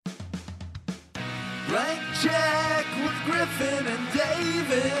Blank check with Griffin and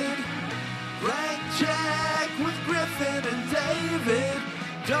David. Blank check with Griffin and David.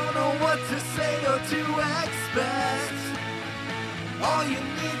 Don't know what to say or to expect. All you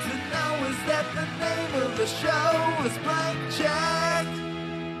need to know is that the name of the show is Blank Check.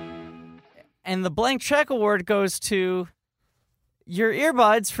 And the Blank Check Award goes to your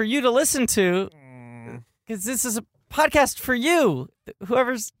earbuds for you to listen to, because this is a podcast for you.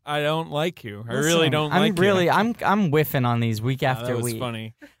 Whoever's... I don't like you. I Listen, really don't like you. I'm whiffing on these week after that was week.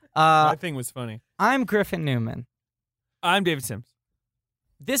 funny. My thing was funny. I'm Griffin Newman. I'm David Sims.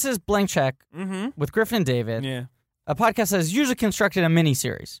 This is Blank Check with Griffin and David, Yeah. a podcast that is usually constructed a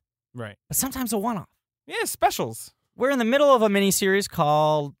mini-series, Right. but sometimes a one-off. Yeah, specials. We're in the middle of a mini-series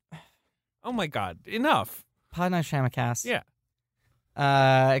called Oh my God. Enough. Pod Night Shyamalan.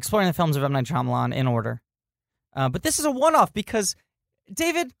 Yeah. Exploring the films of M. Night Shyamalan in order. But this is a one-off because,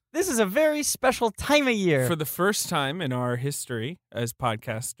 David, this is a very special time of year. For the first time in our history as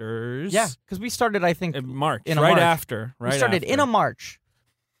podcasters. Yeah, because we started, I think, In March. in a right March. after. Right we started after. in a March.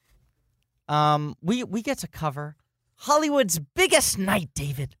 We get to cover Hollywood's biggest night,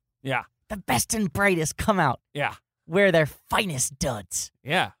 David. Yeah. The best and brightest come out, Yeah. wear their finest duds,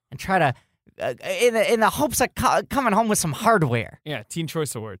 Yeah. and try to, in the hopes of coming home with some hardware. Yeah. Teen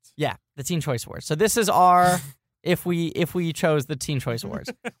Choice Awards. Yeah, the Teen Choice Awards. So this is our, if we chose the Teen Choice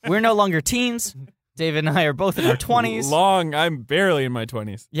Awards. We're no longer teens. David and I are both in our 20s. I'm barely in my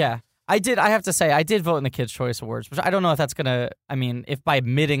 20s. Yeah. I have to say, I did vote in the Kids' Choice Awards, which I don't know if that's going to, I mean, if by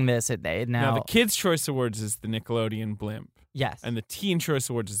admitting this, it now... Now, the Kids' Choice Awards is the Nickelodeon blimp. Yes. And the Teen Choice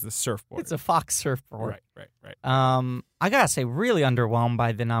Awards is the surfboard. It's a Fox surfboard. Right. I gotta say, really underwhelmed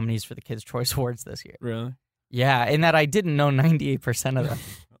by the nominees for the Kids' Choice Awards this year. Really? Yeah, in that I didn't know 98% of them.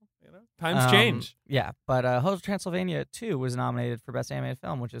 Times change. Yeah, but Hotel Transylvania 2 was nominated for Best Animated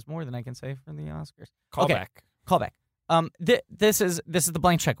Film, which is more than I can say for the Oscars. Callback. Callback. This is the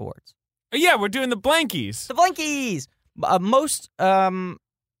Blank Check Awards. Oh, yeah, we're doing the blankies. The Blankies.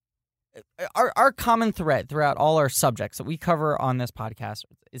 Our common thread throughout all our subjects that we cover on this podcast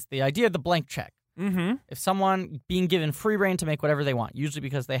is the idea of the blank check. Mm-hmm. If someone being given free reign to make whatever they want, usually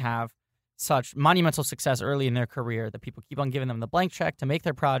because they have such monumental success early in their career that people keep on giving them the blank check to make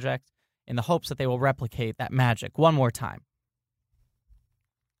their project in the hopes that they will replicate that magic one more time.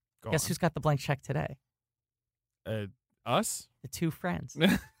 Guess who's got the blank check today? Us? The two friends.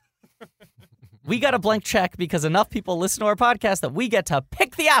 We got a blank check because enough people listen to our podcast that we get to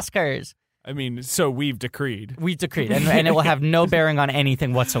pick the Oscars. I mean, so we've decreed. We decreed, and it will have no bearing on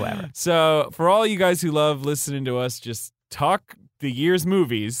anything whatsoever. So for all you guys who love listening to us just talk the year's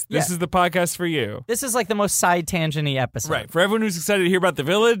movies, this is the podcast for you. This is like the most side tangent-y episode. Right. For everyone who's excited to hear about The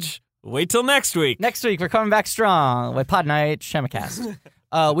Village, wait till next week. Next week, we're coming back strong with Pod Night Shyamalan.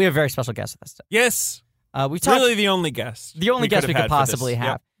 We have a very special guest with us today. Yes. We talked, really the only guest. The only guest we could had for this. possibly have.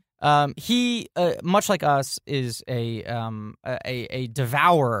 Yep. He, much like us, is a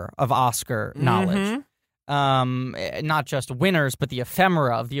devourer of Oscar knowledge. Not just winners, but the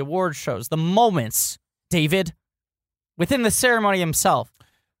ephemera of the award shows, the moments, David, within the ceremony himself.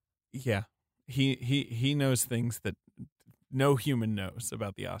 Yeah. He knows things that no human knows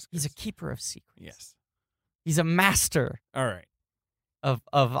about the Oscars. He's a keeper of secrets. Yes. He's a master All right. of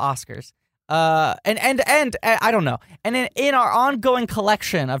Oscars. And I don't know. And in our ongoing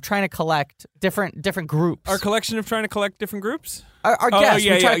collection of trying to collect different groups. Our collection of trying to collect different groups? Our guests.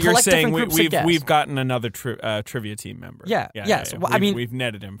 Yeah, we try to You're collect saying different groups of guests. we've gotten another trivia team member. Yeah, yes. Yeah. Well, I mean, we've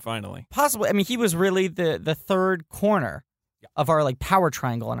netted him finally. Possibly. I mean, he was really the third corner of our like power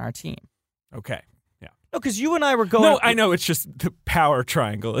triangle on our team. Okay. Yeah. No, because you and I were going. No, I know it's just the power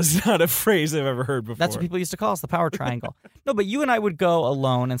triangle is not a phrase I've ever heard before. That's what people used to call us, the power triangle. No, but you and I would go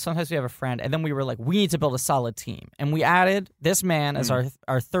alone, and sometimes we have a friend, and then we were like, we need to build a solid team. And we added this man as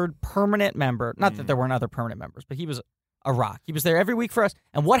our third permanent member. Not that there weren't other permanent members, but he was a rock. He was there every week for us.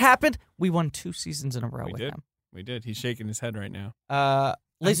 And what happened? We won 2 seasons in a row with him. We did. He's shaking his head right now.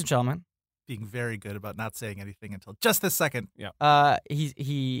 Ladies and gentlemen. Being very good about not saying anything until just this second. Yeah.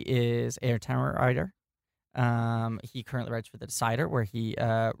 He is a entertainment writer. He currently writes for The Decider, where he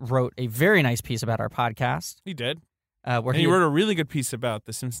wrote a very nice piece about our podcast. He did. Where he wrote a really good piece about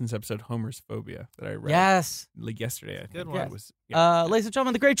the Simpsons episode Homer's Phobia that I read. Yes. Like yesterday, I think. Good one. Yes. It was, ladies and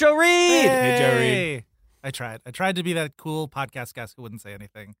gentlemen, the great Joe Reed. Hey, Joe Reed. I tried to be that cool podcast guest who wouldn't say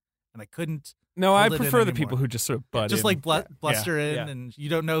anything, and I couldn't. No, I hold it in prefer the anymore. people who just sort of butt in. Just like bluster in, yeah. and you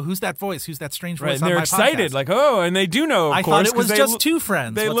don't know who's that voice, who's that strange voice Right, and on they're my excited, podcast. like, oh, and they do know, of I course. thought it was 'cause just two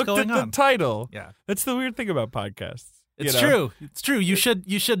friends. They What's looked going at on? the title. Yeah. That's the weird thing about podcasts. It's you know? true. It's true. You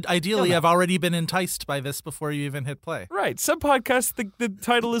should ideally have already been enticed by this before you even hit play. Right. Some podcasts, the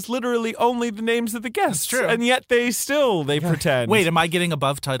title is literally only the names of the guests. That's true. And yet they pretend. Wait, am I getting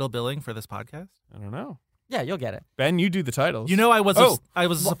above title billing for this podcast? I don't know. Yeah, you'll get it. Ben, you do the titles. You know, I was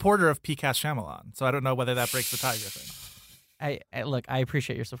a supporter of PCast Shyamalan, so I don't know whether that breaks the tie you're thing. Look, I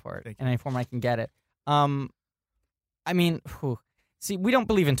appreciate your support Thank in any form I can get it. I mean, see, we don't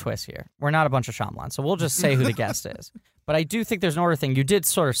believe in twists here. We're not a bunch of Shyamalan, so we'll just say who the guest is. But I do think there's an order thing. You did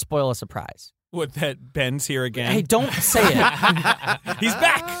sort of spoil a surprise. What, that Ben's here again? Hey, don't say it. He's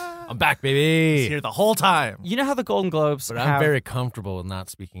back. I'm back, baby. He's here the whole time. You know how the Golden Globes But have... I'm very comfortable with not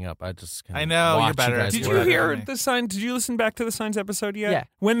speaking up. I just kind of I know, you're watch better. You guys Did work. you hear me. the sign? Did you listen back to the Signs episode yet? Yeah.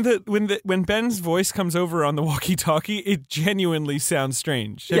 When Ben's voice comes over on the walkie-talkie, it genuinely sounds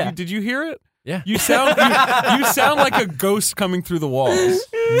strange. Yeah. Did you hear it? Yeah. You sound you sound like a ghost coming through the walls.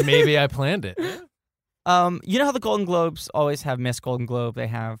 Maybe I planned it. You know how the Golden Globes always have Miss Golden Globe? They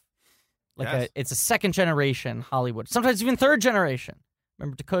have Yes. it's a second generation Hollywood, sometimes even third generation.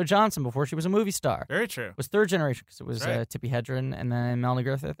 Remember Dakota Johnson before she was a movie star? Very true. Was third generation because it was Right. Tippi Hedren and then Melanie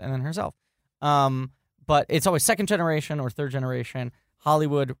Griffith and then herself. But it's always second generation or third generation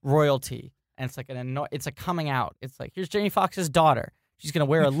Hollywood royalty, and it's like it's a coming out. It's like, here's Jamie Foxx's daughter. She's gonna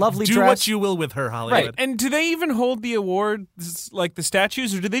wear a lovely Do dress. what you will with her, Hollywood. Right. And do they even hold the awards, like the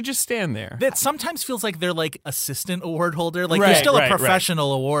statues, or do they just stand there? That sometimes feels like they're like assistant award holder. Like Right, they're still right, a right.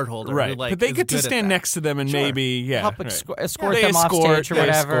 professional award holder. Right. Who, like, but they is get to good at stand that. next to them and Sure. maybe, help right. escort They them off stage or they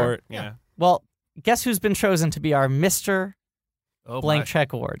whatever. escort, yeah. Well, guess who's been chosen to be our Mr. Oh, Blank my.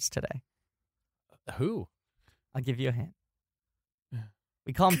 Check Awards today? Who? I'll give you a hint.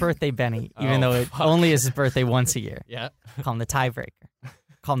 We call him Birthday Benny, even Oh, though it fuck. only is his birthday once a year. Yeah. Call him the tiebreaker.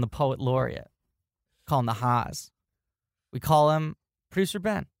 Call him the poet laureate. Call him the Haas. We call him Producer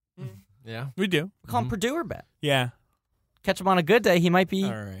Ben. Yeah. We do. We call him Purduer Ben. Yeah. Catch him on a good day, he might be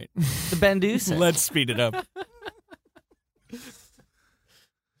All right. the Ben Deuce. Let's speed it up.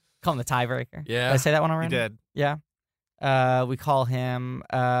 Call him the tiebreaker. Yeah. Did I say that one You already? did. Yeah. We call him.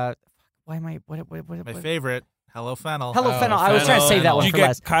 Why am I? What? My favorite, Hello Fennel. Hello, Oh, Fennel. I was trying to save that Fennel. one Did for you get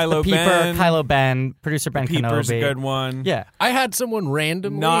last. Kylo the Peeper, Ben? Kylo Ben, Producer Ben Peeper's Kenobi. a good one. Yeah. I had someone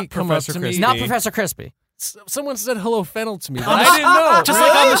randomly Not come Professor up to Crispy. me. Not Professor Crispy. Someone said hello Fennel to me. But I didn't know. Just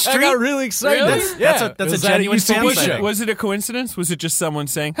like on the I street? got really excited. Really? That's a It was at genuine East fan Alicia. sighting. Was it a coincidence? Was it just someone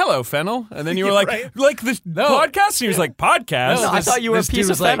saying, hello, Fennel? And then you were Yeah, like, right. like the podcast? And he was like, podcast? No, I thought you were a piece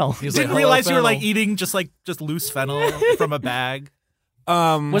of fennel. He was Didn't like, realize "Hello, you were like Fennel." eating just loose fennel from a bag.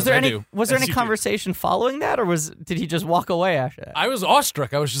 Was there I any? do. Was there Yes, any you do. conversation following that, or did he just walk away after that? I was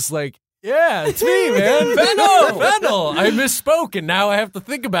awestruck. I was just like, yeah, it's me, man. Fennel. I misspoke, and now I have to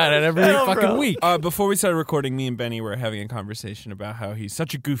think about it every Fennel, fucking bro. week. Before we started recording, me and Benny were having a conversation about how he's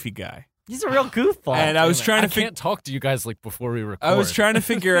such a goofy guy. He's a real goofball. And I was trying I to figure. can't talk to you guys like before we record. I was trying to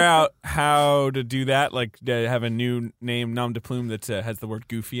figure out how to do that, like to have a new name, nom de plume that has the word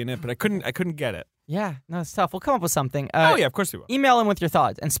goofy in it, but I couldn't get it. Yeah, no, it's tough. We'll come up with something. Oh yeah, of course we will. Email in with your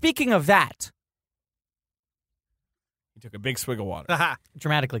thoughts. And speaking of that, He took a big swig of water. Haha.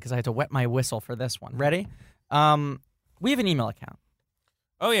 dramatically, because I had to wet my whistle for this one. Ready? We have an email account.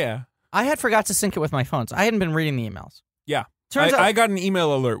 Oh yeah, I had forgot to sync it with my phone, so I hadn't been reading the emails. yeah. Turns out, I got an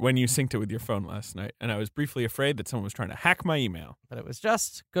email alert when you synced it with your phone last night, and I was briefly afraid that someone was trying to hack my email. but it was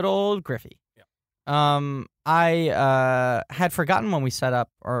just good old Griffey. Yeah. I had forgotten when we set up,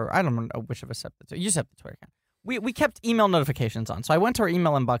 or I don't know which of us set the. You set the Twitter account. We kept email notifications on, so I went to our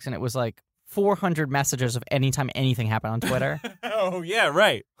email inbox and it was like 400 messages of anytime anything happened on Twitter. Oh yeah,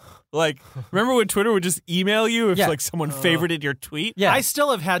 right. Like, remember when Twitter would just email you if Yeah. like someone favorited your tweet? Yeah, I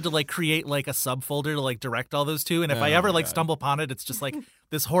still have had to like create like a subfolder to like direct all those to, and if I Oh, ever like God. stumble upon it, it's just like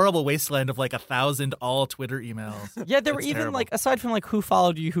this horrible wasteland of like 1,000 all Twitter emails. yeah. There were It's even terrible. like aside from like who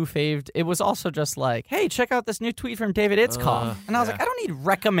followed you, who faved. It was also just like, hey, check out this new tweet from David Itzkoff, and I was yeah. like, I don't need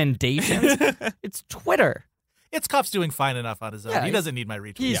recommendations. It's Twitter. Itzkoff's doing fine enough on his own. Yeah, he he's- doesn't need my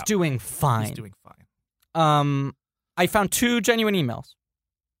retweet. He's doing fine. He's doing fine. I found 2 genuine emails,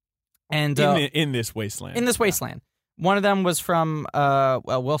 and In this wasteland. in this wasteland. One of them was from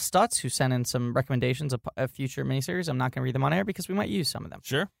Will Stutz, who sent in some recommendations of future miniseries. I'm not going to read them on air because we might use some of them.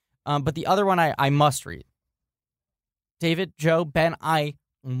 Sure. But the other one I must read. David, Joe, Ben, I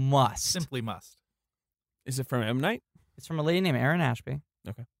must. Simply must. Is it from M Night? It's from a lady named Erin Ashby.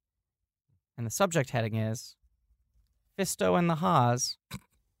 Okay. And the subject heading is Fisto and the Haas,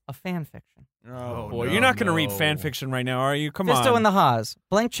 a fan fiction. Oh, boy, you're not going to read no. fan fiction right now, are you? Come on. Fisto and the Haas.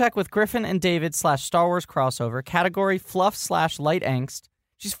 Blank check with Griffin and David / Star Wars crossover. Category fluff / light angst.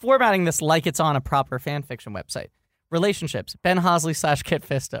 She's formatting this like it's on a proper fan fiction website. Relationships. Ben Hosley / Kit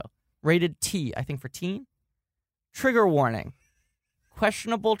Fisto. Rated T, I think for teen. Trigger warning.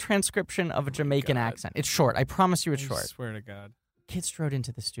 Questionable transcription of a Jamaican accent. It's short. I promise you it's I short. swear to God. Kit strode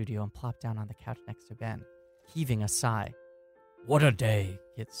into the studio and plopped down on the couch next to Ben, heaving a sigh. What a day,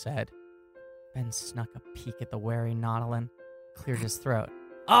 Kit said. Ben snuck a peek at the wary Nautilin, cleared his throat.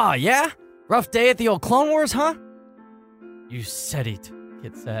 Ah, yeah? Rough day at the old Clone Wars, huh? You said it,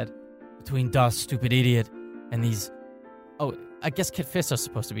 Kit said. Between Das, stupid idiot, and these... Oh, I guess Kit Fisso's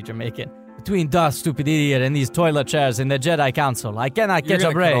supposed to be Jamaican. Between Das, stupid idiot, and these toilet chairs in the Jedi Council, I cannot You're catch a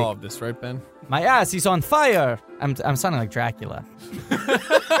gonna break. cut all of this, right, Ben? My ass is on fire! I'm sounding like Dracula.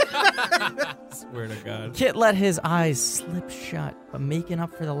 Swear to God. Kit let his eyes slip shut, but making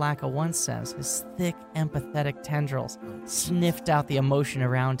up for the lack of one sense, his thick, empathetic tendrils sniffed out the emotion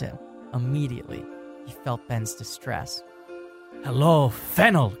around him. Immediately, he felt Ben's distress. Hello,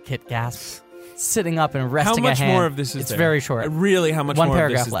 Fennel, Kit gasped, sitting up and resting How much a hand. more of this is It's there? very short. Really, how much One more of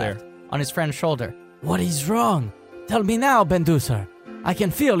paragraph this is left. there? On his friend's shoulder. What is wrong? Tell me now, Benduser. I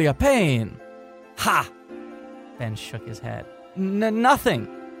can feel your pain. Ha! Ben shook his head. Nothing.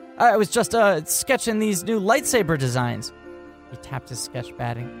 I was just sketching these new lightsaber designs. He tapped his sketch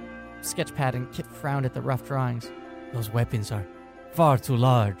pad and Kit frowned at the rough drawings. Those weapons are far too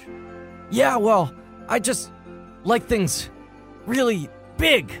large. Yeah, well, I just like things really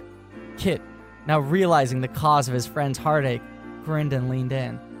big. Kit, now realizing the cause of his friend's heartache, grinned and leaned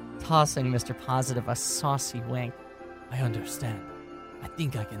in, tossing Mr. Positive a saucy wink. I understand. I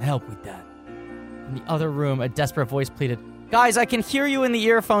think I can help with that. In the other room, a desperate voice pleaded, Guys, I can hear you in the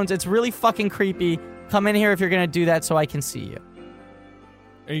earphones. It's really fucking creepy. Come in here if you're going to do that so I can see you.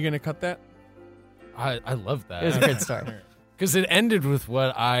 Are you going to cut that? I love that. It was a good story. Because it ended with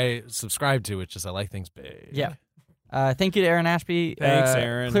what I subscribe to, which is I like things big. Yeah. Thank you to Aaron Ashby. Thanks,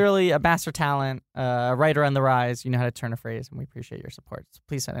 Aaron. Clearly a master talent, a writer on the rise. You know how to turn a phrase, and we appreciate your support. So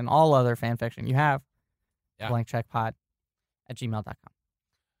please send in all other fan fiction you have. Yeah. blankcheckpod@gmail.com.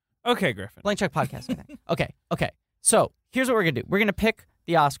 Okay, Griffin. Blank Check Podcast, I think. Okay. So here's what we're going to do. We're going to pick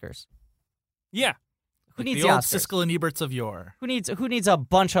the Oscars. Yeah. Who Like needs the the old Oscars? Siskel and Eberts of yore. Who needs a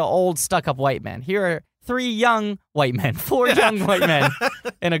bunch of old stuck-up white men? Here are 3 young white men, 4 young white men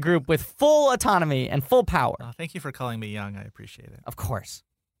in a group with full autonomy and full power. Oh, thank you for calling me young. I appreciate it. Of course.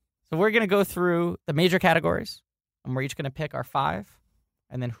 So we're going to go through the major categories, and we're each going to pick our 5,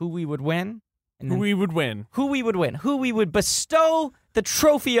 and then who we would win, and Who then we would win. who we would win, who we would bestow the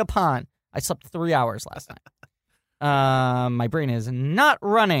trophy upon. I slept 3 hours last night. My brain is not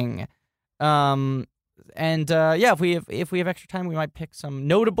running. Yeah, if we have extra time, we might pick some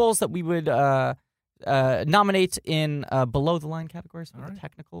notables that we would nominate in below the line categories, like the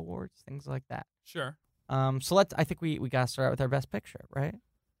technical awards, things like that. Sure. So I think we gotta start out with our best picture, right?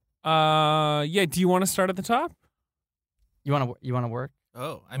 Yeah. Do you want to start at the top? You wanna work?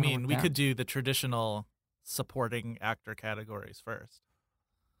 Oh, I Wanna mean, work we down? could do the traditional supporting actor categories first.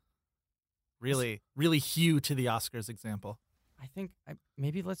 Really hew to the Oscars example. I think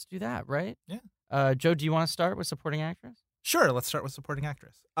maybe let's do that, right? Yeah. Joe, do you want to start with supporting actress? Sure, let's start with supporting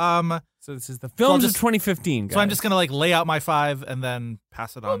actress. So this is the films just- of 2015, guys. So I'm just gonna lay out my 5 and then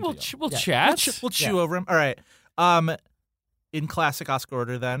pass it on. We'll to you. we'll Yeah. chat. We'll chew over them. All right. In classic Oscar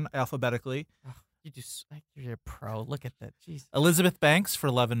order, then alphabetically, You're a pro. Look at that. Jeez. Elizabeth Banks for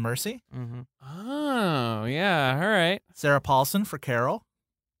Love and Mercy, Mm-hmm. Oh, yeah. All right. Sarah Paulson for Carol,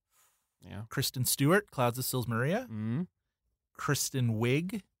 Yeah. Kristen Stewart, Clouds of Sils Maria, Mm, Kristen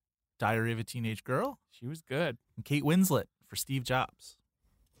Wiig, Diary of a Teenage Girl, she was good. and Kate Winslet for Steve Jobs.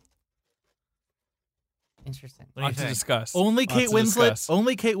 Interesting. What do you Lots to think? discuss. Only Lots Kate to Winslet. discuss.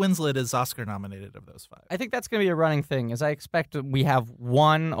 Only Kate Winslet is Oscar nominated of those 5. I think that's going to be a running thing. Is I expect we have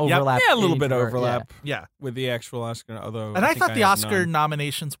one overlap. Yeah, a little age bit for- overlap Yeah, with the actual Oscar, although and I think thought the have Oscar none.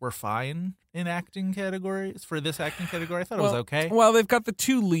 nominations were fine in acting categories for this acting category. I thought it was okay. Well, they've got the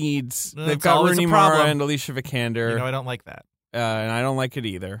 2 leads. That's They've got always a Rooney Mara problem. and Alicia Vikander, You know, I don't like that. and I don't like it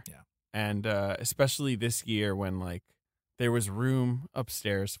either. Yeah. And especially this year when there was room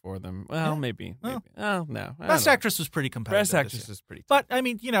upstairs for them. Well, Yeah. maybe. Well. Oh no. I Best don't know. actress was pretty competitive. Best this actress year. is pretty. But I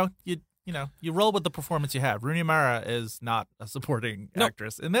mean, you roll with the performance you have. Rooney Mara is not a supporting Nope.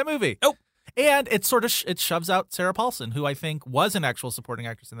 actress in that movie. Nope. And it sort of it shoves out Sarah Paulson, who I think was an actual supporting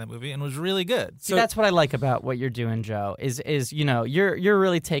actress in that movie and was really good. See, that's what I like about what you're doing, Joe. Is you're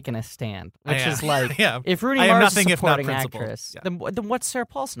really taking a stand, which I am. is like I am. if Rooney I am Mara's a nothing if not supporting principled. actress, Yeah. then what's Sarah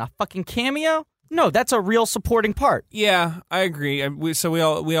Paulson? A fucking cameo? No, that's a real supporting part. Yeah, I agree. So we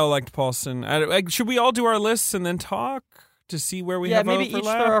all liked Paulson. Should we all do our lists and then talk to see where we have maybe each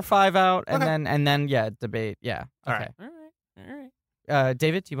overlap? throw our 5 out and Okay. then debate. Yeah. All Okay. right. All right.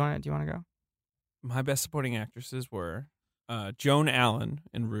 David, do you want to go? My best supporting actresses were Joan Allen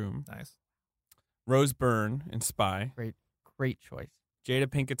in Room, Nice. Rose Byrne in Spy. Great choice. Jada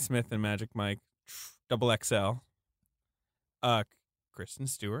Pinkett Smith in Magic Mike, Double XL. Kristen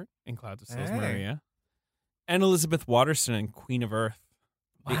Stewart in Clouds of Sils Maria. And Elizabeth Waterston in Queen of Earth.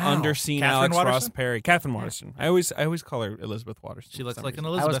 The Wow. underseen Catherine Alex Waterston? Ross Perry. Catherine Waterston. I always call her Elizabeth Waterston. She looks for some like an reason. I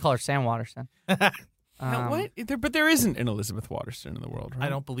Elizabeth. always call her Sam Waterston. Now, what? But there isn't an Elizabeth Waterston in the world, right? I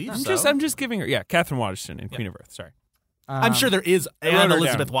don't believe I'm so. just giving her. Yeah, Catherine Waterston in Queen of Earth. Sorry. I'm sure there is I wrote an her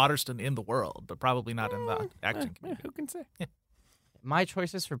Elizabeth down. Waterston in the world, but probably not in the acting community. Who can say? My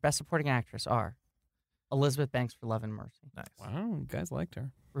choices for Best Supporting Actress are Elizabeth Banks for Love and Mercy, Nice. Wow, you guys liked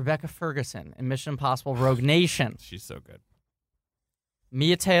her. Rebecca Ferguson in Mission Impossible Rogue Nation, She's so good.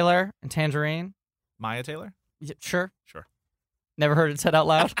 Mia Taylor in Tangerine. Maya Taylor? Yeah, sure. Sure. Never heard it said out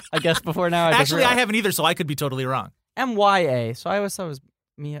loud, I guess, before now. Actually, I haven't either, so I could be totally wrong. MYA, so I always thought it was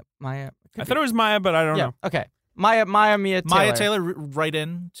Maya. I thought it was Maya, but I don't know. Okay. Mia Taylor. Maya Taylor, write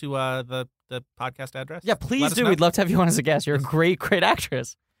in to the podcast address. Yeah, Let please us do. know. We'd love to have you on as a guest. You're a great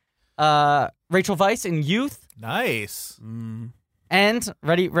actress. Rachel Weisz in Youth. Nice. And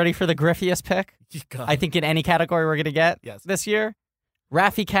ready for the griffiest pick? I think in any category we're going to get Yes. this year.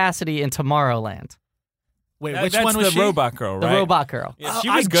 Raffi Cassidy in Tomorrowland. Wait, That- which that's one was the she? robot girl, The right? robot girl. Yeah, she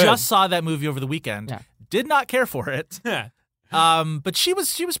I was good. just saw that movie over the weekend. Yeah. Did not care for it. But she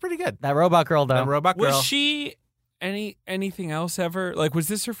was pretty good. That robot girl, though. That robot girl. Was she anything else ever? Like, was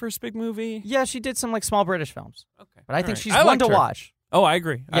this her first big movie? Yeah, she did some Small British films. Okay, But I All think right. she's I one liked to her. watch. Oh, I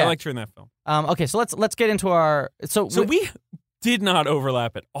agree. I Yeah. liked her in that film. Okay, so let's get into our So we did not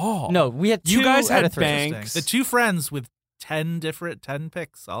overlap at all. No, we had two You guys out had of three. Banks. The two friends with 10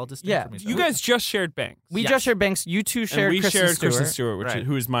 picks, all distinct Yeah. from each You other. guys just shared Banks. We Yes. just shared Banks. You two shared and we Kristen shared Stewart. Kristen Stewart, Right.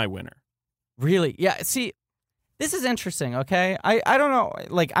 who is my winner. Really? Yeah. See, this is interesting. Okay, I don't know.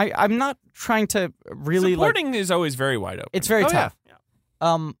 Like I'm not trying to really like. Supporting is always very wide open. It's very Oh, tough.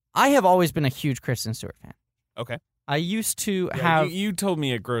 yeah. I have always been a huge Kristen Stewart fan. Okay. I used to Yeah, have. you told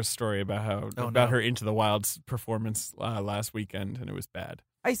me a gross story about no. her Into the Wilds performance last weekend, and it was bad.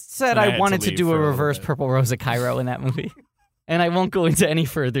 I said And I had I to wanted to leave do for a a little reverse bit. Purple Rose of Cairo in that movie, and I won't go into any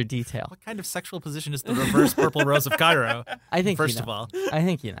further detail. What kind of sexual position is the reverse Purple Rose of Cairo? I think First you of know. all. I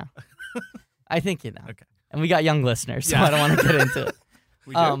think you know. I think you know. Okay. And we got young listeners, so Yeah. I don't want to get into it.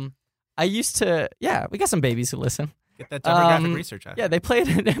 We do? I used to. Yeah, we got some babies who listen. Get that demographic Um, research out. Yeah, they play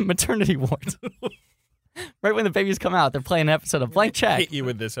it in maternity wards. Right when the babies come out, they're playing an episode of Blank Check. hit you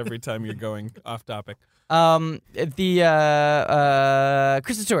with this every time you're going off topic.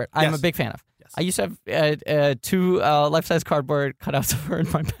 Kristen Stewart, I'm Yes. a big fan of. Yes. I used to have two life-size cardboard cutouts of her in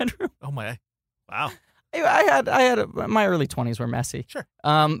my bedroom. Oh my. Wow. I had my early 20s were messy. Sure.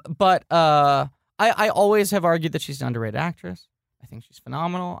 But I always have argued that she's an underrated actress. I think she's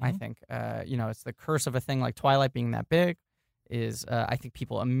phenomenal. I think it's the curse of a thing like Twilight being that big. I think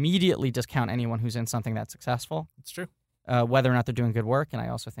people immediately discount anyone who's in something that's successful, It's true. whether or not they're doing good work. And I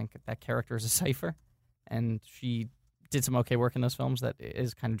also think that character is a cipher, and she did some okay work in those films that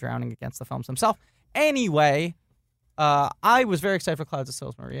is kind of drowning against the films themselves. Anyway, I was very excited for Clouds of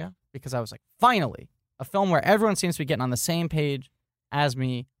Sils Maria because I was like, finally, a film where everyone seems to be getting on the same page as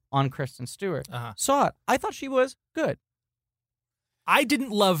me on Kristen Stewart. Uh-huh. Saw it. I thought she was good. I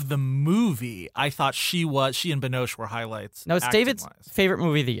didn't love the movie. I thought she and Binoche were highlights. No, it's David's acting-wise. favorite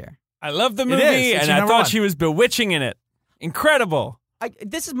movie of the year. I love the It movie, is. It's and your I number thought one. she was bewitching in it. Incredible.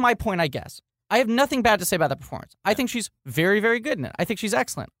 This is my point, I guess. I have nothing bad to say about that performance. I think she's very, very good in it. I think she's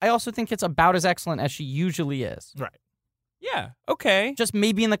excellent. I also think it's about as excellent as she usually is. Right. Yeah. Okay. Just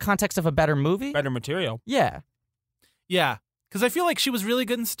maybe in the context of a better movie. Better material. Yeah. Yeah. Because I feel like she was really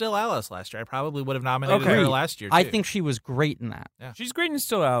good in Still Alice last year. I probably would have nominated Agreed. her last year, too. I think she was great in that. She's great in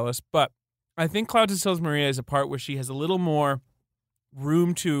Still Alice, but I think Clouds of Sils Maria is a part where she has a little more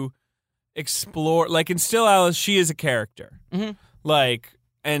room to explore. Like in Still Alice, she is a character. Mhm. Like,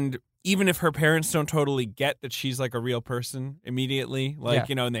 and even if her parents don't totally get that she's like a real person immediately, like,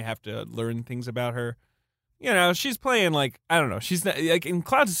 Yeah. and they have to learn things about her, she's playing like, I don't know, she's not, like in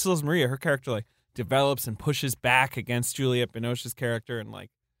Clouds of Sils Maria, her character like develops and pushes back against Juliette Binoche's character, and like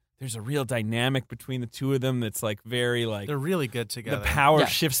there's a real dynamic between the two of them that's like very like They're really good together. the power Yeah.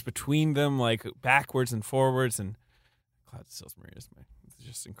 shifts between them like backwards and forwards, and Clouds of Sils Maria is it's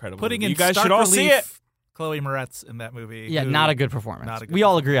just incredible. Putting movie. in You guys stark should all relief, see it. Chloe Moretz in that movie. Yeah, who- not a good performance. not a good We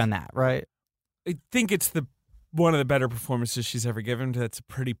all agree on that, right? I think it's one of the better performances she's ever given. That's a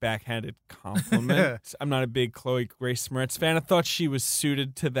pretty backhanded compliment. I'm not a big Chloe Grace Moretz fan. I thought she was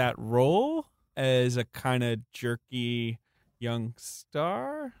suited to that role as a kind of jerky young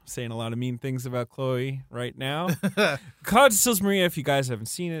star. Saying a lot of mean things about Chloe right now. Clouds of Sils Maria, if you guys haven't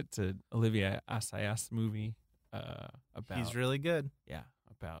seen it, it's an Olivia Assayas movie about He's really good.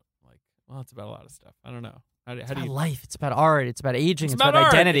 about like Well, it's about a lot of stuff. I don't know. How It's do about you? life. It's about art. It's about aging. It's It's about about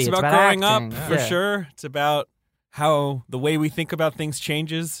art. identity. It's about about growing acting. up for sure. It's about how the way we think about things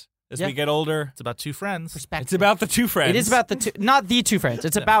changes as we get older. It's about two friends. Perspective. It's about the two friends. It is about the two, not the two friends.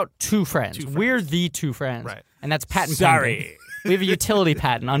 It's about two friends. Two friends. We're the two friends. Right. And that's patent Sorry. pending. We have a utility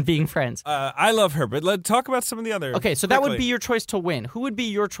patent on being friends. I love her, but let's talk about some of the other. Okay, so that would quickly. be your choice to win. Who would be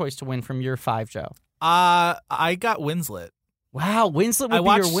your choice to win from your 5, Joe? I got Winslet. Wow, Winslet would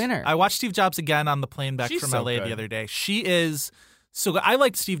be your winner. I watched Steve Jobs again on the plane back She's from so LA good. the other day. She is so good. I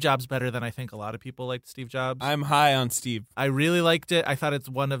liked Steve Jobs better than I think a lot of people liked Steve Jobs. I'm high on Steve. I really liked it. I thought it's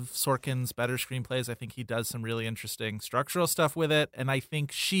one of Sorkin's better screenplays. I think he does some really interesting structural stuff with it. And I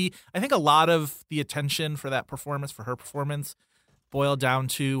think a lot of the attention for her performance, boiled down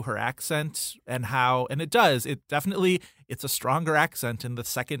to her accent and it's a stronger accent in the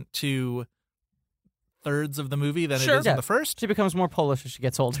second 2 thirds of the movie than it is in the first. She becomes more Polish as she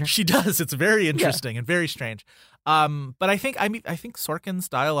gets older. She does. It's very interesting and very strange. But I think Sorkin's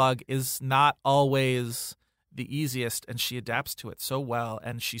dialogue is not always the easiest, and she adapts to it so well.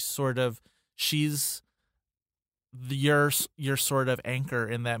 And she's your sort of anchor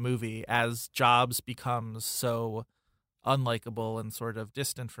in that movie as Jobs becomes so unlikable and sort of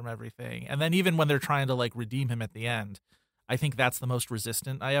distant from everything. And then even when they're trying to like redeem him at the end, I think that's the most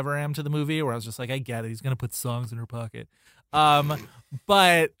resistant I ever am to the movie, where I was just like, I get it. He's going to put songs in her pocket.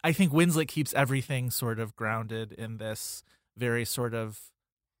 But I think Winslet keeps everything sort of grounded in this very sort of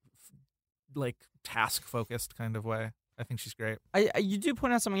like task-focused kind of way. I think she's great. You do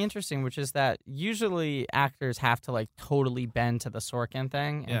point out something interesting, which is that usually actors have to like totally bend to the Sorkin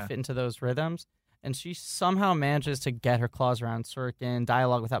thing and fit into those rhythms. And she somehow manages to get her claws around Sorkin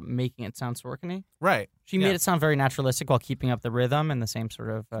dialogue without making it sound Sorkin-y. Right. She made it sound very naturalistic while keeping up the rhythm and the same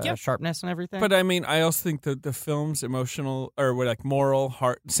sort of sharpness and everything. But I mean, I also think that the film's emotional or moral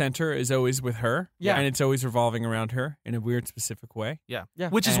heart center is always with her. Yeah. And it's always revolving around her in a weird, specific way. Yeah. Yeah.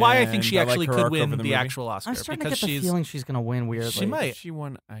 Which is why I think And she I like actually her could arc win over the the movie. actual Oscar I was starting to because get the she's feeling she's going to win weirdly. She might. If she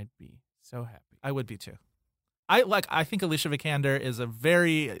won, I'd be so happy. I would be too. I think Alicia Vikander is a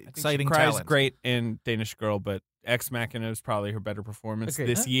very exciting she cries talent. great in Danish Girl, but Ex Machina is probably her better performance Agreed.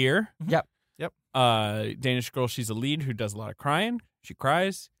 this year. Yep. Danish Girl, she's a lead who does a lot of crying. She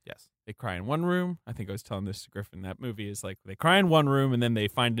cries. Yes. They cry in one room. I think I was telling this to Griffin. That movie is like they cry in one room and then they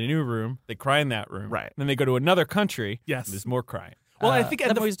find a new room. They cry in that room. Right. Then they go to another country. Yes. And there's more crying. Well, I think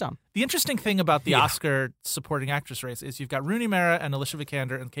that movie's dumb. the interesting thing about the Oscar supporting actress race is you've got Rooney Mara and Alicia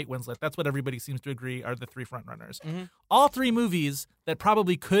Vikander and Kate Winslet. That's what everybody seems to agree are the 3 frontrunners. Mm-hmm. All 3 movies that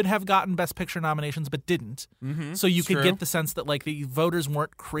probably could have gotten Best Picture nominations but didn't. Mm-hmm. So you It's could true. get the sense that like the voters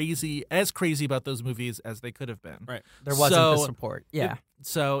weren't crazy about those movies as they could have been. Right. There wasn't the So- support. Yeah.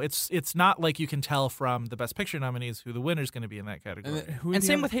 So it's not like you can tell from the Best Picture nominees who the winner's going to be in that category. And, then who are And the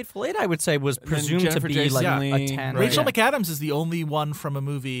same other- with Hateful Eight, I would say, was then presumed to Jennifer be Jason like Leigh, a 10. right. Rachel Yeah. McAdams is the only one from a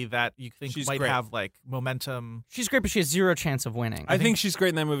movie that you think She's might great. have like momentum. She's great, but she has zero chance of winning. I think she's great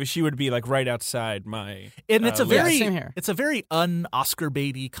in that movie. She would be like right outside my. And it's a list. very same here. it's a very un-Oscar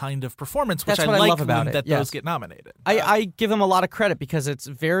baity kind of performance, which That's I what I like love about when it, that yes. those get nominated. I give them a lot of credit because it's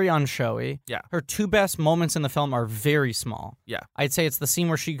very unshowy. Yeah. Her 2 best moments in the film are very small. Yeah. I'd say it's the scene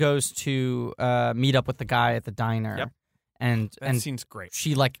where she goes to meet up with the guy at the diner. Yep. And That scene's great.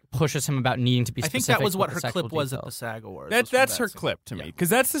 she like pushes him about needing to be I think specific that was with what the her sexual clip was at the details. SAG Awards. That's her scene. clip to me Yeah. because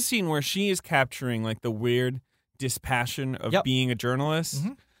that's the scene where she is capturing like the weird dispassion of Yep. being a journalist.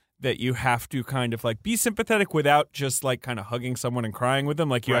 Mhm. That you have to kind of like be sympathetic without just like kind of hugging someone and crying with them.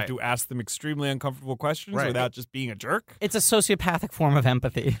 Like you have Right. to ask them extremely uncomfortable questions Right. without just being a jerk. It's a sociopathic form of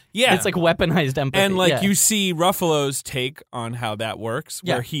empathy. Yeah. It's like weaponized empathy. And like yeah. you see Ruffalo's take on how that works,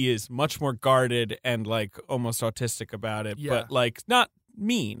 where Yeah. he is much more guarded and like almost autistic about it, Yeah. but like not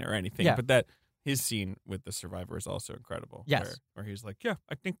mean or anything. Yeah. But that his scene with the survivor is also incredible. Yes. where he's like, "Yeah,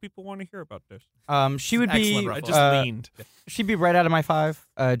 I think people want to hear about this." She would be Excellent I just leaned. she'd be right out of my 5.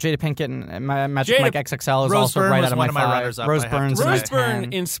 Jada Pinkett and my Magic Jada- Mike XXL is Rose also Byrne right was out of one my of my 5. runners-up, Rose I have to Byrne's say. in my Rose Byrne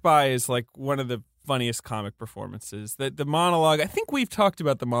 10. in Spy is like one of the funniest comic performances. The monologue. I think we've talked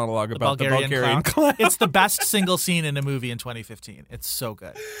about the monologue about the Bulgarian clown. It's the best single scene in a movie in 2015. It's so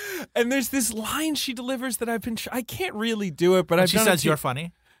good. And there's this line she delivers that I can't really do it, but And I've she done says it. you're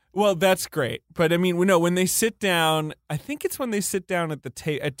funny. Well, that's great, but I mean, no. When they sit down, I think it's when they sit down at the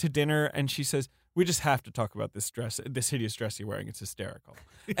to dinner, and she says, "We just have to talk about this hideous dress you're wearing. It's hysterical."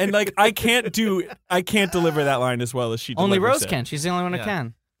 And like, I can't deliver that line as well as she. Only delivers Rose it. can. She's the only one who Yeah.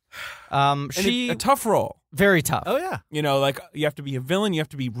 can. And She a tough role. very tough. Oh yeah, You know, like you have to be a villain. You have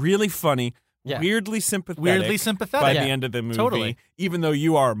to be really funny, Yeah. weirdly sympathetic. weirdly sympathetic. by Yeah. the end of the movie, Totally. even though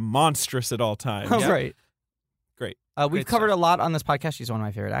you are monstrous at all times. Oh, right. Great. We've Great covered stuff. a lot on this podcast. She's one of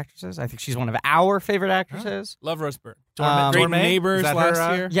my favorite actresses. I think she's one of our favorite actresses. Love Rose Byrne. Um, Great Dorme? Is Neighbors that her,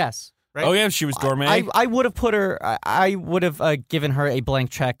 last year. Yes. Right? Oh yeah, she was Dorme. I would have put her. I would have given her a blank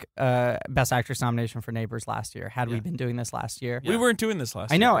check Best Actress nomination for Neighbors last year had we been doing this last year. We weren't doing this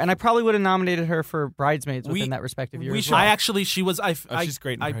last I year. know, and I probably would have nominated her for Bridesmaids We- within that respective year. we as should- well. I actually, she was. she's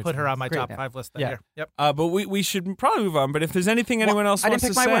great in I put her on my Great, top yeah. 5 list that Yeah. year. Yep. But we should probably move on. But if there's anything anyone else I wants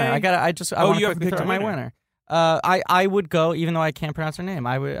didn't pick to my say, winner. I want you to haven't quickly picked throw a my winner. winner. I would go, even though I can't pronounce her name.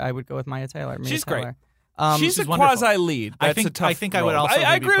 I would go with Maya Taylor. Mia She's great. Taylor. She's a she's wonderful. quasi lead. I That's think- a tough I think I would role. also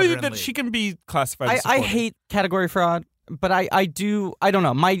I maybe agree put with her you in that lead. she can be classified. I as supporting. hate category fraud, but I don't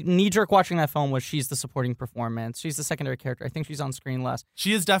know. My knee jerk watching that film was she's the supporting performance. She's the secondary character. I think she's on screen less.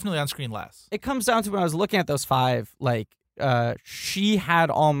 She is definitely on screen less. It comes down to when I was looking at those 5, like she had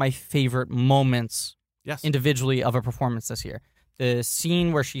all my favorite moments Yes. individually of a performance this year. The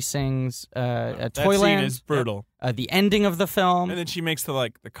scene where she sings That scene Toyland, is brutal. the ending of the film. And then she makes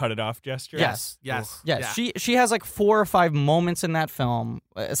the cut it off gesture. Yes. Yeah, Yeah. she has like 4 or 5 moments in that film,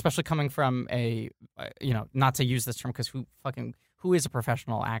 especially coming from a not to use this term because who is a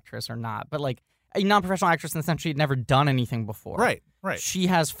professional actress or not, but like a non-professional actress in the sense she had never done anything before. Right. Right. She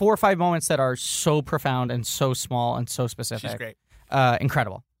has 4 or 5 moments that are so profound and so small and so specific. She's great.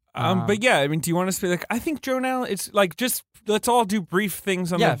 Incredible. But yeah, I mean, do you want us to be like? I think Joan Allen. It's like just let's all do brief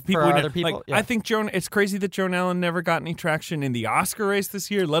things on Yeah, the people. for we know. other people, Like, yeah. I think Joan. It's crazy that Joan Allen never got any traction in the Oscar race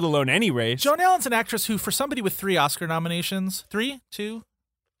this year, let alone any race. Joan Allen's an actress who, for somebody with 3 Oscar nominations, 3, 2,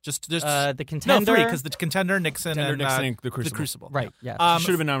 just The Contender. no 3 because the Contender, Nixon, Contender, and Nixon, and The Crucible. The Crucible. Right. Yeah. She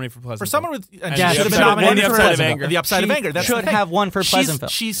should have been nominated for Pleasant. For someone with And Yeah, the should have been upside- nominated and the for upside of Pleasantville. anger. The Upside of She Anger. That's should the thing. have won for Pleasantville.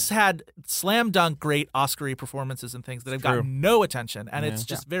 She's had slam dunk great Oscar-y performances and things that have gotten True. no attention, and it's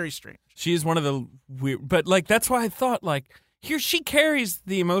just very strange. She is one of the weird, but like that's why I thought like here she carries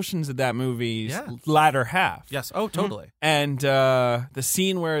the emotions of that movie's Yeah. latter half. Yes. Oh, totally. And the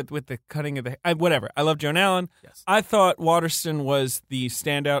scene where with the cutting of the whatever. I love Joan Allen. Yes. I thought Waterston was the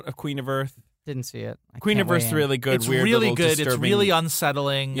standout of Queen of Earth. Didn't see it. I Queen can't of Earth's weigh in. really good. It's weird, really little good. It's disturbing- really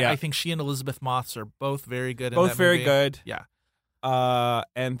unsettling. Yeah. I think she and Elizabeth Moss are both very good. both in that very movie. good. Yeah.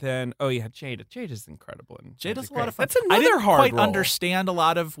 And then Jada. Jada's incredible. And Jada's a great. lot of fun. That's another I didn't hard quite role. understand a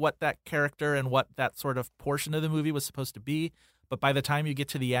lot of what that character and what that sort of portion of the movie was supposed to be. But by the time you get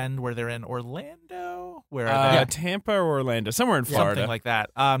to the end where they're in Orlando, where are they? Tampa or Orlando, somewhere in Florida. Something like that.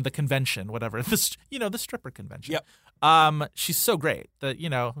 The convention, whatever. The stripper convention. Yep. She's so great that,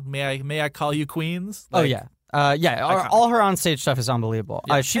 may I call you Queens? Oh yeah. All her on stage stuff is unbelievable.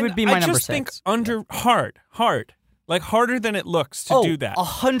 She And would be my I number just 6. think hard, like harder than it looks to do that.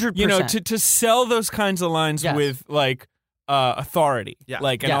 100%. You know, to sell those kinds of lines Yes. with like authority, Yeah.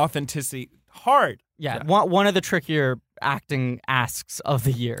 like an Yeah. authenticity. Hard. Yeah, one of the trickier acting asks of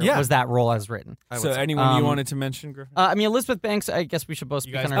the year Yeah. was that role as written. So anyone you Um, wanted to mention, Griffin? I mean, Elizabeth Banks, I guess we should both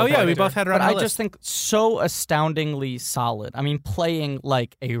speak guys- on her. Oh, yeah, we character. both had her on But our I list. just think so astoundingly solid. I mean, playing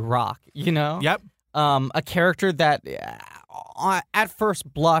like a rock, you know? Yep. A character that at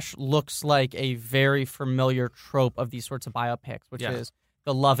first blush looks like a very familiar trope of these sorts of biopics, which Yeah. is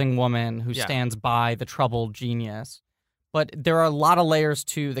the loving woman who Yeah. stands by the troubled genius. But there are a lot of layers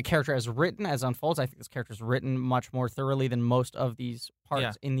to the character as written, as unfolds. I think this character is written much more thoroughly than most of these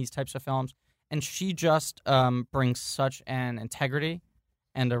parts in these types of films. And she just brings such an integrity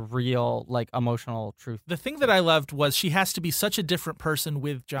and a real, like, emotional truth. The thing that I loved was she has to be such a different person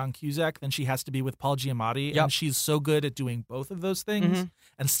with John Cusack than she has to be with Paul Giamatti. Yep. And she's so good at doing both of those things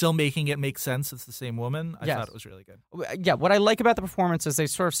and still making it make sense it's the same woman. I Yes. thought it was really good. Yeah, what I like about the performance is they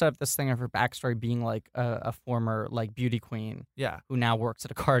sort of set up this thing of her backstory being like a former like beauty queen Yeah. who now works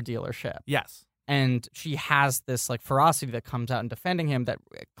at a car dealership, Yes. and she has this like ferocity that comes out in defending him that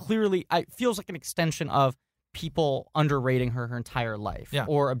clearly feels like an extension of people underrating her entire life Yeah.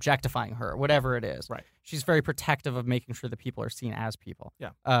 or objectifying her, whatever it is. Right. She's very protective of making sure that people are seen as people.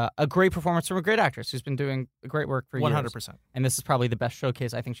 Yeah. A great performance from a great actress who's been doing great work for years. 100%. And this is probably the best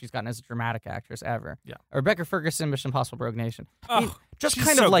showcase I think she's gotten as a dramatic actress ever. Yeah. Rebecca Ferguson, Mission Impossible Rogue Nation. I mean, Oh, just she's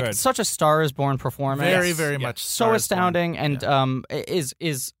kind so of like good. such a Star is Born performance. Very, very much So Star is Born. astounding, and Yeah.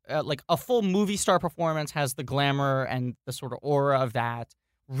 is like a full movie star performance, has the glamour and the sort of aura of that.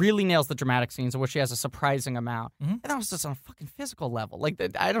 Really nails the dramatic scenes, of which she has a surprising amount. Mhm. And that was just on a fucking physical level. Like,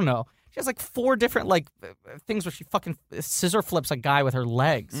 I don't know. She has like 4 different like things where she fucking scissor flips a guy with her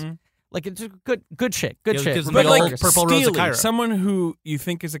legs. Mhm. Like, it's just good shit. Good Yeah, shit. because But the like old Purple Rose of Steely, Cairo. someone who you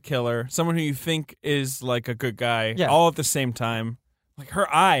think is a killer, someone who you think is like a good guy, Yeah. all at the same time. Like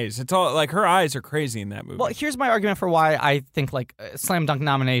her eyes, it's all like her eyes are crazy in that movie. Well, here's my argument for why I think like a slam dunk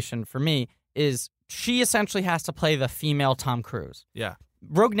nomination for me is she essentially has to play the female Tom Cruise. Yeah.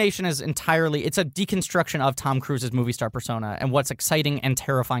 Rogue Nation is entirely, it's a deconstruction of Tom Cruise's movie star persona and what's exciting and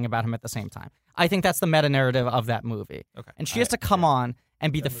terrifying about him at the same time. I think that's the meta narrative of that movie. Okay. And she has to come on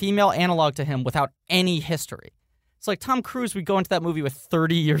and be the female analog to him without any history. It's like Tom Cruise would go into that movie with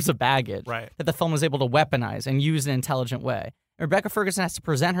 30 years of baggage Right. that the film was able to weaponize and use in an intelligent way. And Rebecca Ferguson has to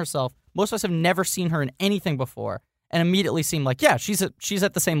present herself. Most of us have never seen her in anything before and immediately seem like, yeah, she's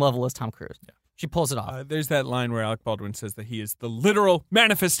at the same level as Tom Cruise. Yeah. She pulls it off. There's that line where Alec Baldwin says that he is the literal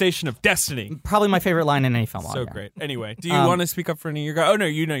manifestation of destiny. Probably my favorite line in any film. So altogether. great. Anyway, do you want to speak up for any of your guys? Oh, no,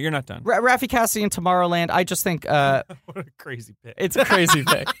 you're not done. Raffi Cassidy in Tomorrowland, I just think What a crazy pick. it's a crazy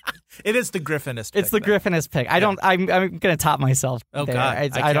pick. It is the Griffinist. It's the pick, then. Griffinist pick. I'm going to top myself. Oh, there. God. I I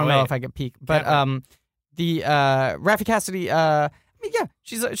can't don't know wait. if I could peek. But Can't the Raffi Cassidy, I mean,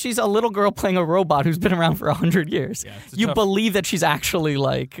 yeah, she's a little girl playing a robot who's been around for 100 years. Yeah, it's a You tough- believe that she's actually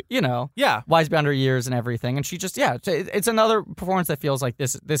like, Yeah. wise beyond her years and everything. And she just, it's another performance that feels like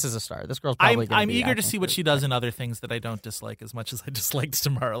this is a star. This girl's probably going to I'm be eager to acting see what for- she does in other things that I don't dislike as much as I disliked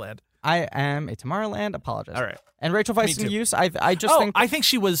Tomorrowland. I am a Tomorrowland apologist. All right. And Rachel Weisz in too. Use, I just think I think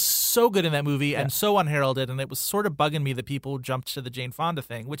she was so good in that movie and so unheralded, and it was sort of bugging me that people jumped to the Jane Fonda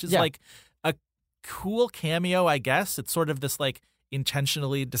thing, which is Yeah. like a cool cameo, I guess. It's sort of this like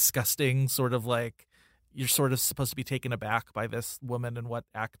intentionally disgusting sort of like you're sort of supposed to be taken aback by this woman and what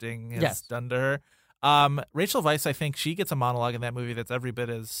acting has Yes. done to her. Rachel Weisz, I think she gets a monologue in that movie that's every bit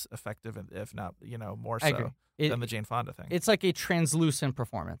as effective, if not, more I agree. so than the Jane Fonda thing. It's like a translucent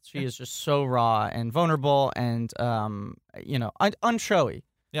performance. She is just so raw and vulnerable and, unshowy.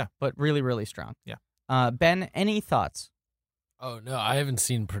 Yeah. But really, really strong. Yeah. Ben, any thoughts? Oh, no, I haven't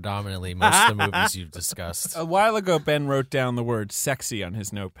seen predominantly most of the movies you've discussed. A while ago, Ben wrote down the word sexy on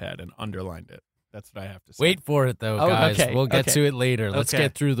his notepad and underlined it. That's what I have to say. Wait for it, though, Oh, guys. okay, We'll get okay. to it later. Let's Okay.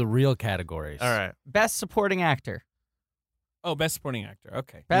 get through the real categories. All right. Best supporting actor. Oh, best supporting actor.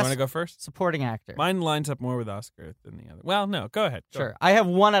 Okay. You Best- want to go first? Supporting actor. Mine lines up more with Oscar than the other. Well, no, go ahead. Go Sure. ahead. I have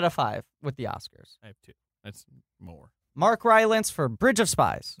 1 out of 5 with the Oscars. I have 2. That's more. Mark Rylance for Bridge of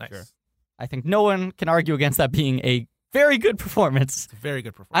Spies. Nice. Sure. I think no one can argue against that being a very good performance. It's a very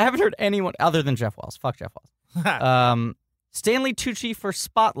good I performance. haven't heard anyone other than Jeff Wells. Fuck Jeff Wells. Stanley Tucci for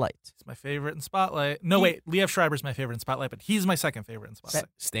Spotlight. He's my favorite in Spotlight. No, wait, Liev Schreiber's my favorite in Spotlight, but he's my second favorite in Spotlight.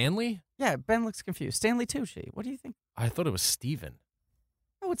 Stanley? Yeah, Ben looks confused. Stanley Tucci. What do you think? I thought it was Steven.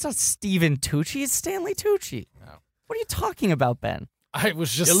 No, it's not Steven Tucci. It's Stanley Tucci. Oh. What are you talking about, Ben? I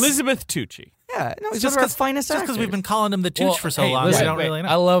was just Elizabeth Tucci. Yeah, no, he's Just one of our 'cause- finest Just because we've actors. been calling him the Tooch Well, for so hey, long, listen, I don't wait, really know.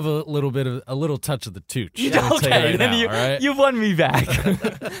 I love a little touch of the tooch. I'm gonna tell you Okay, right then now, all right? you've won me back.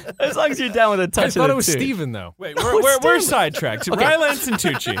 As long as you're down with a touch I of thought the it was two. Steven, though. Wait, No, we're Stanley. sidetracked. Rylance and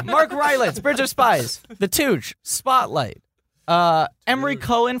Tucci. Mark Rylance, Bridge of Spies, The Tooch, Spotlight. Emery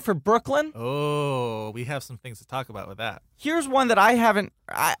Cohen for Brooklyn. Oh, we have some things to talk about with that. Here's one that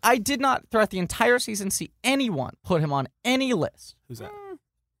I did not throughout the entire season see anyone put him on any list. Who's that?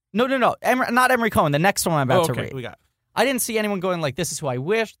 No. Not Emery Cohen. The next one I'm about to okay. read. Who we got? I didn't see anyone going like, this is who I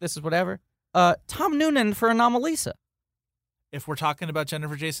wish, this is whatever. Tom Noonan for Anomalisa. If we're talking about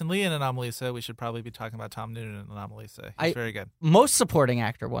Jennifer Jason Leigh in Anomalisa, we should probably be talking about Tom Noonan in Anomalisa. He's very good. Most supporting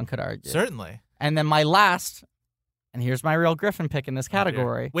actor, one could argue. Certainly. And then my last, and here's my real Griffin pick in this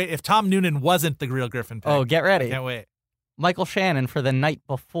category. Wait, if Tom Noonan wasn't the real Griffin pick, Oh, get ready. can't wait. Michael Shannon for The Night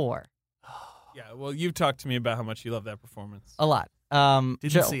Before. Yeah, well, you've talked to me about how much you love that performance. A lot. Didn't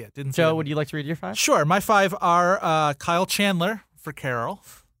Joe, see it. Didn't see Joe, it. would you like to read your 5? Sure. My 5 are Kyle Chandler for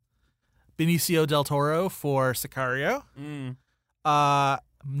Benicio del Toro for Sicario,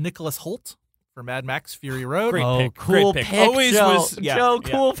 Nicholas Holt for Mad Max Fury Road. Great Oh, pick. cool Great pick. pick, Always Joe. was- yeah, Joe,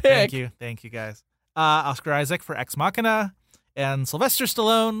 yeah. cool pick. Thank you guys. Oscar Isaac for Ex Machina, and Sylvester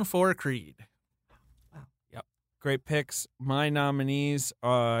Stallone for Creed. Great picks. My nominees,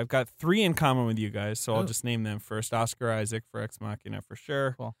 I've got 3 in common with you guys, so I'll Oh. just name them first. Oscar Isaac for Ex Machina for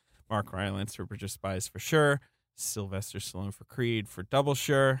sure. Cool. Mark Rylance for Bridge of Spies for sure. Sylvester Stallone for Creed for double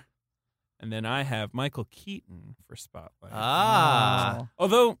sure. And then I have Michael Keaton for Spotlight. Ah.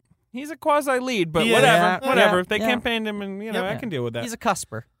 Although he's a quasi-lead, but Yeah. whatever. Yeah, Whatever. yeah, If they yeah. campaigned him, and I can deal with that. He's a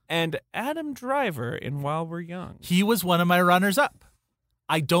cusper. And Adam Driver in While We're Young. He was one of my runners-up.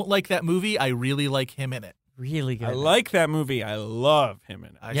 I don't like that movie. I really like him in it. Really good. I like that movie. I love him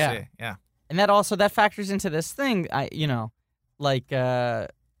in it. I Yeah. see. Yeah. And that factors into this thing.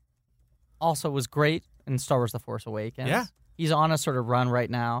 Also was great in Star Wars: The Force Awakens. Yeah. He's on a sort of run right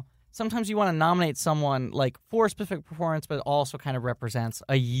now. Sometimes you want to nominate someone like for a specific performance, but also kind of represents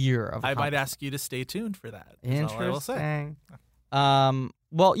a year of. I might accomplishment. ask you to stay tuned for that. That's all I will say. Interesting.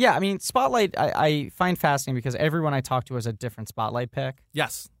 Well, yeah. I mean, Spotlight. I find fascinating because everyone I talk to has a different Spotlight pick.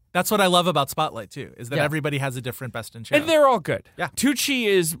 Yes. That's what I love about Spotlight too, is that Yeah. everybody has a different best in show. And they're all good. Yeah. Tucci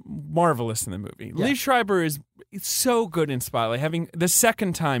is marvelous in the movie. Yeah. Lee Schreiber is so good in Spotlight. Having the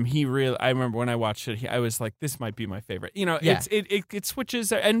second time I remember when I watched it, I was like, this might be my favorite. You know, Yeah. it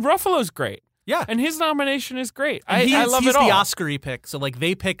switches, and Ruffalo's great. Yeah. And his nomination is great. And I love he's it all. the Oscar-y pick, so like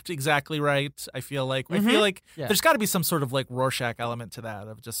they picked exactly right. I feel like Yeah. there's got to be some sort of like Rorschach element to that,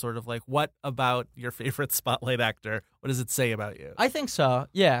 of just sort of like, what about your favorite Spotlight actor? What does it say about you? I think so.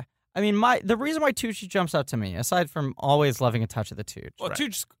 Yeah. I mean, the reason why Tucci jumps out to me, aside from always loving a touch of the Tucci, Well,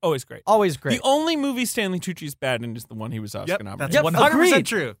 Tucci's always great. always great. The only movie Stanley Tucci's bad in is the one he was Oscar nominated. That's Yep, 100% agreed.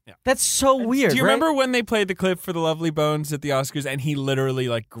 true. That's so weird. Do you right? remember when they played the clip for The Lovely Bones at the Oscars and he literally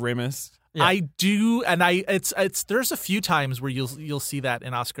like grimaced? Yeah. I do, and it's there's a few times where you'll see that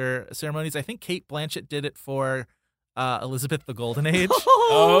in Oscar ceremonies. I think Kate Blanchett did it for Elizabeth the Golden Age.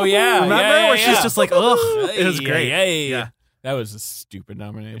 Oh yeah, Remember yeah, where she's yeah. just like, ugh, it was great. Yeah. That was a stupid It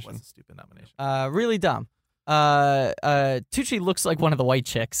nomination. was a stupid nomination. Really dumb. Tucci looks like one of the white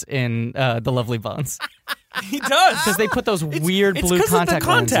chicks in The Lovely Bones He does. because they put those weird It's blue 'cause of the contact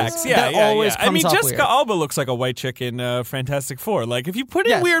contacts. lenses. Yeah, that yeah, always yeah. I comes mean, off Jessica weird. Alba looks like a white chick in Fantastic Four. Like, if you put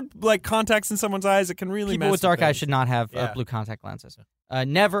in Yes. weird like contacts in someone's eyes, it can really People mess with dark eyes things. should not have Yeah. blue contact lenses.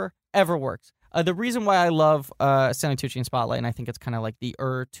 Never, ever works. The reason why I love Stanley Tucci in Spotlight, and I think it's kind of like the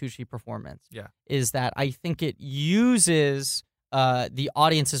Tucci performance, Yeah. is that I think it uses the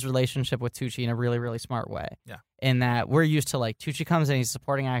audience's relationship with Tucci in a really, really smart way. Yeah. In that we're used to, like, Tucci comes in, he's a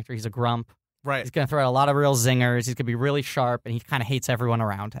supporting actor, he's a grump, Right. he's going to throw out a lot of real zingers, he's going to be really sharp, and he kind of hates everyone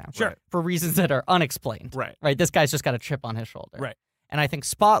around him. Sure. For reasons that are unexplained. Right. Right? This guy's just got a chip on his shoulder. Right. And I think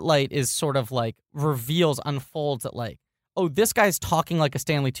Spotlight is sort of like unfolds that, like, oh, this guy's talking like a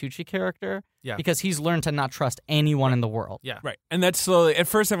Stanley Tucci character Yeah. because he's learned to not trust anyone in the world. Yeah. Right. And that's slowly, at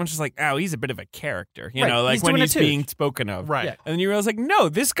first everyone's just like, oh, he's a bit of a character, you Right. know, like He's when doing a he's Tucci. being spoken of. Right. Yeah. And then you realize, like, no,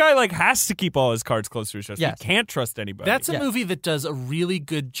 this guy, like, has to keep all his cards close to his chest. Yes. He can't trust anybody. That's a Yeah. movie that does a really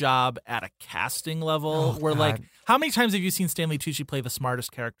good job at a casting level Oh, where, like, God. how many times have you seen Stanley Tucci play the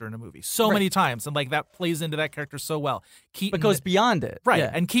smartest character in a movie? So Right. many times. And, like, that plays into that character so well. Keaton. But goes beyond it. Right. Yeah.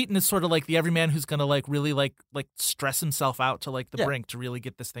 And Keaton is sort of like the everyman who's going to, like, really, like stress himself out to, like, the Yeah. brink to really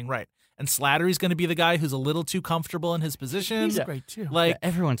get this thing right. And Slattery's going to be the guy who's a little too comfortable in his position. He's great, too. Like, Yeah,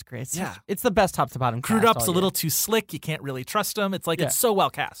 everyone's great. Yeah. It's the best top to bottom Crude cast Up's all a little year. too slick. You can't really trust him. It's like, Yeah. it's so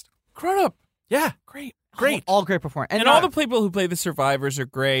well cast. Grown up. Yeah. Great. Great. All great performance. And all the people who play the survivors are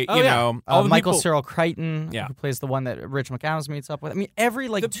great. Oh, you yeah. know, all the Michael people, Cyril Crichton, Yeah. who plays the one that Rich McAdams meets up with. I mean, every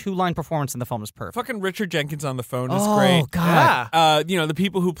two-line performance in the film is perfect. fucking Richard Jenkins on the phone is oh, great. God. Yeah. You know, the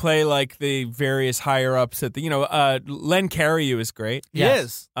people who play like the various higher ups at the, Len Cariou is great. He Yes.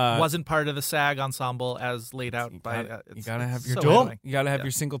 is. Uh, Wasn't part of the SAG ensemble as laid out by. You gotta have your so duel. annoying. You gotta have Yeah.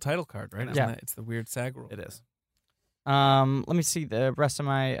 your single title card, right? Yeah. Isn't that- it's the weird SAG rule. It is. Let me see the rest of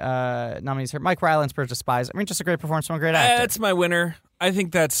my nominees here. Mike Rylance for Despise. I mean, just a great performance from a great actor. That's my winner. I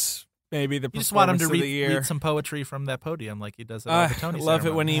think that's maybe the You just want him performance to of the year. read some poetry from that podium like he does at all the Tony love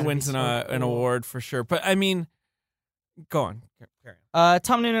it when he ceremonies. wins That'd be an so cool. award for sure. But I mean, go on. Carry on.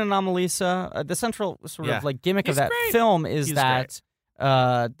 Tom Noonan and Anomalisa. The central sort Yeah. of like gimmick He's of that great. film is He's that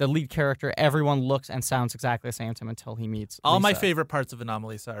the lead character, everyone looks and sounds exactly the same to him until he meets All my Lisa. favorite parts of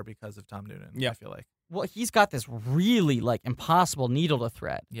Anomalisa are because of Tom Noonan. Yeah. I feel like. Well, he's got this really like impossible needle to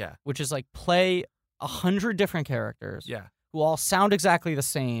thread, Yeah. which is like play 100 different characters Yeah. who all sound exactly the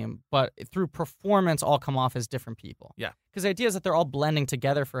same, but through performance all come off as different people. Yeah. Because the idea is that they're all blending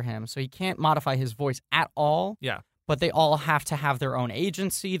together for him, so he can't modify his voice at all. Yeah. But they all have to have their own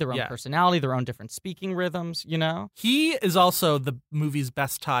agency, their own Yeah. personality, their own different speaking rhythms, you know? He is also the movie's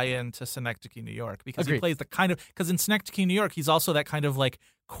best tie-in to Synecdoche, New York, because he Agreed. plays the kind of because in Synecdoche, New York, he's also that kind of like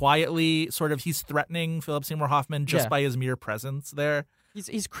quietly sort of he's threatening Philip Seymour Hoffman just Yeah. by his mere presence there,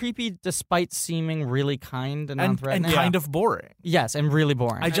 He's creepy despite seeming really kind and and non-threatening. kind of boring. Yes, and really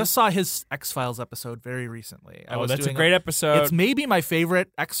boring. I just saw his X-Files episode very recently. I Oh, was that's a doing great episode. It's maybe my favorite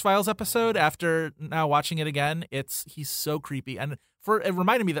X-Files episode after now watching it again. He's so creepy. And it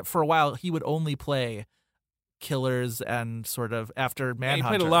reminded me that for a while he would only play killers and sort of after Yeah,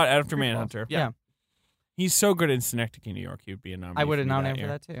 Manhunter. he played a lot after Manhunter. Yeah. He's so good in Synecdoche, New York. He would be a nominee. I would have for me known him for year.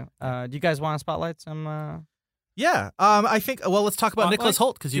 that too. Do you guys want to spotlight some? Yeah. I think, well, let's talk about Spotlight? Nicholas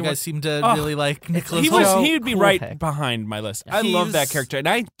Holt because you You guys want- seem to Oh, really like Nicholas He Holt. So would be cool right pick. behind my list. I love that He's- character, and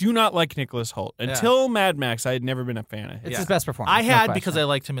I do not like Nicholas Holt. Until Mad Max, I had never been a fan of his. It's Yeah. his best performance. I no had question. because I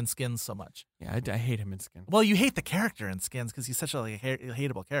liked him in Skins so much. Yeah, I hate him in Skin. Well, you hate the character in Skins because he's such a like,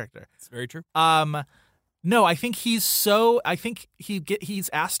 hateable character. It's very true. No, I think he's he's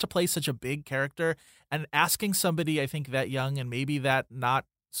asked to play such a big character, and asking somebody I think that young and maybe that not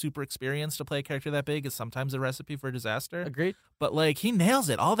super experienced to play a character that big is sometimes a recipe for disaster. Agreed. But like he nails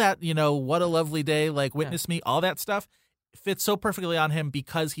it. All that, what a lovely day, like Witness Me, all that stuff fits so perfectly on him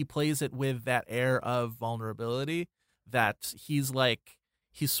because he plays it with that air of vulnerability that he's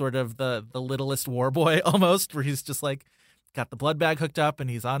sort of the littlest war boy almost, where he's just like got the blood bag hooked up and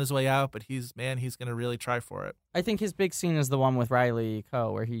he's on his way out, but he's going to really try for it. I think his big scene is the one with Riley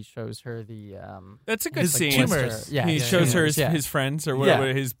Coe where he shows her the That's a good his scene. tumors. Yeah, he yeah, shows her yeah. his friends or Yeah.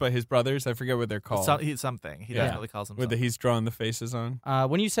 what his brothers. I forget what they're called. He's something. He Yeah. definitely calls himself. He's drawing the faces on.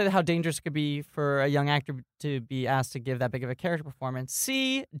 when you said how dangerous it could be for a young actor to be asked to give that big of a character performance,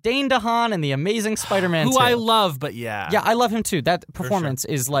 see Dane DeHaan in The Amazing Spider-Man Who 2. I love, but yeah. Yeah, I love him too. That performance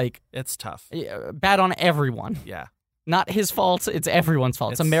is like It's tough. bad on everyone. Yeah. Not his fault. It's everyone's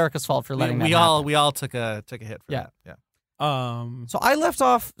fault. It's America's fault for letting that happen. We all took a hit for that. Yeah. So I left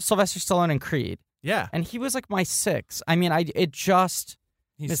off Sylvester Stallone in Creed, Yeah. and he was like my 6. I mean, it just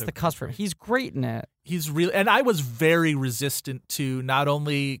He's missed so the cusp for him. He's great in it. He's really, and I was very resistant to not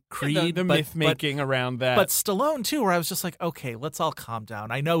only Creed, the but, myth making around that. but Stallone too, where I was just like, okay, let's all calm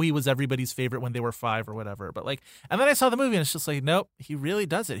down. I know he was everybody's favorite when they were 5 or whatever, but like, and then I saw the movie and it's just like, nope, he really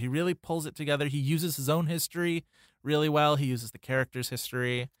does it. He really pulls it together. He uses his own history really well. He uses the character's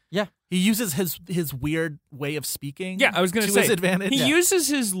history. Yeah. He uses his weird way of speaking. Yeah, I was going to say his advantage. He uses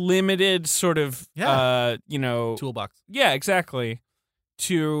his limited sort of, toolbox. Yeah, exactly.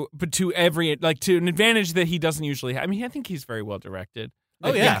 To an advantage that he doesn't usually have. I mean, I think he's very well directed.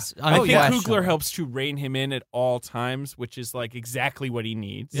 Oh, yeah. Yes. I think Unquestionably. Coogler helps to rein him in at all times, which is like exactly what he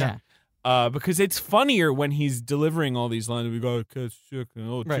needs. Yeah. Because it's funnier when he's delivering all these lines. We go, catch chicken.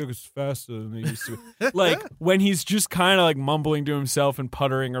 Oh, Right. chicken's faster than they used to. Like when he's just kind of like mumbling to himself and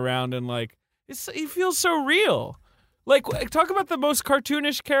puttering around, and like he feels so real. Like talk about the most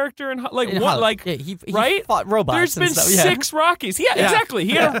cartoonish character in In what Hollywood. like Yeah, he right? fought robots. There's and been stuff. Yeah. 6 Rockies. Yeah, exactly.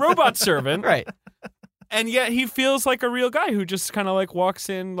 He had a robot servant. Right. And yet he feels like a real guy who just kind of like walks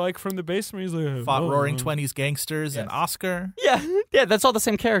in like from the basement. He's like, Fought oh, Roaring oh. Twenties gangsters and Oscar. Yeah. Yeah, that's all the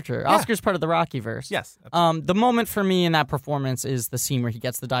same character. Oscar's part of the Rockyverse. Yes. The moment for me in that performance is the scene where he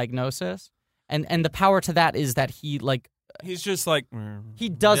gets the diagnosis. And the power to that is that he like He's just like he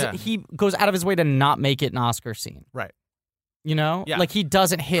doesn't Yeah. he goes out of his way to not make it an Oscar scene. Right. You know? Yeah. Like he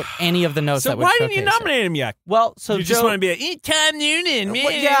doesn't hit any of the notes So that would why didn't you showcase it. nominate him yet? Well, so You just Joe, want to be like, eat Tom Noonan, man.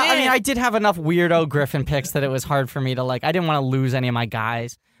 well, yeah, I mean, I did have enough weirdo Griffin picks that it was hard for me to like. I didn't want to lose any of my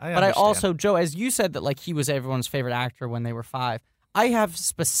guys, but I understand. also, Joe, as you said that like he was everyone's favorite actor when they were 5. I have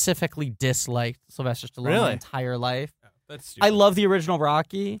specifically disliked Sylvester Stallone my Really? entire life. That's I love the original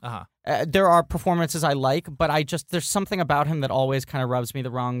Rocky. Uh-huh. There are performances I like, but there's something about him that always kind of rubs me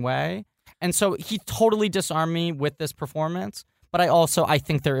the wrong way, and so he totally disarmed me with this performance. But I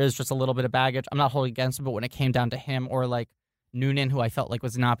think there is just a little bit of baggage. I'm not holding against him, but when it came down to him or like Noonan, who I felt like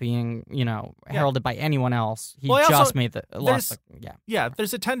was not being, heralded by anyone else, he Well, I just also- made the lost. Yeah,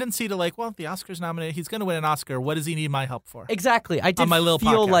 there's a tendency to like, well, the Oscar's nominated. He's going to win an Oscar. What does he need my help for? Exactly. I did my little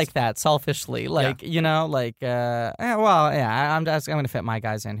feel podcast. like that selfishly, I'm going to fit my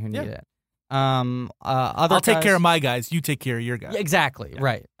guys in who need it. Other I'll take guys- care of my guys. You take care of your guys. Yeah, exactly.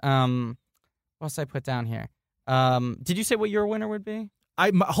 Right. What else did I put down here? Did you say what your winner would be?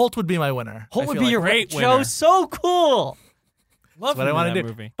 Holt would be my winner. Holt I would feel be like. your great Joe. winner. So cool. love That's what him I want in to that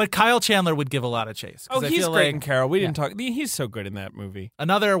do. movie. But Kyle Chandler would give a lot of chase. 'cause Oh, I he's feel great like in Carol. We didn't talk. He's so good in that movie.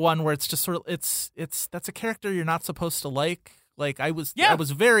 another one where it's just sort of it's that's a character you're not supposed to like. Like I was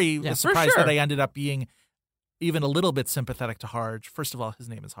very for surprised sure. that I ended up being even a little bit sympathetic to Harge. First of all, his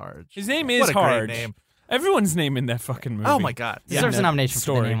name is Harge. His name What is a great Harge. name. Everyone's name in that fucking movie. Oh my god. Deserves a that nomination for the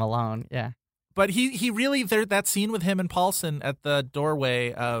story. name alone. Yeah. But he really that scene with him and Paulson at the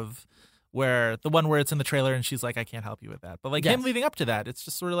doorway of where the one where it's in the trailer and she's like, I can't help you with that. But like him Yes. leading up to that, it's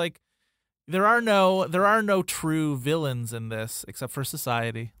just sort of like there are no true villains in this except for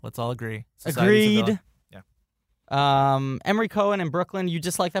society. Let's all agree. Society's a Agreed. villain. Yeah. Emery Cohen in Brooklyn. You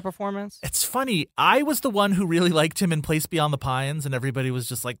dislike that performance? It's funny. I was the one who really liked him in Place Beyond the Pines, and everybody was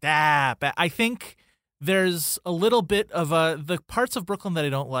just like, "Ah." But I think there's a little bit of the parts of Brooklyn that I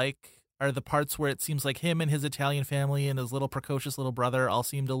don't like are the parts where it seems like him and his Italian family and his little precocious little brother all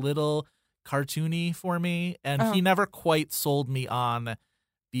seemed a little cartoony for me, and he never quite sold me on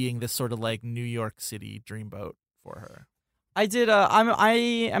being this sort of like New York City dreamboat for her. I did. I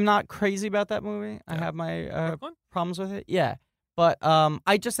am not crazy about that movie. I Yeah. have my Brooklyn? problems with it. Yeah, but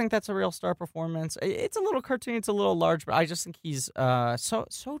I just think that's a real star performance. It's a little cartoony. It's a little large, but I just think he's so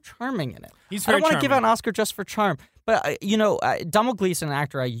charming in it. He's I very don't want to give out charming. an Oscar just for charm, But, Domhnall Gleeson, an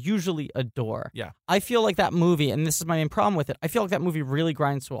actor I usually adore. Yeah. I feel like that movie, and this is my main problem with it, I feel like that movie really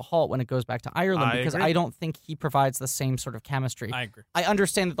grinds to a halt when it goes back to Ireland because agree. I don't think he provides the same sort of chemistry. I agree. I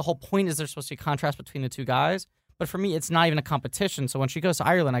understand that the whole point is there's supposed to be a contrast between the two guys, but for me, it's not even a competition. So when she goes to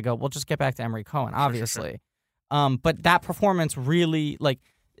Ireland, I go, well, just get back to Emery Cohen, obviously. But that performance really,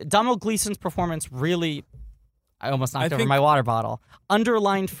 Domhnall Gleeson's performance really, I almost knocked over my water bottle,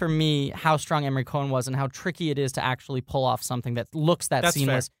 underlined for me how strong Emery Cohen was and how tricky it is to actually pull off something that looks That's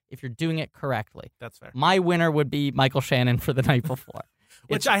seamless if you're doing it correctly. That's fair. My winner would be Michael Shannon for The Night Before.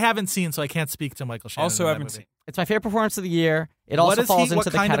 Which I haven't seen, so I can't speak to Michael Shannon. Also in that haven't movie. seen. It's my favorite performance of the year. It What also is falls he? into What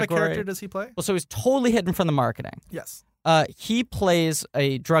the kind category. of a character does he play? Well, so he's totally hidden from the marketing. Yes. He plays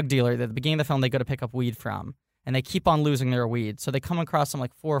a drug dealer that at the beginning of the film they go to pick up weed from, and they keep on losing their weed. So they come across him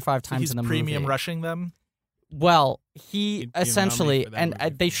like 4 or 5 times He's in the premium movie. rushing them. Well, he He'd be a essentially, nominee for that and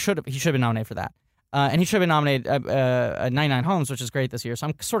movie. he should have been nominated for that. And he should have been nominated 99 Homes, which is great this year. So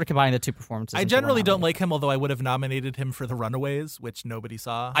I'm sort of combining the two performances. I into one generally don't nomination. like him, although I would have nominated him for The Runaways, which nobody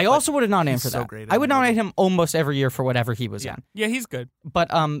saw. I But also would have nominated him he's for so that. great in I would that nominate movie. him almost every year for whatever he was Yeah. in. Yeah, he's good. But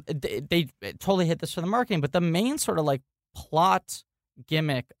they totally hit this for the marketing. But the main sort of plot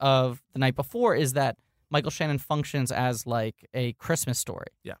gimmick of The Night Before is that Michael Shannon functions as like a Christmas story.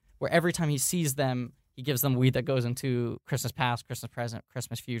 Yeah. Where every time he sees them, he gives them weed that goes into Christmas past, Christmas present,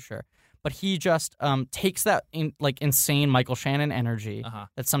 Christmas future. But he just takes that insane Michael Shannon energy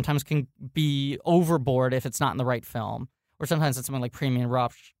that sometimes can be overboard if it's not in the right film, or sometimes it's something like Premium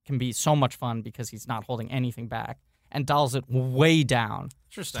Rush can be so much fun because he's not holding anything back, and dials it way down.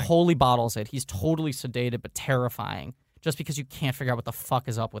 Interesting. Totally bottles it. He's totally sedated but terrifying, just because you can't figure out what the fuck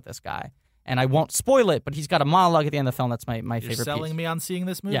is up with this guy. And I won't spoil it, but he's got a monologue at the end of the film that's my You're favorite selling piece. me on seeing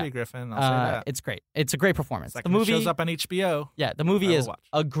this movie, Yeah. Griffin. I'll say that. It's great. It's a great performance. Second the movie it shows up on HBO. Yeah, the I movie will is watch.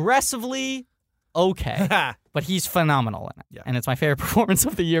 aggressively okay, but he's phenomenal in it. Yeah. And it's my favorite performance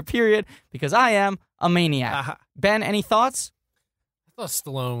of the year, period, because I am a maniac. Ben, any thoughts? I thought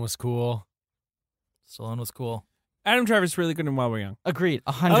Stallone was cool. Stallone was cool. Adam Driver's really good in While We're Young. Agreed,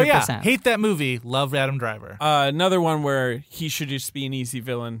 100%. Oh, yeah. Hate that movie. Love Adam Driver. Another one where he should just be an easy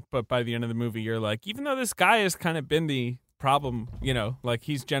villain, but by the end of the movie, you're like, even though this guy has kind of been the problem,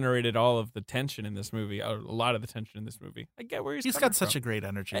 he's generated all of the tension in this movie, a lot of the tension in this movie. I get where he's He's coming got such from. a great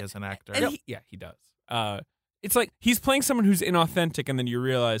energy as an actor. And he does. It's like he's playing someone who's inauthentic, and then you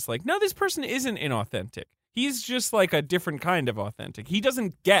realize, no, this person isn't inauthentic. He's just like a different kind of authentic. He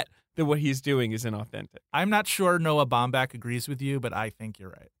doesn't get that what he's doing is inauthentic. I'm not sure Noah Baumbach agrees with you, but I think you're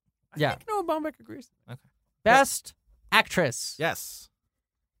right. Yeah. I think Noah Baumbach agrees. Best actress. Yes.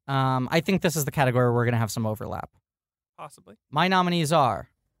 I think this is the category where we're going to have some overlap. Possibly. My nominees are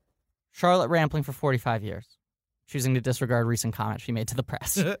Charlotte Rampling for 45 years, choosing to disregard recent comments she made to the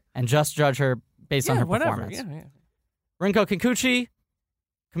press and just judge her based on her performance. Yeah. Rinko Kikuchi,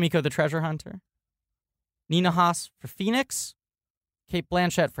 Kamiko the Treasure Hunter, Nina Haas for Phoenix, Cate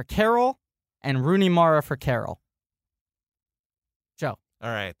Blanchett for Carol, and Rooney Mara for Carol. Joe. All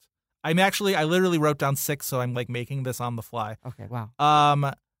right. I literally wrote down 6, so I'm making this on the fly. Okay, wow.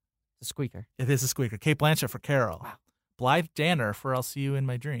 It's a squeaker. It is a squeaker. Cate Blanchett for Carol. Wow. Blythe Danner for I'll See You in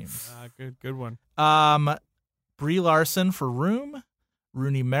My Dreams. Good one. Brie Larson for Room,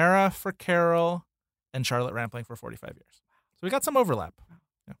 Rooney Mara for Carol, and Charlotte Rampling for 45 years. So we got some overlap.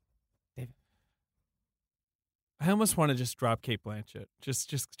 I almost want to just drop Cate Blanchett,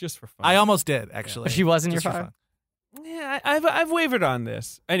 just for fun. I almost did, actually. But she was in your Just for five? fun. Yeah, I've wavered on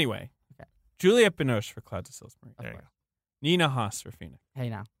this. Anyway, Okay. Juliette Binoche for Clouds of Salisbury. There you go. Nina Haas for Phoenix. Hey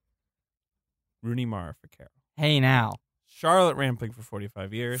now. Rooney Mara for Carol. Hey now. Charlotte Rampling for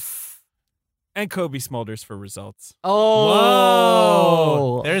 45 years. And Kobe Smulders for Results. Oh.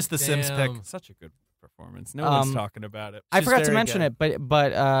 Whoa. There's the Sims pick. Damn. Such a good performance. No one's Um, talking about it. I She's forgot to very mention good. it,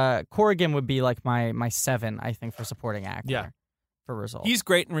 but Corrigan would be like my 7, I think, for supporting actor. Yeah. For results. He's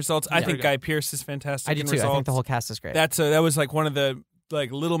great in Results. I Yeah. think Guy Pearce is fantastic I do in too. Results. I think the whole cast is great. That was like one of the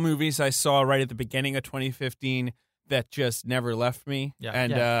little movies I saw right at the beginning of 2015 that just never left me. Yeah.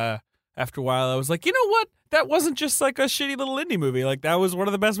 And after a while, I was like, you know what? That wasn't just like a shitty little indie movie. Like that was one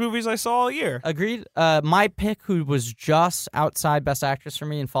of the best movies I saw all year. Agreed. My pick, who was just outside Best Actress for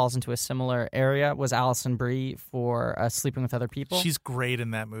me and falls into a similar area, was Alison Brie for Sleeping with Other People. She's great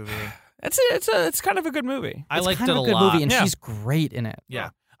in that movie. It's kind of a good movie. I It's liked kind it of a a good lot. movie, and Yeah. she's great in it. Yeah.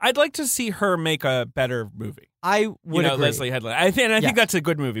 I'd like to see her make a better movie. I would agree. Leslie Headland. I think Yes. that's a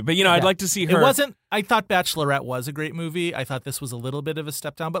good movie. But I'd Yeah. like to see her. It wasn't. I thought Bachelorette was a great movie. I thought this was a little bit of a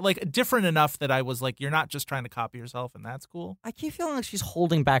step down, but like different enough that I was like, you're not just trying to copy yourself, and that's cool. I keep feeling like she's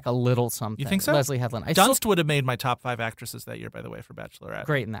holding back a little something. You think so? Leslie Headland. I still Dunst would have made my top 5 actresses that year, by the way, for Bachelorette.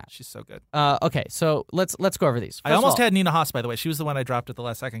 great in that. She's so good. Okay, so let's go over these. I First of almost all, had Nina Haas, by the way. She was the one I dropped at the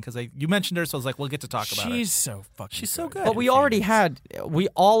last second because you mentioned her, so I was like, we'll get to talk about her. She's so fucking. She's so good. but we already we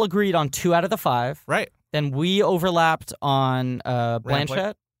all agreed on 2 out of the 5. Right. Then we overlapped on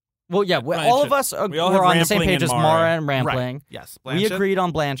Blanchett. Well, yeah, all Blanchett. of us We all were have on the same Rampling page and as Mara. Mara and Rampling. Right. Yes. We Blanchett. agreed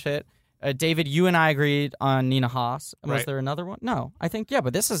on Blanchett. David, you and I agreed on Nina Haas. And was Right. there another one? No, I think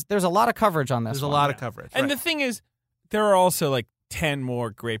but there's a lot of coverage on this. There's a one. lot of coverage. And right. the thing is, there are also like 10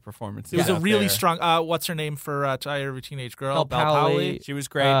 more great performances. It was a out really there. strong. What's her name for Diary of a Teenage Girl? Belle Powley. She was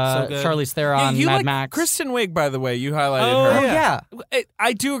great. so good. Charlize Theron, Yeah, you Mad like Max. Kristen Wiig, by the way. You highlighted Oh, her. Oh yeah.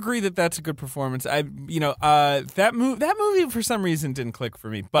 I do agree that that's a good performance. That movie for some reason didn't click for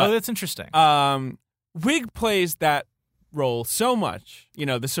me. But that's interesting. Wiig plays that role so much.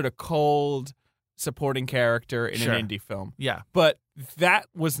 The sort of cold supporting character in Sure. an indie film. yeah. But that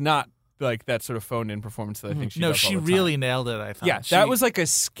was not like that sort of phoned-in performance that I think she No, does all she the time. really nailed it, I thought. Yeah, She- that was like a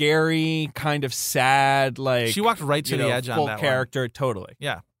scary, kind of sad, like She walked right to the edge on full that one. character, totally.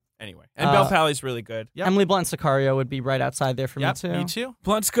 Yeah. Anyway, and Belle Powley's really good. Yep. Emily Blunt Sicario would be right outside there for Yep, me too. me too.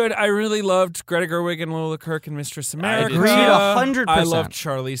 Blunt's good. I really loved Greta Gerwig and Lola Kirk in Mistress America. Agreed 100%. I loved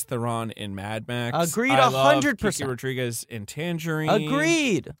Charlize Theron in Mad Max. Agreed I loved 100%. Kiki Rodriguez in Tangerine.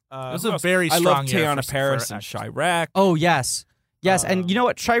 Agreed. It was who a else? very I strong loved year Teyana for Paris and actors. Chirac. Oh yes, and you know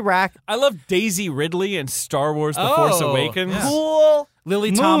what? Chirac, I love Daisy Ridley in Star Wars: The Force Oh, Awakens. yeah. cool.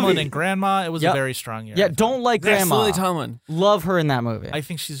 Lily movie. Tomlin and Grandma. It was Yep. a very strong year. Yeah, I thought. don't like Yes, Grandma. Lily Tomlin. Love her in that movie. I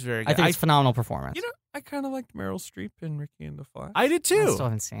think she's very good. I think it's a phenomenal performance. I kind of liked Meryl Streep in Ricky and the Flash. I did I too. still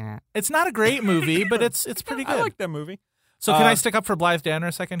haven't seen it. It's not a great movie, but it's pretty good. I like that movie. So can I stick up for Blythe Danner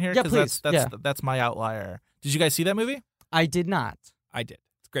a second here? Yeah, 'Cause please. That's my outlier. Did you guys see that movie? I did not. I did.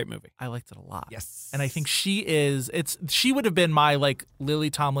 It's a great movie. I liked it a lot. Yes. And I think she would have been my like Lily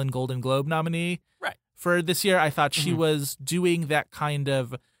Tomlin Golden Globe nominee Right. for this year. I thought she was doing that kind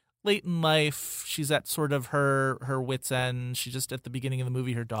of late in life. She's at sort of her wit's end. She just at the beginning of the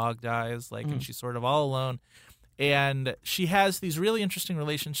movie, her dog dies, and she's sort of all alone. And she has these really interesting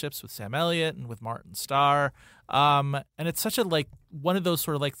relationships with Sam Elliott and with Martin Starr. And it's such a one of those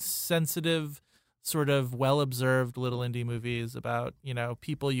sort of sensitive, sort of well-observed little indie movies about,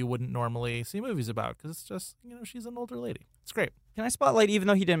 people you wouldn't normally see movies about because it's just, she's an older lady. It's great. Can I spotlight, even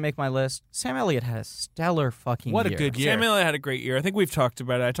though he didn't make my list, Sam Elliott had a stellar fucking What a year. good year. Sam Elliott had a great year. I think we've talked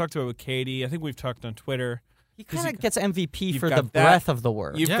about it. I talked about it with Katie. I think we've talked on Twitter. He kind of gets MVP you've for got the that. breadth of the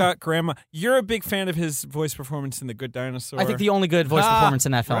word. You've Yeah. got Grandma. You're a big fan of his voice performance in The Good Dinosaur. I think the only good voice performance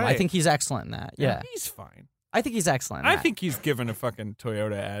in that film. I right. think he's excellent in that. Yeah. He's fine. I think he's excellent. In I that. think he's given a fucking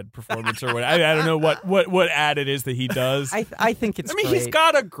Toyota ad performance or what. I don't know what ad it is that he does. I think it's. I mean, great. he's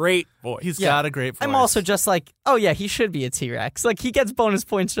got a great voice. He's Yeah. got a great voice. I'm also just like, oh yeah, he should be a T-Rex. Like he gets bonus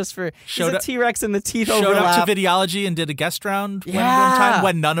points just for Showed he's a up- T-Rex and the teeth showed overlap. up to Videology and did a guest round one Yeah. time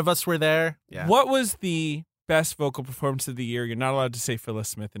when none of us were there. Yeah. What was the best vocal performance of the year? You're not allowed to say Phyllis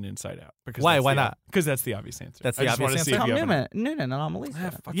Smith in Inside Out. Because Why? that's Why the- not? Because that's the obvious answer. That's I the just obvious want to see answer? if you Tom have Noonan and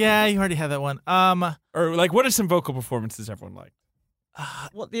Anomalisa. fuck Yeah, you already had that one. Or what are some vocal performances everyone liked?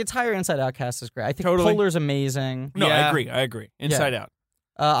 Well, the entire Inside Out cast is great. I think Totally. Polar's amazing. No, Yeah. I agree. Inside Out.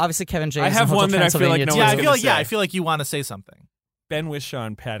 Obviously, Kevin James. I have in Hotel one that I feel like Transylvania, no too. yeah, one's I gonna feel like say. I feel like you want to say something. Ben Whishaw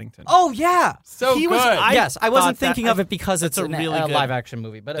and Paddington. Oh yeah. so he good. was- I yes, I wasn't thought that- thinking of it because it's that's a a really good- live action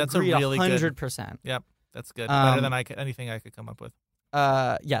movie, but that's a agreed really good- 100%. Yep, that's good. Um, Better than anything I could come up with.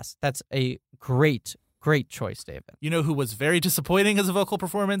 Yes, that's a great choice, David. You know who was very disappointing as a vocal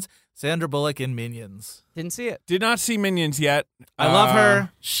performance? Sandra Bullock in Minions. Didn't see it. Did not see Minions yet. I love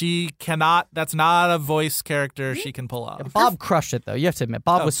her. She cannot. That's not a voice character she can pull off. Yeah, Bob crushed it though. You have to admit,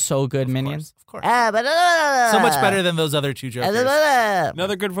 Bob Oh, was so good. Minions. Of course. So So much better than those other two Jokers.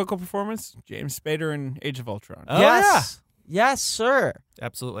 Another good vocal performance. James Spader in Age of Ultron. Oh, yes, yes, sir.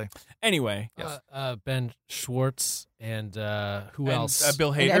 Absolutely. Anyway, Ben Schwartz and who and, else?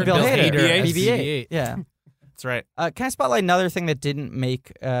 Bill Hader. And Bill Hader, BB-8. BB-8. Yeah. That's right. Can I spotlight another thing that didn't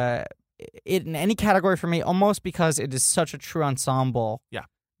make it in any category for me? Almost because it is such a true ensemble. Yeah.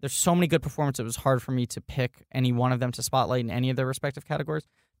 There's so many good performances. It was hard for me to pick any one of them to spotlight in any of their respective categories.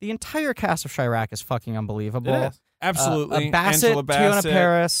 The entire cast of Chirac is fucking unbelievable. It is. Absolutely. Bassett, Angela Bassett. Tiona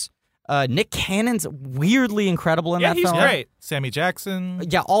Paris, Nick Cannon's weirdly incredible in Yeah, that he's film. great. Sammy Jackson.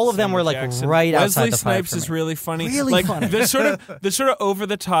 Yeah, all of them Samuel were like Jackson. right outside Wesley the five Snipes for is me. really funny. Really like, funny. The sort of over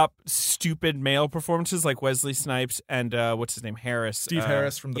the top stupid male performances like Wesley Snipes and what's his name, Harris, Steve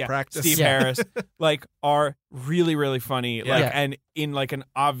Harris from The yeah, Practice. Steve Yeah. Harris, like are really really funny, like Yeah. and in like an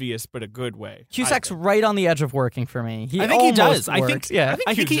obvious but a good way. Cusack's right on the edge of working for me. I think he almost does. I think. works. Yeah.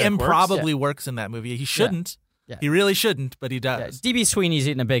 I think he Cusack works. improbably works in that movie. He shouldn't. Yeah. He really shouldn't, but he Yeah, does. DB Sweeney's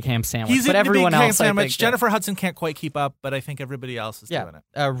eating a big ham sandwich, He's but in the everyone big ham else, I sandwich. think, Jennifer Hudson can't quite keep up, but I think everybody else is doing it.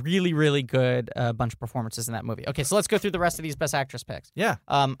 a really, really good bunch of performances in that movie. Okay, so let's go through the rest of these Best Actress picks. Yeah.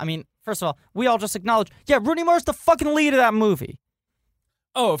 I mean, first of all, we all just acknowledge, Rooney Mara's the fucking lead of that movie.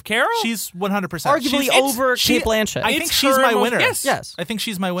 Oh, of Carol? She's 100%. Arguably She's- over she- Kate Blanchett. I think It's she's her my most- winner. yes. I think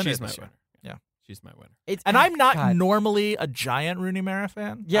she's my winner. She's my this year. winner. Yeah. She's my winner. It's- And I'm not God. normally a giant Rooney Mara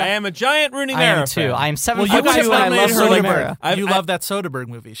fan. Yeah, I am a giant Rooney I Mara am too. fan. I am Well, you 7'2" guys and I love nominated her Rooney like Mara. I've- you I- love that Soderbergh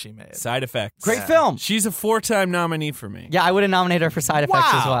movie she made. Side Effects. Great film. She's a 4-time nominee for me. Yeah, I would have nominated her for Side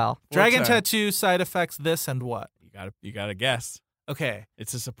Effects as well. Dragon What's that? Tattoo, Side Effects, this and what? You gotta guess. Okay.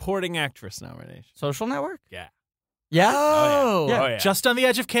 It's a supporting actress nomination. Social Network? Yeah. Yeah. Oh, yeah. Oh, yeah. Just on the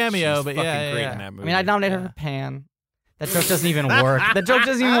edge of cameo, She's but fucking yeah, great yeah. in that I movie. mean, I'd nominate her for Pan. That joke doesn't even work. That joke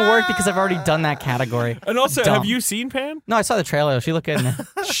doesn't even work because I've already done that category. And also, Dumb. have you seen Pan? No, I saw the trailer. She looked good in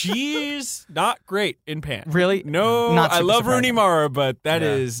it. She's not great in Pan. Really? No, Not I super love Rooney surprising. Mara, but that Yeah.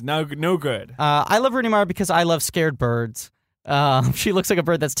 is no good. I love Rooney Mara because I love scared birds. She looks like a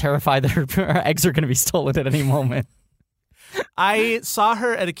bird that's terrified that her eggs are going to be stolen at any moment. I saw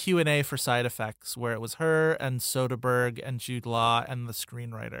her at a Q&A for Side Effects where it was her and Soderbergh and Jude Law and the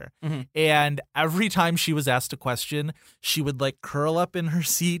screenwriter. Mhm. And every time she was asked a question, she would like curl up in her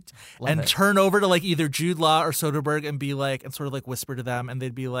seat Love and it. turn over to like either Jude Law or Soderbergh and be like, and sort of like whisper to them. And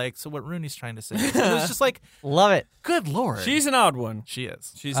they'd be like, so what Rooney's trying to say? And it was just like, Love it. good Lord. She's an odd one. She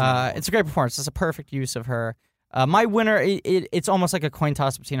is. She's an odd one. It's a great performance. It's a perfect use of her. My winner, it's almost like a coin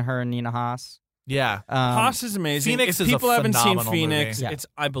toss between her and Nina Haas. Yeah. Haas is amazing. Phoenix if is a people haven't seen phenomenal Phoenix, movie. Yeah. it's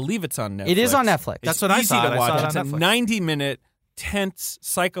I believe it's on Netflix. It is on Netflix. It's That's what I easy saw. to I watch. saw it It's on a Netflix. 90-minute, tense,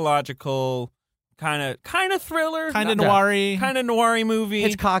 psychological, kind of thriller, Kind of Yeah. noir-y. kind of noir movie.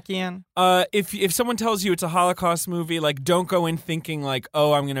 Hitchcockian. If someone tells you it's a Holocaust movie, like don't go in thinking like,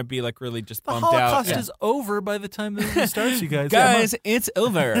 oh, I'm gonna be like really just The bummed Holocaust out. is over by the time the movie starts, you guys. Guys, it's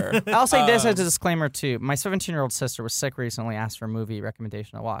over. I'll say this as a disclaimer too. My 17-year-old sister was sick recently, asked for a movie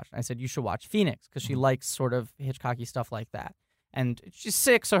recommendation to watch. I said you should watch Phoenix because she likes sort of Hitchcocky stuff like that. And she's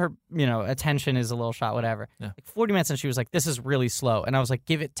sick, so her attention is a little shot, whatever. Yeah. Like 40 minutes, and she was like, "This is really slow." And I was like,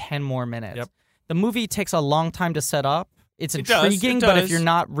 "Give it 10 more minutes." Yep. The movie takes a long time to set up. It's It does, intriguing, it but if does. you're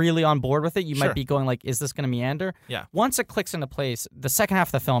not really on board with it, you Sure. might be going like, "Is this going to meander?" Yeah. Once it clicks into place, the second half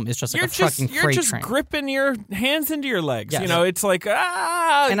of the film is just like a fucking you're freight just train. gripping your hands into your legs. Yes. You know, it's like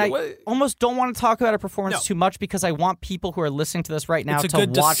And I what- almost don't want to talk about a performance No. too much because I want people who are listening to this right now It's a to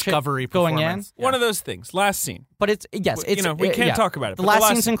good watch discovery it going in. performance. one of those things. Last scene. But it's it's we can't yeah. talk about it. The but last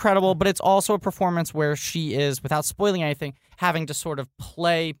last scene's incredible, but it's also a performance where she is, without spoiling anything, having to sort of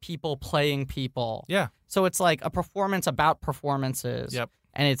play people playing people. Yeah. So it's like a performance about performances. Yep.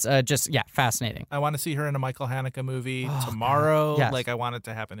 And it's just fascinating. I want to see her in a Michael Haneke movie Oh, tomorrow. God. Yes. Like I want it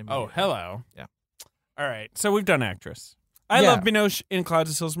to happen immediately. Oh, hello. Yeah. All right. So we've done actress. I Yeah. love Binoche in Clouds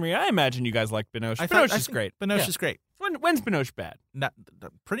of Silversmere. I imagine you guys like Binoche. Binoche is great. Binoche Yeah. is great. When's Binoche bad?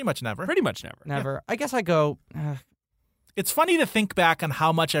 Pretty much never. Pretty much never. Never. I guess I go. It's funny to think back on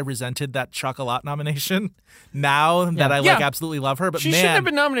how much I resented that Chocolat nomination now that I Yeah. absolutely love her. But She man, shouldn't have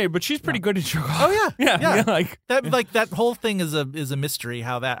been nominated, but she's pretty good at Chocolat. Oh yeah, yeah. Like that whole thing is a mystery.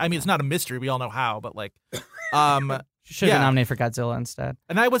 How that? I mean, it's not a mystery. We all know how, but like, She should have Yeah. been nominated for Godzilla instead.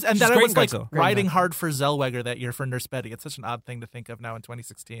 and I was, and She's then I great was in like Godzilla. riding hard for Zellweger that year for Nurse Betty. It's such an odd thing to think of now in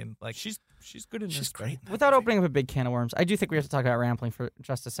 2016. Like she's good in this. she's great. Without opening up a big can of worms, I do think we have to talk about Rampling for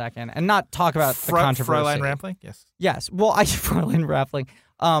just a second and not talk about the controversy. Fräulein Rampling, yes. Yes. Well, Fräulein Rampling.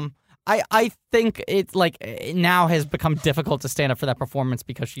 I think it it now has become difficult to stand up for that performance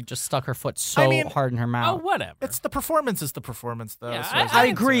because she just stuck her foot so I mean, hard in her Oh, mouth. whatever. It's the performance is the performance though. Yeah, so I- it's I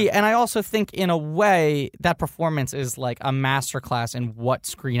like- agree, and I also think in a way that performance is like a masterclass in what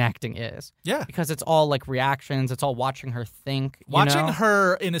screen acting is Yeah. because it's all like reactions, it's all watching her think. you Watching know?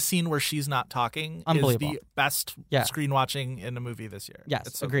 her in a scene where she's not talking is Unbelievable. the best Yeah. screen watching in a movie this year. Yes,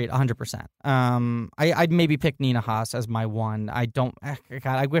 It's so agreed, 100%. I'd maybe pick Nina Haas as my one. I don't. God,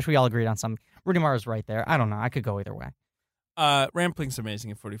 I wish we all agreed on something. Rooney Mara's right there. I don't know. I could go either way. Rampling's amazing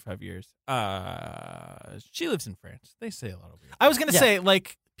in 45 years. She lives in France. They say a lot of weird. I was gonna Yeah. say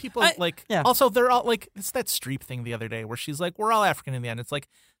like people I- like yeah. also they're all like it's that Streep thing the other day where she's like we're all African in the end. It's like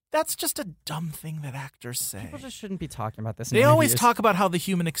That's just a dumb thing that actors say. People just shouldn't be talking about this. In They always interviews. talk about how the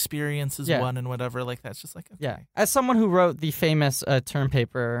human experience is Yeah. one and whatever. Like that's just like okay. Yeah, as someone who wrote the famous term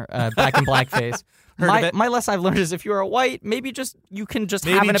paper Back in Blackface, Heard of it. my lesson I've learned is if you are a white, maybe you can just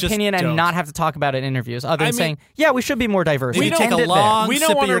Maybe have an just opinion and don't. not have to talk about it in interviews, other than I mean- saying, yeah, we should be more diverse. Maybe And take end a it there. long we don't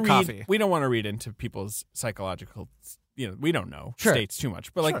sip of want to your read. coffee. We don't want to read into people's psychological. We don't know Sure. states too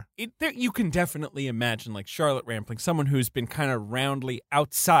much, but like Sure. you can definitely imagine like Charlotte Rampling, someone who's been kind of roundly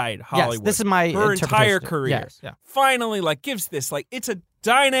outside Hollywood. Yes, this is my her entire interpretation. career. Yes. Yeah. Finally, like gives this like it's a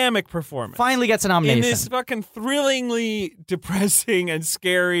dynamic performance. Finally gets a in nomination. this fucking thrillingly depressing and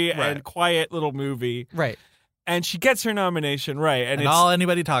scary Right. and quiet little movie, Right. and she gets her nomination right, and And it's all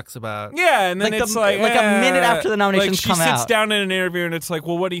anybody talks about. yeah, and then Like it's the- like like a minute after the nominations like she come sits out. down in an interview and it's like,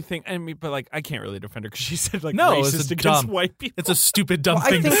 well, what do you think? I mean, but like I can't really defend her because she said like No, it's racist a against dumb- white people. It's a stupid dumb I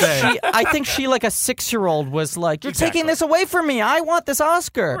thing to think say. I think she, like a 6-year-old, was like, "You're taking Exactly. this away from me. I want this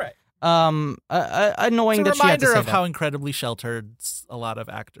Oscar." Right. Annoying It's a that she had to reminder say of that. how incredibly sheltered a lot of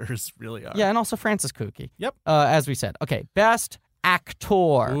actors really are. Yeah, and also Francis Kooky. Yep. As we said. Okay, best actor.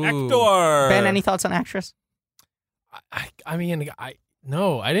 Ooh. Actor. Ben, any thoughts on actress? I mean,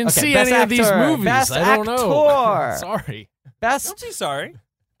 no, I didn't Okay, see best any of these actor. movies. Best I don't know. actor. Sorry. Best Don't be sorry.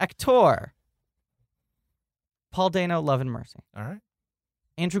 actor. Paul Dano, Love and Mercy. All right.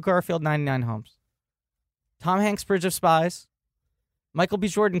 Andrew Garfield, 99 Homes. Tom Hanks, Bridge of Spies. Michael B.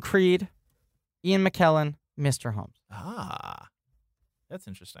 Jordan, Creed. Ian McKellen, Mr. Holmes. Ah, that's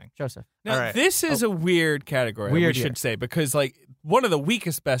interesting. Joseph. Now All right. this is a weird category. Weird we year. should say because like one of the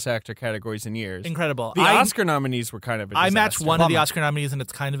weakest Best Actor categories in years. Incredible. The Oscar nominees were kind of. A I matched disaster. one of the Bummer. Oscar nominees, and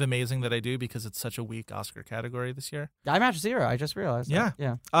it's kind of amazing that I do because it's such a weak Oscar category this year. I matched 0. I just realized. Yeah.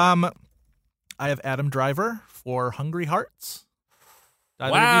 That. Yeah. I have Adam Driver for Hungry Hearts. Did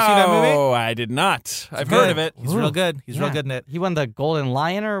either of you see that movie? Wow, I did not. I've Good. heard of it. He's real good. He's real Yeah. good in it. He won the Golden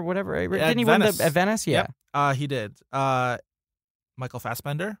Lion or whatever. Didn't he Venice. win at Venice? Yeah. Yep. He did. Michael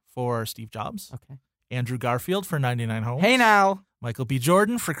Fassbender for Steve Jobs. Okay. Andrew Garfield for 99 Homes. Hey now. Michael B.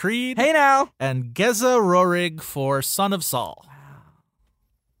 Jordan for Creed. Hey now. And Geza Rohrig for Son of Saul.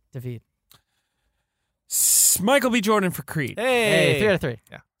 David. Michael B. Jordan for Creed. Hey, 3 out of 3.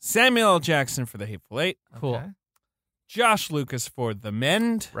 Samuel L. Jackson for The Hateful Eight. Cool. Okay. Josh Lucas for The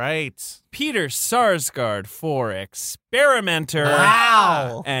Mend. Right. Peter Sarsgaard for Experimenter.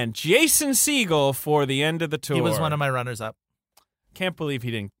 Wow. And Jason Segel for The End of the Tour. He was one of my runners-up. Can't believe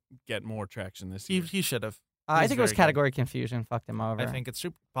he didn't get more traction this year. He should have. I He's think it was very good. category confusion. Fucked him over. I think it's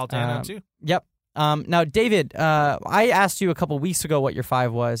true. Paul Dano, too. Yep. Now, David, I asked you a couple weeks ago what your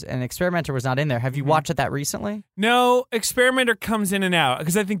 5 was, and Experimenter was not in there. Have you watched it that recently? No, Experimenter comes in and out.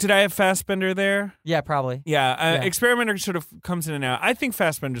 Because I think, did I have Fassbender there? Yeah, probably. Yeah, Yeah. Experimenter sort of comes in and out. I think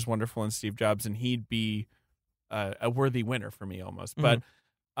Fassbender's wonderful in Steve Jobs, and he'd be a worthy winner for me almost. But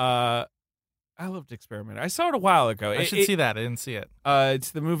I loved Experimenter. I saw it a while ago. I should see that. I didn't see it.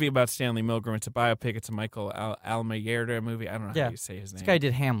 It's the movie about Stanley Milgram. It's a biopic. It's a Michael Almaguer movie. I don't know Yeah. how you say his name. This guy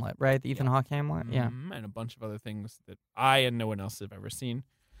did Hamlet, right? The Ethan Hawke Hamlet? Yeah. And a bunch of other things that I and no one else have ever seen.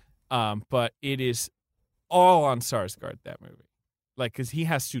 But it is all on Sarsgaard, that movie. Like, because he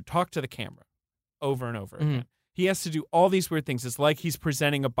has to talk to the camera over and over again. He has to do all these weird things. It's like he's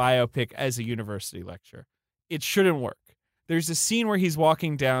presenting a biopic as a university lecture. It shouldn't work. There's a scene where he's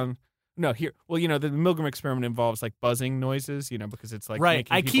walking down. No, here. Well, the Milgram experiment involves like buzzing noises, because it's like right.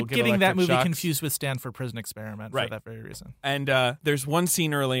 making I people keep get getting that electric movie shocks. confused with Stanford Prison Experiment Right. for that very reason. And there's one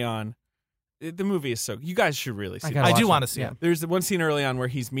scene early on. The movie is so. You guys should really see. gotta it. I do watch want it. to see Yeah. it. There's the one scene early on where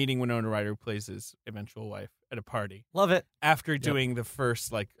he's meeting Winona Ryder, who plays his eventual wife, at a party Love it. after doing the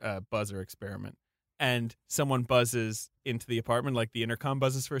first buzzer experiment, and someone buzzes into the apartment, like the intercom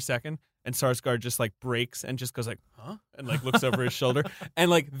buzzes for a second, and Sarsgaard just breaks and just goes huh, and looks over his shoulder,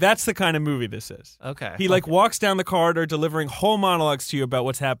 and that's the kind of movie this is. Okay. He walks down the corridor delivering whole monologues to you about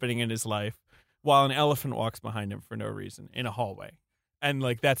what's happening in his life, while an elephant walks behind him for no reason in a hallway, and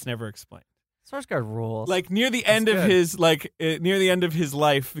that's never explained. Sarsgaard rules. Near the end of good. his near the end of his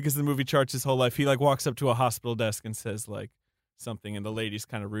life, because the movie charts his whole life, he walks up to a hospital desk and says something, and the lady's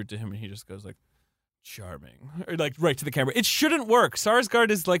kind of rude to him, and he just goes charming, or right to the camera. It shouldn't work.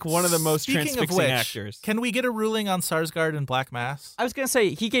 Sarsgaard is one of the most Speaking of transfixing which, actors. can we get a ruling on Sarsgaard and Black Mass? I was going to say,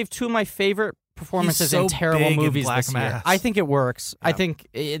 he gave 2 of my favorite performances so in terrible big in movies Black this year. Mass. I think it works. I Yeah. think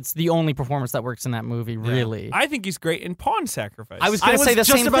it's the only performance that works in that movie, really. I think he's great in Pawn Sacrifice. I was I going to was say the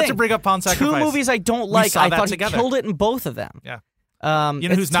just same about thing. to bring up Pawn 2 Sacrifice. movies I don't like. saw I that thought together. he killed it in both of them. Yeah.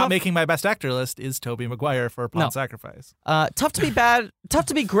 It's Who's not tough- making my best actor list is Tobey Maguire for Pawn No. Sacrifice. Tough to be bad. Tough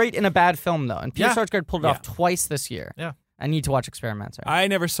to be great in a bad film, though. And Peter Yeah. Sarsgaard pulled it off twice this year. Yeah. I need to watch Experimenter. I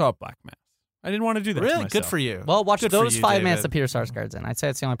never saw Black Mass. I didn't want to do that. to Really? myself. Good for you. Well, watch Good for those you, 5 minutes David. that Peter Sarsgaard's in. I'd say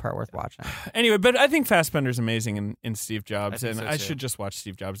it's the only part worth watching. Anyway, but I think Fassbender's amazing in Steve Jobs, I think and so, I too. should just watch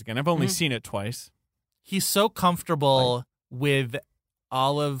Steve Jobs again. I've only seen it twice. He's so comfortable with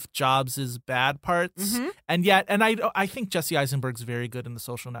all of Jobs' bad parts, and I think Jesse Eisenberg's very good in The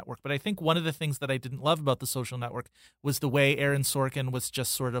Social Network. But I think one of the things that I didn't love about The Social Network was the way Aaron Sorkin was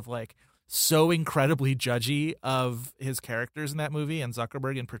just sort of like so incredibly judgy of his characters in that movie, and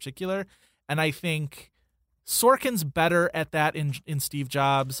Zuckerberg in particular. And I think Sorkin's better at that in Steve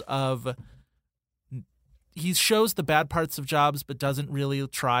Jobs. Of he shows the bad parts of Jobs, but doesn't really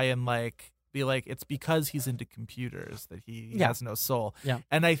try and like be like it's because he's into computers that he has no soul. Yeah.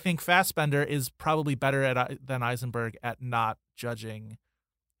 And I think Fassbender is probably better than Eisenberg at not judging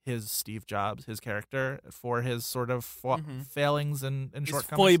his Steve Jobs, his character, for his sort of failings and shortcomings.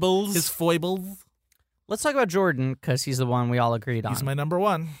 Foibles. His foibles. Let's talk about Jordan because he's the one we all agreed on. He's my number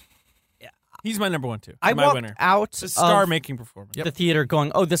one. He's my number one, too. I my walked winner. out It's a of star-making performance. the theater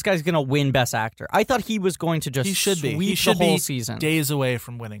going, "Oh, this guy's gonna win Best Actor." I thought he was going to just He should be. sweep He should the whole be season. days away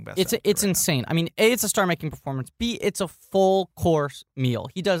from winning Best It's Actor right now. insane. I mean, A, it's a star-making performance. B, it's a full course meal.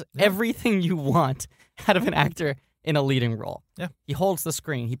 He does everything you want out of an actor in a leading role. Yeah. He holds the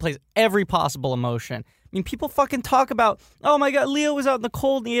screen. He plays every possible emotion. I mean, people fucking talk about, oh my God, Leo was out in the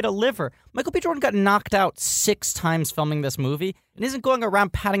cold and he ate a liver. Michael B. Jordan got knocked out 6 times filming this movie and isn't going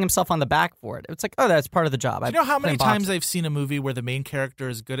around patting himself on the back for it. It's like, oh, that's part of the job. Do you know how many times I've seen a movie where the main character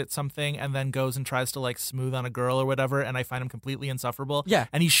is good at something and then goes and tries to like smooth on a girl or whatever, and I find him completely insufferable? Yeah.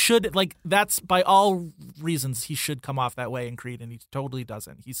 And he should, like, that's by all reasons he should come off that way in Creed, and he totally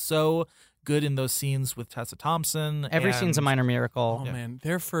doesn't. He's so good in those scenes with Tessa Thompson. Every and- scene's a minor miracle. Oh, man.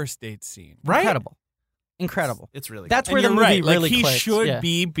 Their first date scene. Right? Incredible. It's really That's And where the you're movie right. Like, really he clicks. should Yeah.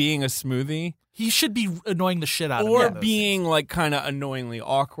 be being a smoothie. He should be annoying the shit out of me. Or in those being like kind of annoyingly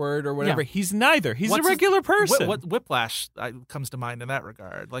awkward or whatever. Yeah. He's neither. He's What's a regular scenes. person. What Whiplash comes to mind in that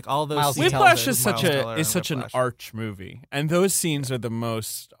regard? Like all those Miles scenes Whiplash with is Miles Teller and such an Whiplash. arch movie, and those scenes are the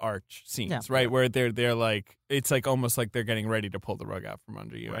most arch scenes, Yeah. right? Where they're like, it's like almost like they're getting ready to pull the rug out from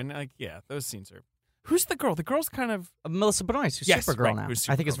under you, Right. and like, yeah, those scenes are. Who's the girl? The girl's kind of Melissa Benoist, who's Yes, Supergirl right, now. who's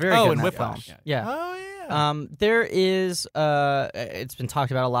I think it's Supergirl. very Oh, good in in that Whiplash. film. Yeah. Yeah. Oh yeah. There is, it's been talked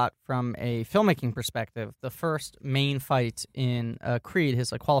about a lot from a filmmaking perspective. The first main fight in Creed,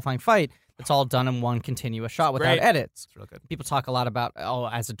 his like qualifying fight, it's all done in one continuous shot without great. edits. It's real good. People talk a lot about, oh,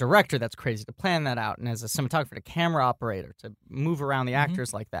 as a director, that's crazy to plan that out, and as a cinematographer, a camera operator, to move around the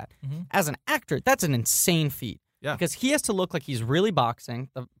actors like that. Mhm. As an actor, that's an insane feat. Yeah. Because he has to look like he's really boxing.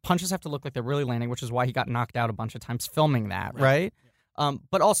 The punches have to look like they're really landing, which is why he got knocked out a bunch of times filming that, right?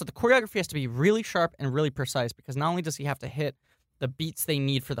 But also the choreography has to be really sharp and really precise because not only does he have to hit the beats they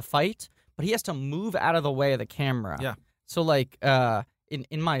need for the fight, but he has to move out of the way of the camera. Yeah. So like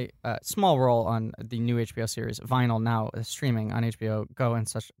in my small role on the new HBO series Vinyl, now streaming on HBO Go and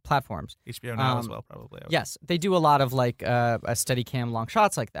such platforms. HBO now as well, probably. Yes, they do a lot of like a steady cam long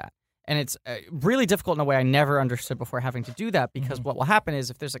shots like that. And it's really difficult in a way I never understood before having to do that because what will happen is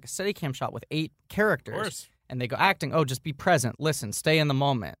if there's like a steady cam shot with 8 characters and they go acting, oh, just be present, listen, stay in the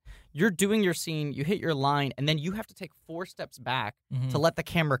moment. You're doing your scene, you hit your line, and then you have to take 4 steps back to let the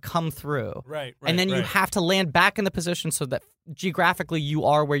camera come through. right, And then you have to land back in the position so that geographically you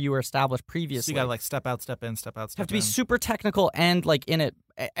are where you were established So previously. you got to like step out, step in, step out, step have to be in. super technical and like in it.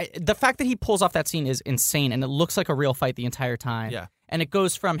 The fact that he pulls off that scene is insane, and it looks like a real fight the entire time. Yeah. And it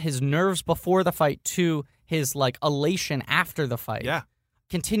goes from his nerves before the fight to his like elation after the fight. Yeah.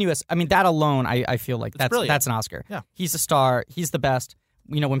 Continuous. I mean, that alone, I feel like brilliant. that's an Oscar. Yeah. He's a star. He's the best.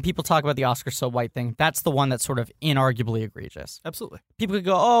 You know, when people talk about the Oscar so white thing, that's the one that's sort of inarguably egregious. Absolutely. People could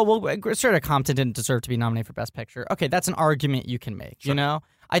go, oh, well, Straight Outta Compton didn't deserve to be nominated for Best Picture. Okay, that's an argument you can make, you know?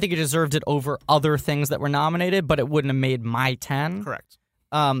 I think it deserved it over other things that were nominated, but it wouldn't have made my 10. Correct.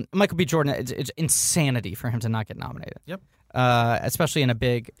 Michael B. Jordan, it's insanity for him to not get nominated. Yep. Especially in a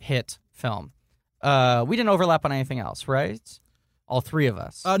big hit film. We didn't overlap on anything else, right? All 3 of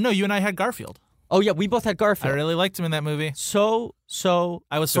us. No, you and I had Garfield. Oh, yeah, we both had I Garfield. really liked him in that movie. So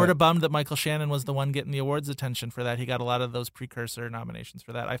I was sort of bummed that Michael Shannon was the one getting the awards attention for that. He got a lot of those precursor nominations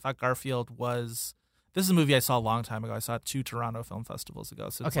for that. I thought Garfield was. This is a movie I saw a long time ago. I saw it 2 Toronto film festivals ago,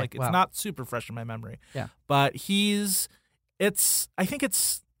 so it's Okay, like it's wow. not super fresh in my memory. Yeah. But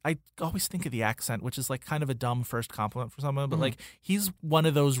I always think of the accent, which is like kind of a dumb first compliment for someone, but like he's one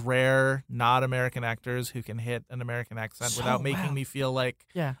of those rare not American actors who can hit an American accent So without making well. me feel like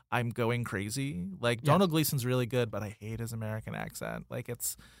yeah. I'm going crazy. Like Yeah. Donald Gleason's really good, but I hate his American accent. Like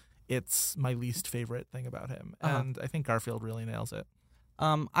it's my least favorite thing about him. Uh-huh. And I think Garfield really nails it.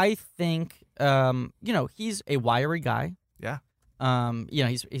 I think, you know, he's a wiry guy. Yeah.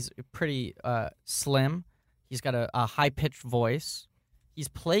 He's pretty slim. He's got a high pitched voice. He's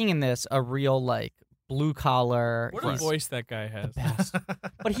playing in this a real like blue collar. What a voice that guy has. Best.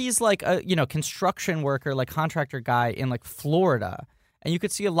 But he's like a construction worker, like contractor guy in like Florida. And you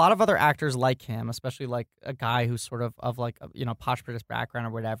could see a lot of other actors like him, especially like a guy who's sort of like posh British background or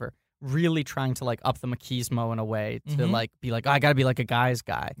whatever, really trying to like up the machismo in a way to like be like, oh, I got to be like a guy's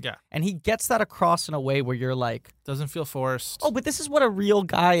guy. Yeah. And he gets that across in a way where you're like, doesn't feel forced. oh, but this is what a real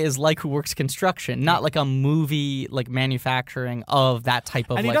guy is like who works construction, not like a movie like manufacturing of that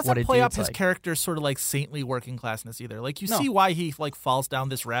type of and he like doesn't what it play up dude's his like. character sort of like saintly working classness either. Like you No. see why he like falls down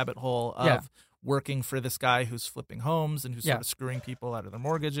this rabbit hole of Yeah. working for this guy who's flipping homes and who's Yeah. sort of screwing people out of their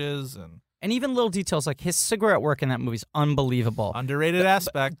mortgages and even little details like his cigarette work in that movie is unbelievable. underrated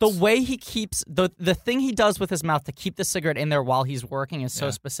aspects. The way he keeps the thing he does with his mouth to keep the cigarette in there while he's working is so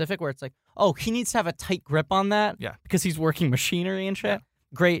Yeah. specific. Where it's like, oh, he needs to have a tight grip on that, Yeah. because he's working machinery and shit.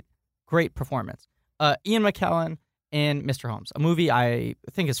 Great performance. Ian McKellen in Mr. Holmes, a movie I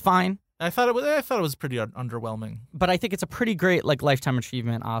think is fine, I thought it was pretty underwhelming. but I think it's a pretty great like lifetime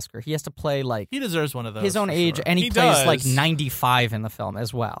achievement Oscar. He has to play like He deserves one of those. his own for age, sure. and he He plays does. like 95 in the film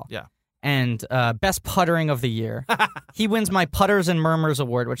as well. Yeah. And best puttering of the year, he wins my Putters and Murmurs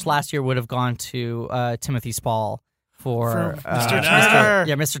award, which last year would have gone to Timothy Spall for Mr. Turner.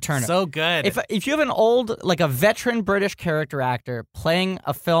 Yeah, Mr. Turner. So good. If you have an old, like a veteran British character actor playing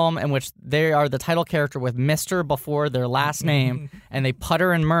a film in which they are the title character with Mr. before their last name and they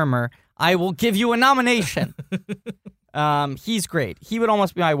putter and murmur, I will give you a nomination. He's great. He would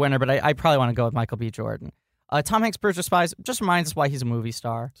almost be my winner, but I probably want to go with Michael B. Jordan. Tom Hanks' Bridge of Spies just reminds us why he's a movie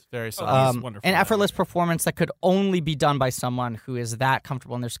star. Very solid. He's wonderful An in that effortless performance that could only be done by someone who is that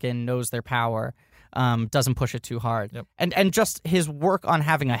comfortable in their skin, knows their power, doesn't push it too hard. Yep. And just his work on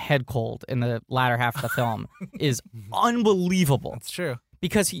having a head cold in the latter half of the film is unbelievable. That's true.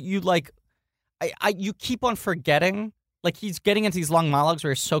 Because you keep on forgetting. Like, he's getting into these long monologues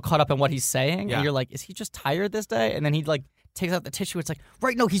where he's so caught up in what he's saying, Yeah. and you're like, is he just tired this day? And then he like takes out the tissue. It's like,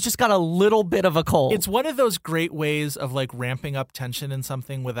 right, no, he's just got a little bit of a cold. It's one of those great ways of like ramping up tension in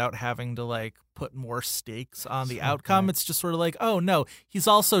something without having to like put more stakes on the outcome. It's just sort of like, oh no, he's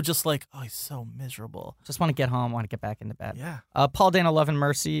also just like, oh, he's so miserable. Just want to get home, want to get back into bed. Yeah. Paul Dano, Love and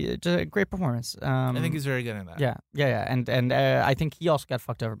Mercy, just a great performance. I think he's very good in that. Yeah. And I think he also got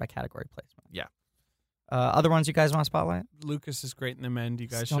fucked over by category placement. Yeah. Other ones you guys want to spotlight? Lucas is great in The Mend. You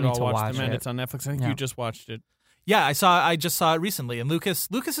guys Still should need all to watch watch The Mend. it. It's on Netflix. I think Yeah. you just watched it. Yeah, I just saw it recently, and Lucas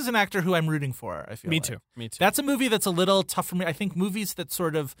is an actor who I'm rooting for. I feel Me like. too. Me too. That's a movie that's a little tough for me. I think movies that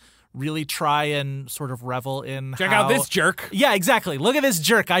sort of really try and sort of revel in Check how- out this jerk. Yeah, exactly. Look at this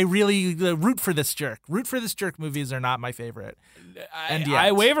jerk. I really root for this jerk. Root for this jerk movies are not my favorite. And yet-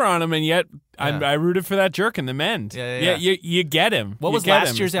 I waver on him, and yet Yeah. I rooted for that jerk in The Mend. Yeah. You get him. What You was get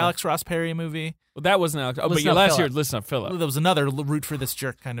last him. year's It's not- Alex Ross Perry movie? Well, that wasn't Alex. Oh, but Listen your Up, last year, Philip. Listen Up, Philip. There was another root for this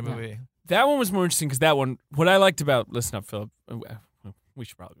jerk kind of movie. That one was more interesting because that one, what I liked about Listen Up, Philip, we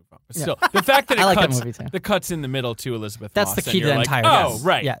should probably move on. But still, the fact that it I like that cuts, movie, too. the cuts in the middle to Elizabeth That's Moss, the and key to you're the like, entire Oh, film.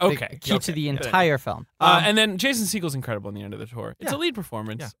 right. Yeah, Okay. the key to the entire film. And then Jason Segel's incredible in the end of the tour. It's Yeah. a lead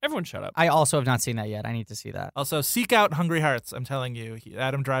performance. Yeah. Everyone shut up. I also have not seen that yet. I need to see that. Also, seek out Hungry Hearts. I'm telling you,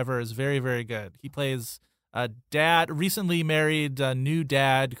 Adam Driver is very, very good. He plays a recently married new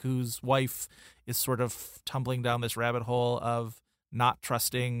dad whose wife is sort of tumbling down this rabbit hole of not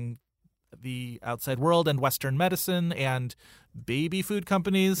trusting the outside world and Western medicine and baby food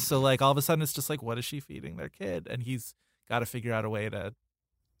companies. So, like, all of a sudden, it's just like, what is she feeding their kid? And he's got to figure out a way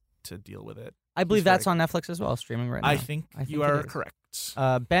to deal with it. I believe He's that's very on Netflix as well, streaming right now. I think you it are is.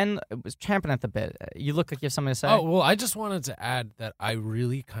 correct. Ben was champing at the bit. You look like you have something to say. Oh, well, I just wanted to add that I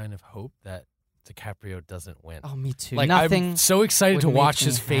really kind of hope that DiCaprio doesn't win. Oh, me too. Like, Nothing. I'm so excited would to make watch me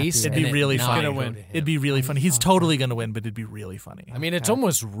his face. happy. It'd be and really not fun. go Gonna win. to him. It'd be really funny. He's totally going to win, but it'd be really funny. I mean, it's Okay.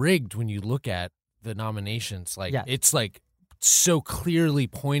 almost rigged when you look at the nominations. Like, Yeah. it's like so clearly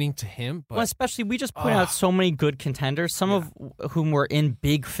pointing to him. But Well, especially we just point out so many good contenders, some of whom were in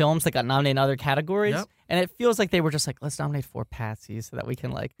big films that got nominated in other categories. Yep. And it feels like they were just like, let's nominate 4 patsies so that we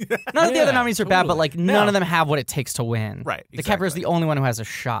can like. None of the other Yeah, nominees are bad, but totally. like none of them have what it takes to win. Right, DiCaprio's exactly. the only one who has a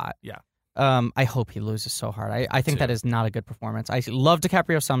shot. Yeah. I hope he loses so hard. I think that is not a good performance. I love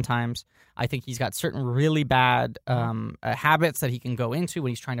DiCaprio sometimes. I think he's got certain really bad habits that he can go into when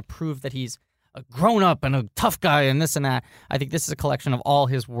he's trying to prove that he's a grown up and a tough guy and this and that. I think this is a collection of all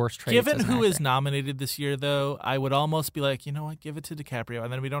his worst traits. Given as an who is actor. nominated this year, though, I would almost be like, you know what, give it to DiCaprio,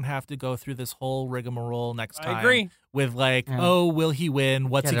 and then we don't have to go through this whole rigmarole next time. I agree. With like, Yeah. oh, will he win?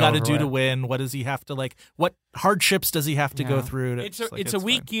 What's Get he it got to over do to with. win? What does he have to like? What hardships does he have to go Yeah. through? To, It's a like,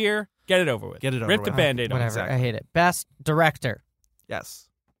 weak fine. year. Get it over with. Get it over Rip the with. Band-Aid off. Whatever. Exactly. I hate it. Best director. Yes.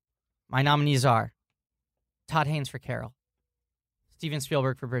 My nominees are Todd Haynes for Carol, Steven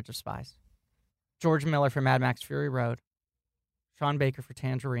Spielberg for Bridge of Spies, George Miller for Mad Max Fury Road, Sean Baker for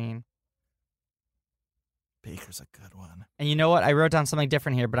Tangerine. Baker's a good one. And you know what? I wrote down something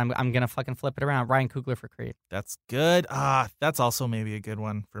different here, but I'm going to fucking flip it around. Ryan Coogler for Creed. That's good. That's also maybe a good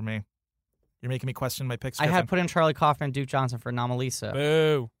one for me. You're making me question my picks. I had put in Charlie Kaufman and Duke Johnson for Anomalisa,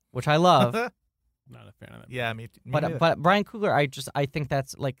 Boo. which I love. Not a fan of that. Yeah, me but Brian Coogler, I think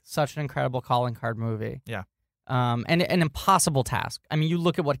that's like such an incredible calling card movie. Yeah. And an impossible task. I mean, you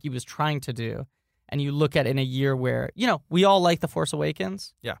look at what he was trying to do, and you look at in a year where, you know, we all like The Force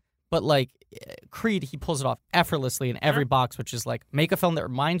Awakens. Yeah. But like Creed, he pulls it off effortlessly in every box, which is like make a film that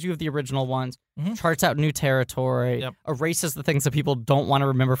reminds you of the original ones, charts out new territory, erases the things that people don't want to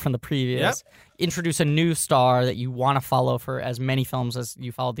remember from the previous, introduce a new star that you want to follow for as many films as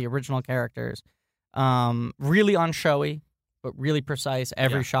you followed the original characters. Really unshowy, but really precise.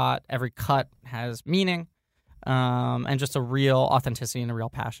 Every shot, every cut has meaning, and just a real authenticity and a real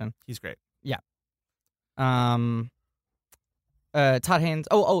passion. He's great. Yeah. Todd Haynes.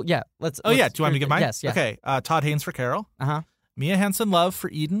 Do you want me to give mine? Yes. Okay. Todd Haynes for Carol. Uh-huh. Mia Hansen-Love for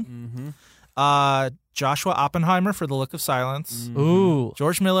Eden. Joshua Oppenheimer for The Look of Silence. Ooh.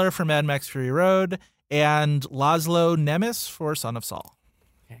 George Miller for Mad Max Fury Road. And Laszlo Nemes for Son of Saul.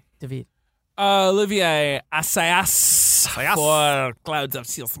 Okay. David. Olivier Assayas for Clouds of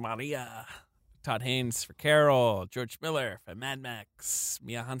Sils Maria. Todd Haynes for Carol. George Miller for Mad Max.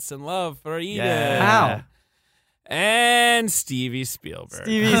 Mia Hansen-Love for Eden. Wow. And Stevie Spielberg.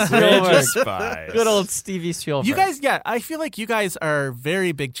 Stevie Bridge Spielberg. of Spies. Good old Stevie Spielberg. You guys, I feel like you guys are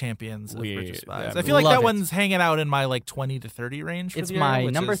very big champions of Bridge of Spies. yeah, I feel like love that it. one's hanging out in my like 20 to 30 range. For It's the year, my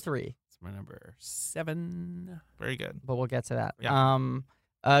which number is 3, It's my number 7. Very good. but we'll get to that.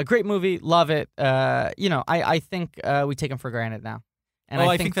 Yeah. Great movie. Love it. I think we take him for granted now. And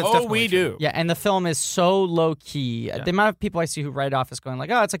I think that's Oh, definitely we true. do. Yeah, and the film is so low key. The amount of people I see who write off is going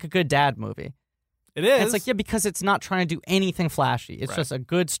like, "Oh, it's like a good dad movie." It is. And it's like, yeah, because it's not trying to do anything flashy. It's Right. just a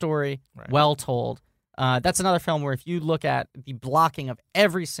good story, Right. well told. That's another film where if you look at the blocking of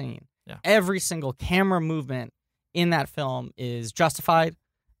every scene, every single camera movement in that film is justified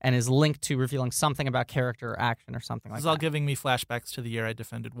and is linked to revealing something about character or action or something like This is that. all giving me flashbacks to the year I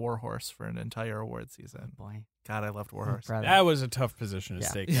defended Warhorse for an entire award season. Boy, God, I loved Warhorse. brother. That was a tough position to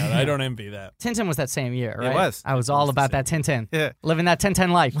stake out. I don't envy that. Tintin was that same year, right? was. I was all about that Tintin. Yeah. Living that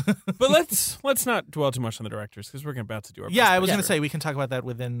Tintin life. But let's not dwell too much on the directors because we're about to do our Yeah, best I was going to picture. say we can talk about that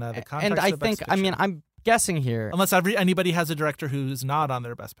within the context And I of Best think, I mean, Picture. I'm guessing here. Unless anybody has a director who's not on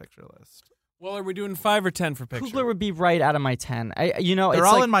their Best Picture list. Well, are we doing 5 or 10 for picture? Kugler would be right out of my 10. They're it's all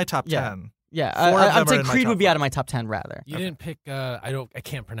like, in my top yeah. 10. Yeah, Four of them I'd are say in my Creed top would be 5. out of my top 10 rather. You didn't pick. I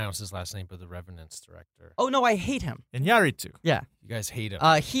can't pronounce his last name, but the Revenant's director. Oh no, I hate him. And Iñárritu. Yeah. You guys hate him.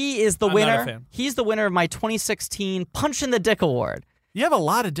 He is the I'm not a winner. fan. He's the winner of my 2016 Punch in the Dick Award. You have a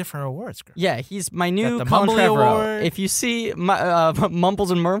lot of different awards, Greg. Yeah, he's my new Got the Colin Mumbly Trevorrow. Award. If you see Mumbles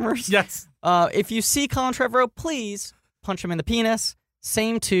and Murmurs, Yes. if you see Colin Trevorrow, please punch him in the penis.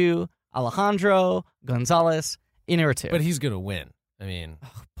 Same to Alejandro Gonzalez Iñárritu. but he's gonna win. I mean,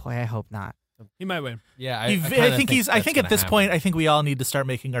 Boy, I hope not. He might win. yeah. I think at this point, I think we all need to start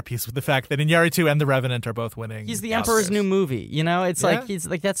making our peace with the fact that Iñárritu and The Revenant are both winning. He's the Oscars. Emperor's New Movie. You know, it's like he's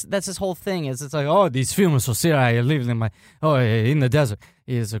like that's his whole thing. Is it's like, oh, these films so serious. I live in in the desert.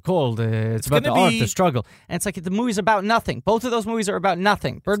 It's cold. It's about the gonna art, be- the struggle, and it's like the movie's about nothing. Both of those movies are about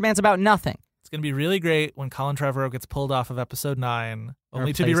nothing. Birdman's about nothing. It's going to be really great when Colin Trevorrow gets pulled off of episode 9,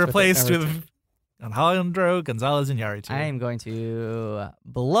 only to be Replaced with replaced with Alejandro Gonzalez Iñárritu. I am going to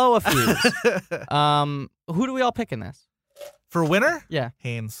blow a fuse. Who do we all pick in this? For winner, Yeah,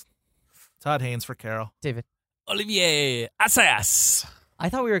 Haynes. Todd Haynes for Carol. David. Olivier Assayas. I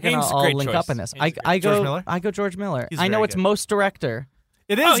thought we were going to Haynes is a all great link choice. up in this. Haynes is a I great go George Miller? I go George Miller. He's I know very it's good. most director,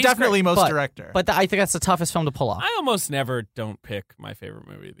 It Oh, is he's definitely great. most but- director. but I think that's the toughest film to pull off. I almost never don't pick my favorite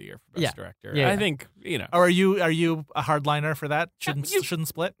movie of the year for best Yeah. director. Yeah, I yeah. think, Or are you a hardliner for that? Shouldn't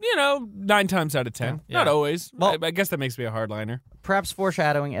split? 9 times out of 10. Yeah. Not always. Well- I guess that makes me a hardliner. Perhaps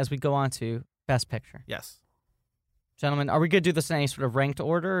foreshadowing as we go on to Best Picture. Yes. Gentlemen, are we going to do this in any sort of ranked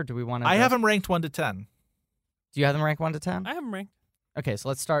order, or do we want to? I have them ranked 1 to 10. Do you have them ranked 1 to 10? I have them ranked. Okay, so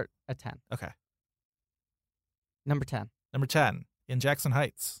let's start at 10. Okay. Number 10. Number 10, In Jackson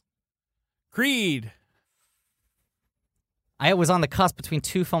Heights. Creed. I was on the cusp between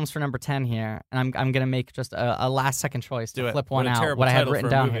two films for number 10 here, and I'm going to make just a last second choice to Do it. flip What one a out. terrible What I had title written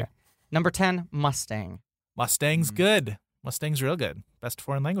for a down movie. here. Number 10, Mustang. Mustang's good. Mustang's real good. Best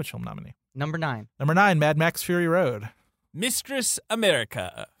foreign language film nominee. Number 9, Number 9, Mad Max Fury Road. Mistress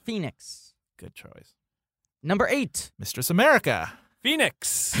America. Phoenix. Good choice. Number 8, Mistress America.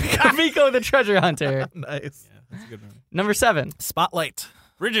 Phoenix. Kamiko the Treasure Hunter. Nice. Yeah, that's a good one. Number 7, Spotlight.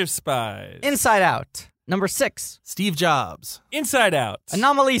 Bridge of Spies. Inside Out. Number 6, Steve Jobs. Inside Out.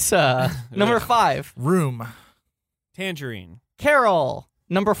 Anomalisa. Number 5, Room. Tangerine. Carol.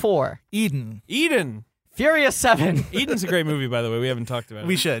 Number 4, Eden. Eden. Furious 7. Eden's a great movie, by the way. We haven't talked about it.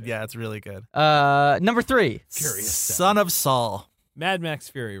 We should. Yeah, it's really good. Number 3, Son of Saul. Mad Max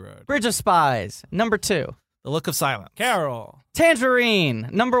Fury Road. Bridge of Spies. Number 2, The Look of Silence. Carol. Tangerine.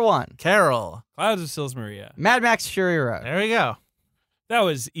 Number 1, Carol. Clouds of Sils Maria. Mad Max Fury Road. There we go. That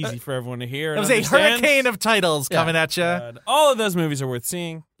was easy for everyone to hear. That and was a understand. hurricane of titles coming at you. All of those movies are worth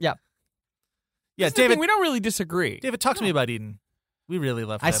seeing. Yeah. Yeah, That's the thing, David. we don't really disagree. David, talk to me about Eden. We really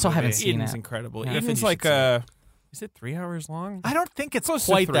love. I that still movie. haven't seen Eden's it. incredible. Yeah, I Eden's think you like should see is it 3 hours long? I don't think it's Close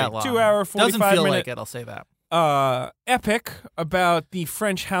to quite 3. that long. 2 hour, 45 Doesn't feel minute. like it. I'll say that. Epic about the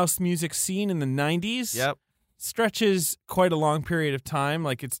French house music scene in the 90s. Yep. Stretches quite a long period of time,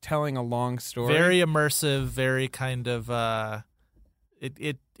 like it's telling a long story. Very immersive. Very kind of.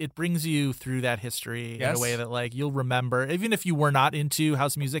 It brings you through that history in Yes. a way that like you'll remember, even if you were not into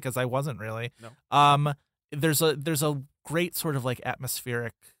house music, as I wasn't really. No. There's a great sort of like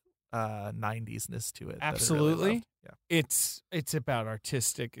atmospheric 90s-ness to it. that I really Absolutely. loved. It's about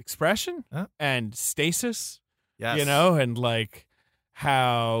artistic expression Huh? and stasis, Yeah. you know, and like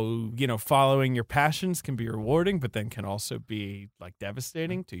how, you know, following your passions can be rewarding, but then can also be like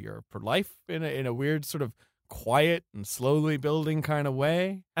devastating to your life in a weird sort of quiet and slowly building kind of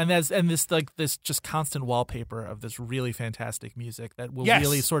way. And this just constant wallpaper of this really fantastic music that will Yes.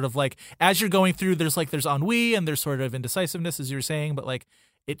 really sort of like as you're going through, there's ennui and there's sort of indecisiveness, as you were saying, but like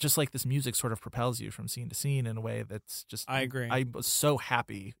it just like this music sort of propels you from scene to scene in a way that's just. I agree. I was so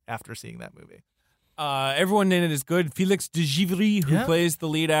happy after seeing that movie. Everyone in it is good. Felix de Givry, who Yeah. plays the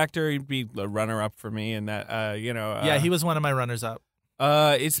lead actor, he'd be a runner-up for me. And that, Yeah, he was one of my runners up.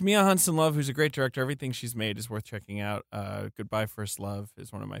 It's Mia Hansen-Løve, who's a great director. Everything she's made is worth checking out. Goodbye First Love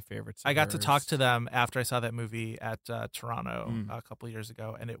is one of my favorites. I of got to hers. talk to them after I saw that movie at Toronto Mm. a couple years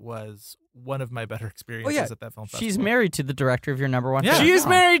ago, and it was one of my better experiences yeah. at that film festival. She's married to the director of your number 1 Yeah. film. She is Oh.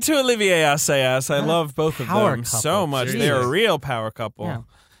 married to Olivier Assayas. I Yeah. love both of Power them couple. so much. Jeez. They're a real power couple. Yeah.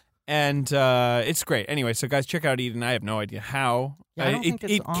 And it's great. Anyway, so guys, check out Eden. I have no idea how. Yeah, I don't think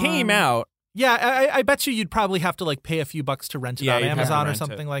it's it came on- out. Yeah, I bet you'd probably have to like pay a few bucks to rent it Yeah, on you'd have to Amazon or rent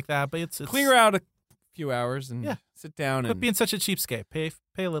something it. like that. But it's Clear out a few hours and Yeah. sit down. Quit And being such a cheapskate. Pay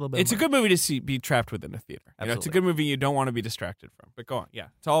a little bit. it's a more. good movie to be trapped within a theater. You know, it's a Absolutely. good movie you don't want to be distracted from. But go on. Yeah,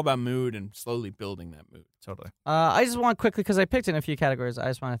 it's all about mood and slowly building that mood. Totally. I just want quickly, because I picked in a few categories, I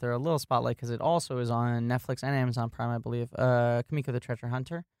just want to throw a little spotlight because it also is on Netflix and Amazon Prime, I believe. Kamiko the Treasure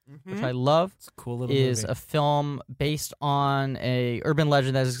Hunter, Mm-hmm. which I love, It's a cool little is movie. a film based on a urban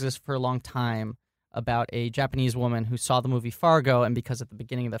legend that has existed for a long time about a Japanese woman who saw the movie Fargo, and because at the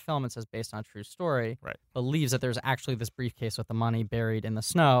beginning of the film it says based on a true story, Right. believes that there's actually this briefcase with the money buried in the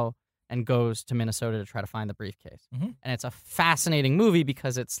snow and goes to Minnesota to try to find the briefcase. Mhm. And it's a fascinating movie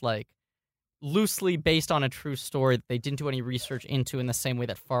because it's like loosely based on a true story that they didn't do any research into, in the same way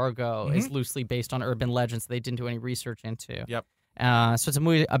that Fargo is loosely based on urban legends that they didn't do any research into. Yep. So it's a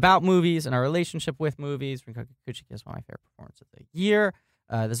movie about movies and our relationship with movies. Rinko Kikuchi is one of my favorite performances of the year.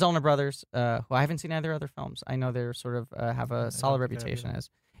 The Zellner brothers, who I haven't seen either other films. I know they're sort of have a solid don't think I have reputation either. as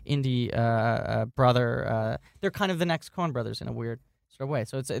indie brother. They're kind of the next Coen brothers in a weird sort of way.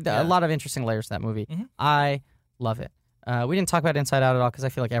 So it's a lot of interesting layers to that movie. Mhm. I love it. We didn't talk about Inside Out at all because I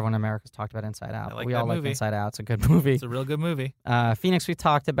feel like everyone in America's talked about Inside Out. I like we that all like movie. Inside Out. It's a good movie. It's a real good movie. Phoenix we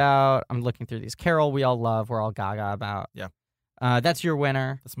talked about. I'm looking through these. Carol we all love. We're all gaga about. Yeah. That's your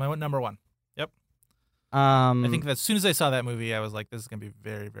winner. That's my number one. I I think that as soon as I saw that movie, I was like, this is going to be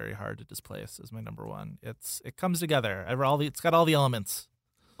very, very hard to displace as my number one. It comes together. It's got all the elements.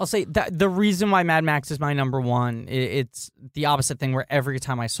 I'll say that the reason why Mad Max is my number one, it's the opposite thing where every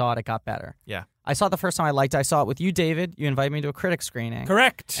time I saw it, it got better. Yeah. I saw it the first time I liked it. I saw it with you, David. You invited me to a critic screening.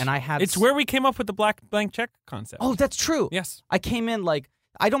 Correct. And I had... It's where we came up with the black blank check concept. Oh, that's true. yes. I came in like...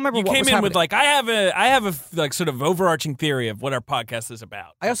 I don't remember You what came was in happening. with like I have a like sort of overarching theory of what our podcast is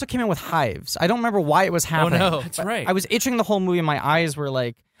about. I also came in with hives. I don't remember why it was happening. no. That's but right. I was itching the whole movie. And my eyes were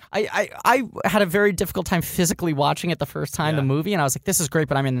like... I had a very difficult time physically watching it the first time, the movie, and I was like, this is great,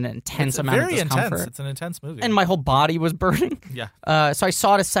 but I'm in an intense It's amount very of discomfort. intense. It's an intense movie. And my whole body was burning. Yeah. So I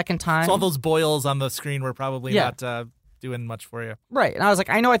saw it a second time. So all those boils on the screen were probably Yeah. not doing much for you. Right. And I was like,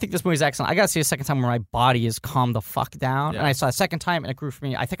 I think this movie's excellent. I got to see a second time where my body is calmed the fuck down. Yeah. And I saw it a second time, and it grew for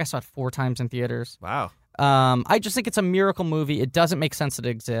me. I think I saw it 4 times in theaters. Wow. I just think it's a miracle movie. It doesn't make sense that it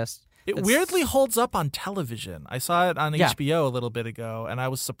exists. It That's- weirdly holds up on television. I saw it on Yeah. HBO a little bit ago, and I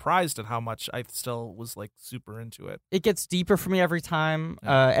was surprised at how much I still was like super into it. It gets deeper for me every time.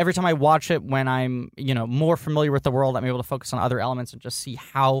 Every time I watch it, when I'm more familiar with the world, I'm able to focus on other elements and just see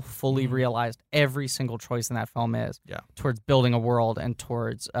how fully realized every single choice in that film is. Yeah. Towards building a world and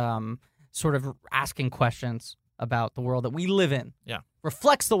towards sort of asking questions about the world that we live in. Yeah.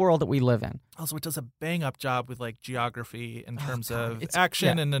 Reflects the world that we live in. Also, it does a bang up job with like geography in terms God, of it's-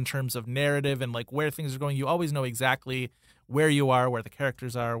 action yeah. and in terms of narrative and like where things are going. You always know exactly where you are, where the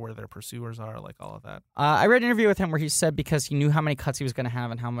characters are, where their pursuers are, like all of that. I read an interview with him where he said because he knew how many cuts he was going to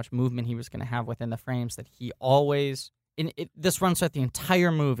have and how much movement he was going to have within the frames that he always this runs throughout the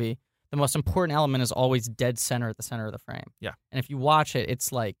entire movie. The most important element is always dead center at the center of the frame. Yeah. And if you watch it,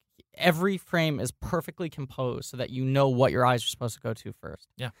 it's like every frame is perfectly composed so that you know what your eyes are supposed to go to first.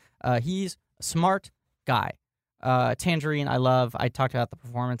 Yeah. He's a smart guy. Tangerine, I love. I talked about the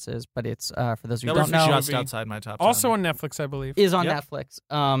performances, but it's for those who That don't was know, just outside my top 10. Also on Netflix, I believe. is on Yep. Netflix.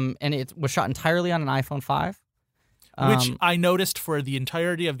 And it was shot entirely on an iPhone 5. which I noticed for the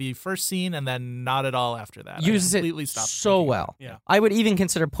entirety of the first scene and then not at all after that. uses I it completely stopped so thinking well. about it. Yeah. I would even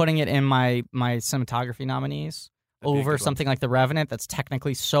consider putting it in my cinematography nominees That'd be a over good one. something like The Revenant that's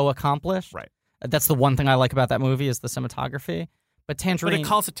technically so accomplished. Right. That's the one thing I like about that movie is the cinematography. But But Tangerine, it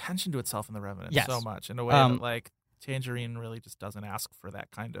calls attention to itself in The Revenant Yes. so much in a way that like Tangerine really just doesn't ask for that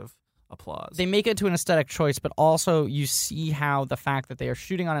kind of applause. they make it to an aesthetic choice, but also you see how the fact that they are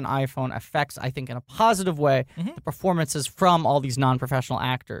shooting on an iPhone affects, I think, in a positive way, Mhm. the performances from all these non-professional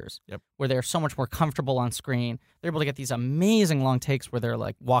actors, Yep. where they're so much more comfortable on screen. They're able to get these amazing long takes where they're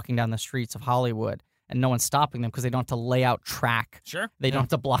like walking down the streets of Hollywood and no one's stopping them because they don't have to lay out track. Sure. They don't have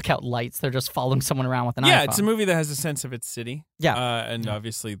to block out lights. They're just following someone around with an Yeah, iPhone. it's a movie that has a sense of its city. Yeah. And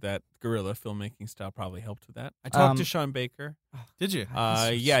obviously that guerrilla filmmaking style probably helped with that. I talked to Sean Baker. Did you? He's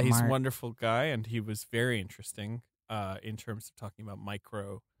so He's a smart. wonderful guy, and he was very interesting in terms of talking about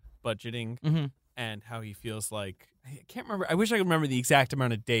micro budgeting hmm and how he feels like I can't remember. I wish I could remember the exact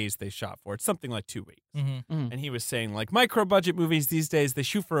amount of days they shot for. It's something like 2 weeks. Mm-hmm. And he was saying like micro budget movies these days they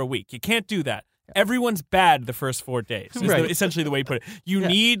shoot for a week. You can't do that. Everyone's bad the first 4 days. Is Right. essentially the way he put it. You Yeah.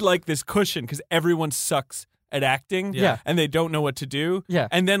 need like this cushion because everyone sucks at acting. Yeah. And they don't know what to do. Yeah.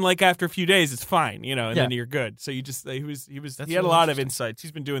 And then like after a few days it's fine, and Yeah. then you're good. So you just he That's had a really lot of interesting. insights.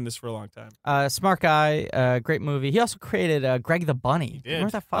 He's been doing this for a long time. Smart guy, great movie. He also created Greg the Bunny. did.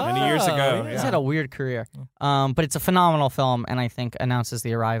 Remember that fuck? Many years ago. He's Yeah. had a weird career, but it's a phenomenal film, and I think announces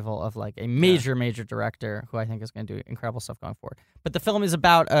the arrival of like a major director who I think is going to do incredible stuff going forward. But the film is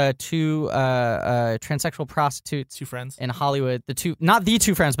about two transsexual prostitutes Two friends. in Hollywood. Not the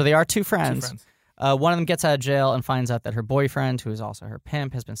two friends, but they are two Two friends. friends. One of them gets out of jail and finds out that her boyfriend, who is also her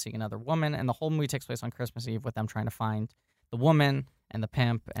pimp, has been seeing another woman, and the whole movie takes place on Christmas Eve with them trying to find the woman and the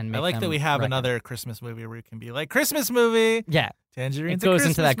pimp and make I like that them we have reckon. another Christmas movie where it can be like Christmas movie. Yeah, Tangerine's it goes a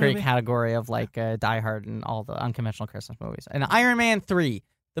into Christmas that great movie. category of like Die Hard and all the unconventional Christmas movies. And Iron Man 3,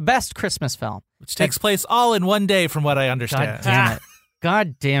 the best Christmas film. which takes place all in one day, from what I understand. God damn it.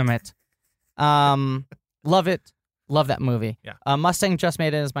 God damn it. Love it. Love that movie. Yeah. Mustang just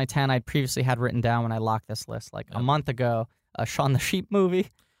made it as my 10. I'd previously had written down when I locked this list like a month ago. Shaun the Sheep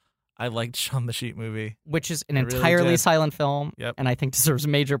movie, I liked Shaun the Sheep movie. which is an I really entirely did. silent film, Yep. and I think deserves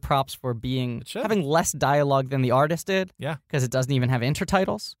major props for being It should. having less dialogue than the artist did. Yeah. Because it doesn't even have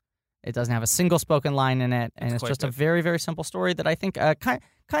intertitles. It doesn't have a single spoken line in it, and it's quite just a good. very, very simple story that I think kind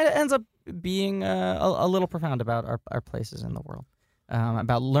of ends up being a little profound about our places in the world,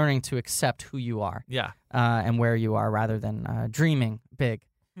 about learning to accept who you are Yeah. and where you are rather than dreaming big.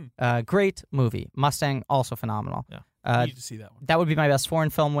 Great movie. Mustang, also phenomenal. Yeah. I need to see that one. That would be my best foreign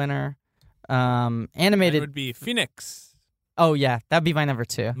film winner. It Animated. would be Phoenix. Oh, yeah. That'd be my number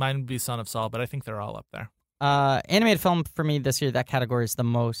 2. Mine would be Son of Saul, but I think they're all up there. Animated film for me this year, that category is the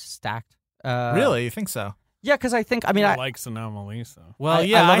most stacked. Really? You think so? Yeah, because I think, I mean, I like Anomalisa. Well, I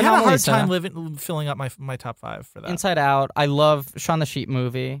yeah, love I had a hard Anomalisa. time filling up my top 5 for that. Inside Out. I love Shaun the Sheep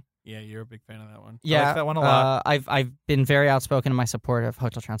movie. Yeah, you're a big fan of that one. Yeah, that one a lot. I've been very outspoken in my support of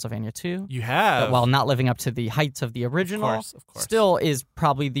Hotel Transylvania 2. You have. But while not living up to the heights of the original, of course. still is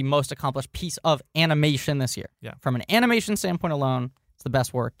probably the most accomplished piece of animation this year. Yeah. From an animation standpoint alone, it's the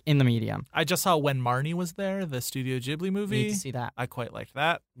best work in the medium. I just saw When Marnie Was There, the Studio Ghibli movie. Need to see that. I quite liked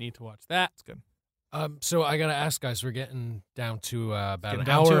that. Need to watch that. It's good. So I gotta ask, guys. We're getting down to about Getting an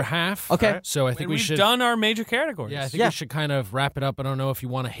down hour to and a it. half. Okay. Alright. So I think And we we've should. done our major categories. Yeah, I think Yeah. we should kind of wrap it up. I don't know if you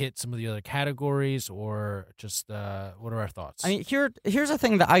want to hit some of the other categories or just what are our thoughts? I mean, here's a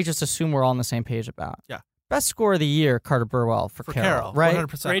thing that I just assume we're all on the same page about. Yeah. Best score of the year, Carter Burwell for Carol, right?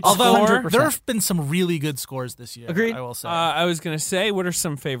 100%. Great Although score. there have been some really good scores this year. Agreed. I will say. I was gonna say, what are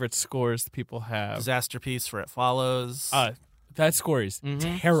some favorite scores that people have? Disaster Piece for It Follows. That score is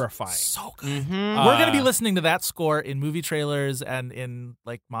terrifying. So good. Mhm. We're going to be listening to that score in movie trailers and in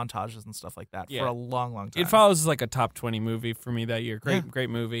like montages and stuff like that Yeah. for a long, long time. It Follows is like a top 20 movie for me that year. Great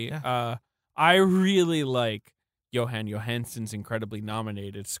movie. Yeah. I really like Johan Johansson's incredibly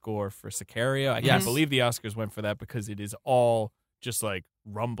nominated score for Sicario. I can't believe the Oscars went for that because it is all just like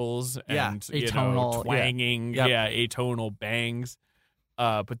rumbles and Atonal, twanging, atonal bangs.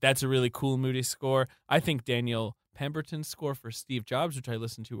 But that's a really cool, moody score. I think Daniel Pemberton's score for Steve Jobs, which I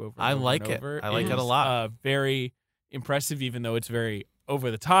listened to over and I over like and it. over, I like it a is, lot. Very impressive, even though it's very over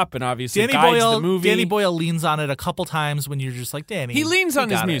the top and obviously Danny guides Boyle, the movie. Danny Boyle leans on it a couple times when you're just like, Danny. He leans on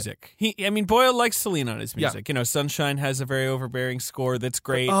his got it. music. Boyle likes to lean on his Yeah. music. You know, Sunshine has a very overbearing score that's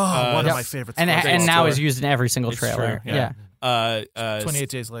great. Oh, one of my favorites. And Great now score. is used in every single It's trailer. true, yeah. 28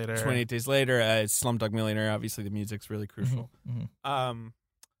 Days Later. 28 Days Later, Slumdog Millionaire. Obviously, the music's really crucial.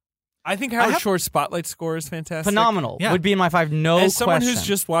 I think Howard Shore's Spotlight score is fantastic. Phenomenal. Yeah. Would be in my 5, no As someone question. who's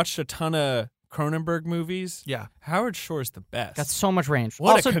just watched a ton of Cronenberg movies, Yeah. Howard Shore's the best. Got so much range.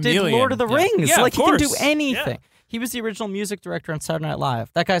 What a Also did chameleon. Lord of the Yeah. Rings. Yeah, Like of he can do course. anything. Yeah. He was the original music director on Saturday Night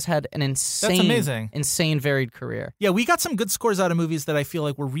Live. That guy's had an amazing. insane varied career. Yeah, we got some good scores out of movies that I feel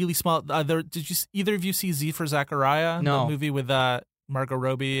like were really small. Did you either of you see Z for Zachariah? No. The movie with Margot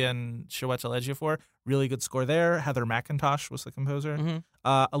Robbie and Chiwetel Ejiofor. Really good score there. Heather McIntosh was the composer. Mhm.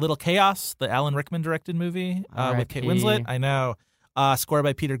 A Little Chaos, the Alan Rickman directed movie with Kate R.I.P.. Winslet. I know. Score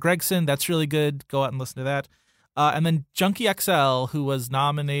by Peter Gregson. That's really good. Go out and listen to that. And then Junkie XL, who was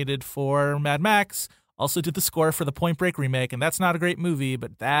nominated for Mad Max, also did the score for the Point Break remake. And that's not a great movie,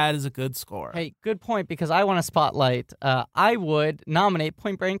 but that is a good score. Hey, good point, because I want to spotlight. I would nominate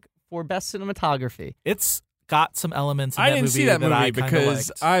Point Break for Best Cinematography. It's got some elements in I that didn't movie see that movie I kinda because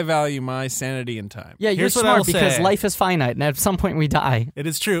liked. I value my sanity and time. Yeah, you're Here's what I smart will because say. life is finite, and at some point we die. It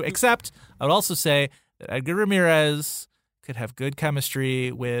is true. Except I would also say that Edgar Ramirez could have good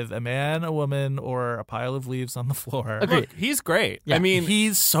chemistry with a man, a woman, or a pile of leaves on the floor. Agreed. Look, he's great. Yeah. I mean,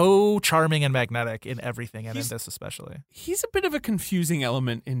 He's so charming and magnetic in everything, and in He's- this especially. he's a bit of a confusing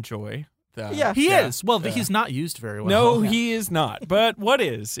element in Joy. Yeah. He Yeah. is. Well, Yeah. he's not used very well. No, he is not. But what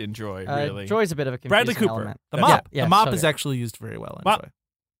is in Joy, really? Joy's a bit of a confusing Bradley Cooper. element. The Yeah, mop. yeah, the mop so is good. actually used very well in Mop. Joy.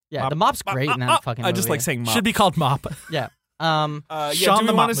 Yeah, Mop. the mop's great in that fucking movie. I just like saying mop. Should be called Mop. Yeah. Sean do we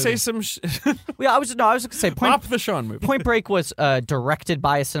the want to Mop say movie. some I was going to say Mop the Sean movie? Point Break was directed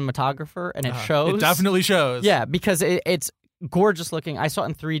by a cinematographer, and it shows. It definitely shows. Yeah, because it's gorgeous looking. I saw it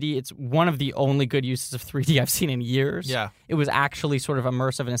in 3D. It's one of the only good uses of 3D I've seen in years. Yeah. It was actually sort of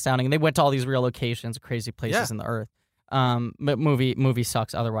immersive and astounding. And they went to all these real locations, crazy places in the earth. But movie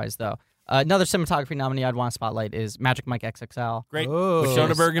sucks otherwise, though. Another cinematography nominee I'd want to spotlight is Magic Mike XXL. Great. Oh. With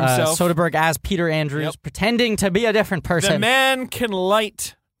Soderbergh himself. Soderbergh as Peter Andrews, Yep. pretending to be a different The person. man can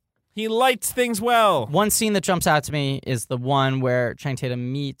light. He lights things well. One scene that jumps out to me is the one where Channing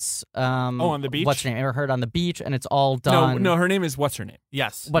Tatum meets on the beach? What's her name? Ever heard on the beach? And it's all done. No, her name is what's her name?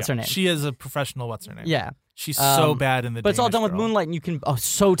 Yes. What's her name? She is a professional. What's her name? Yeah. She's so Um, bad in the. But it's all Danish done with Girl. Moonlight, and you can. Oh,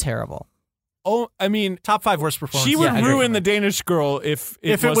 so terrible. Oh, I mean, Top 5 worst performances. she would Yeah, I agree. ruin the Danish Girl if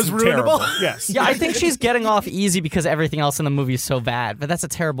If it was wasn't ruinable? terrible. Yes. Yeah, I think she's getting off easy because everything else in the movie is so bad. But that's a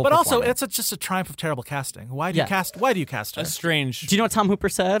terrible. But also, performance. it's just a triumph of terrible casting. Why do Yeah. you cast? Why do you cast her? A strange. Do you know what Tom Hooper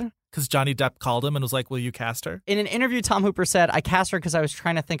said? Because Johnny Depp called him and was like, "Will you cast her?" In an interview, Tom Hooper said, "I cast her because I was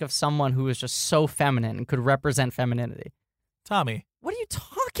trying to think of someone who was just so feminine and could represent femininity." Tommy. What are you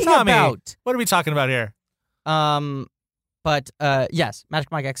talking Tommy. about? What are we talking about here? But yes,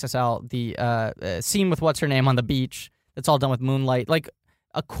 Magic Mike XXL, the scene with what's her name on the beach. It's all done with Moonlight. Like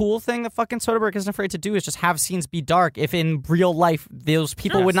a cool thing that fucking Soderbergh isn't afraid to do is just have scenes be dark. If in real life those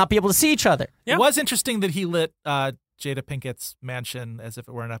people would not be able to see each other. Yeah. It was interesting that he lit Jada Pinkett's mansion as if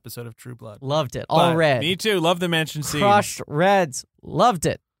it were an episode of True Blood. Loved it. All But red. Me too. Love the mansion scene. Crushed reds. Loved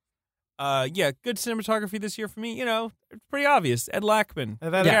it. Yeah, good cinematography this year for me. You know, it's pretty obvious. Ed Lackman.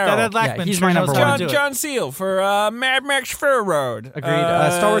 That Carol. Ed Lackman. Yeah, he's sure my knows number how one. to do it. John Seal for Mad Max Fury Road. Agreed.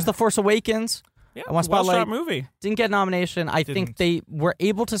 Star Wars: The Force Awakens. Yeah, I want to well spotlight- shot movie. Didn't get a nomination. I think Didn't. they were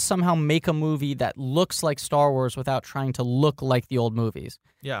able to somehow make a movie that looks like Star Wars without trying to look like the old movies.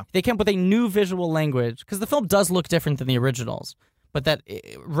 Yeah. They came up with a new visual language because the film does look different than the originals, but that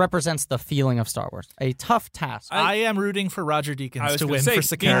it represents the feeling of Star Wars. A tough task. I am rooting for Roger I Deakins was to gonna win say, for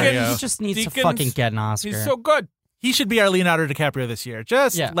Sicario. He just needs to Deakins, fucking get an Oscar. He's so good. he should be our Leonardo DiCaprio this year.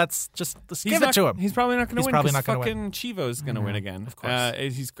 Let's give it to him. He's probably not going to He's win. probably 'cause not gonna fucking Chivo's going to win again. Of course.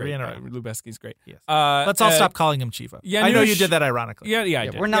 He's great. 3 in a row. Lubeski's great. Yes. Let's all stop calling him Chivo. Janusz- I know you did that ironically. Yeah, I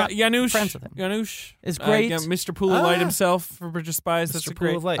did. we're not Janusz, friends with him. Janusz Is great. Mr. Pool of Light himself for Bridge of Spies. That's Mr. a Pool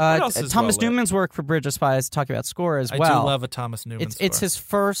great. of Light. What else is Thomas well lit? Newman's work for Bridge of Spies, talking about score as I well. do love a Thomas Newman It's score. his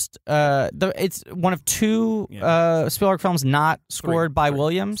first. It's one of 2 Yeah. Spielberg films not scored by Three.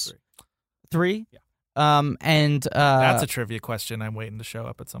 Williams. 3. Yeah. And That's a trivia question I'm waiting to show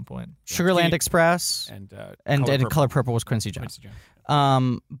up at some point. Sugarland Three. Express and Color Purple was Quincy Jones. Quincy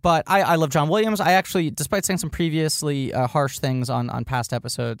Jones. But I love John Williams. I actually, despite saying some previously harsh things on past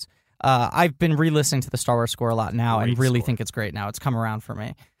episodes, I've been re-listening to the Star Wars score a lot now and Great really score. think it's great now. It's come around for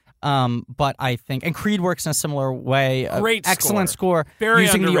me. But I think, and Creed works in a similar way. Great excellent score, Very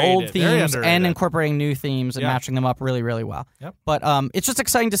using the underrated. old Very themes underrated. and incorporating new themes and Yeah. matching them up really, really well. Yep. But it's just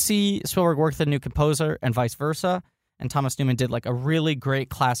exciting to see Spielberg work with a new composer and vice versa. And Thomas Newman did like a really great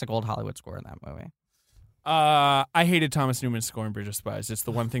classic old Hollywood score in that movie. I hated Thomas Newman's score in Bridge of Spies. It's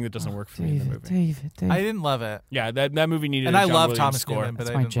the one thing that doesn't work for me in the movie. David. I didn't love it. Yeah, that movie needed. And a I John love Williams Thomas score. Newman, but That's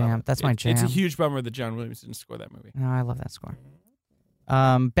I my didn't love jam. it. That's my jam. It's a huge bummer that John Williams didn't score that movie. No, I love that score.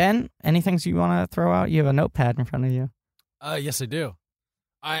 Ben, any things you want to throw out? You have a notepad in front of you. Yes, I do.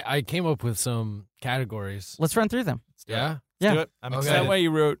 I came up with some categories. Let's run through them. Yeah. Yeah. Do it. I'm Okay. Is excited. that why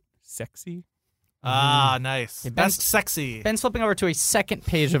you wrote sexy? Ah, nice. Okay, Ben's- Best sexy. Ben's flipping over to a second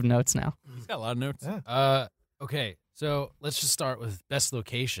page of notes now. He's got a lot of notes. Yeah. Okay. So let's just start with best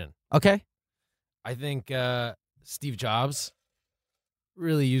location. Okay. I think Steve Jobs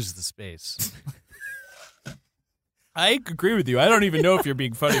really used the space. I agree with you. I don't even know if you're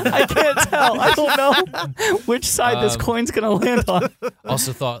being funny. I can't tell. I don't know which side this coin's going to land on.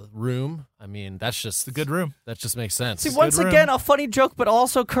 Also thought Room. I mean, that's just It's a good room. That just makes sense. See, once room. again, a funny joke, but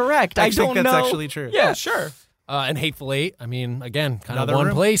also correct. I think don't that's know. actually true. Yeah, sure. And Hateful Eight. I mean, again, kind Another of one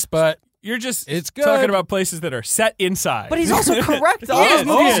room. place, but You're just It's good. talking about places that are set inside. But he's also correct. All He those is,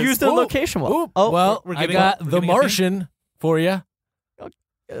 movies he is. use their Ooh, location well. ooh, Oh, well, we're I getting- got we're The getting a theme? Martian for you.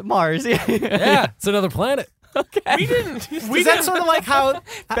 Mars. Yeah. Yeah, it's another planet. Okay. we didn't. Is that sort of like how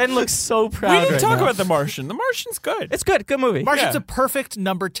Ben looks so proud. We didn't right talk now. about The Martian. The Martian's good. It's good. Good movie. Martian's Yeah. a perfect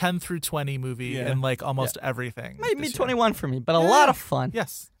number 10 through 20 movie Yeah. in like almost everything. Maybe this year. 21 for me, but a lot of fun.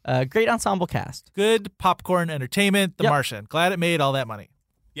 Yes. Great ensemble cast. Good popcorn entertainment. The Yep. Martian. Glad it made all that money.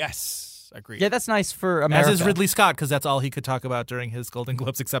 Yes, agreed. Yeah, that's nice for America. As is Ridley Scott, because that's all he could talk about during his Golden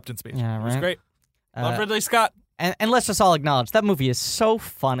Globes acceptance speech. Yeah, It was right. great. Love Uh, Ridley Scott. and let's just all acknowledge that movie is so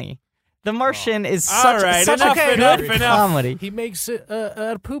funny. The Martian is All such, right, such enough, a enough, good enough. comedy. He makes it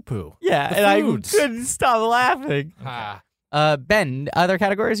a poo-poo. Yeah, The and I foods. couldn't stop laughing. Ah. Ben, other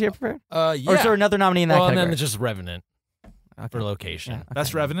categories you have prepared? Yeah. Or is there another nominee in that well, and category? then just Revenant Okay. for location. Yeah, okay.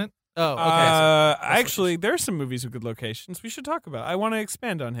 Best Revenant? Oh, okay. Actually, there are some movies with good locations we should talk about. I want to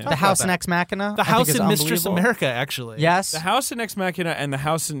expand on him. The House in Ex Machina. The I think House is in Mistress unbelievable. America, actually. Yes. The House in Ex Machina and the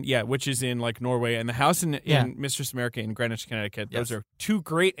House in which is in like Norway, and the House in Yeah. Mistress America in Greenwich, Connecticut. Yes. Those are two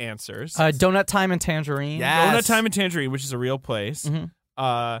great answers. Donut Time and Tangerine. Yeah. Donut Time and Tangerine, which is a real place.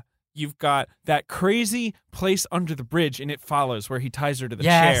 Mhm. You've got that crazy place under the bridge, and It Follows, where he ties her to the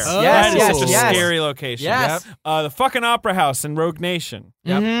Yes, chair. yes, that is yes, such a yes. scary location. Yes. The fucking Opera House in Rogue Nation.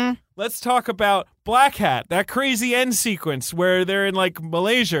 Mhm. Let's talk about Black Hat, that crazy end sequence where they're in like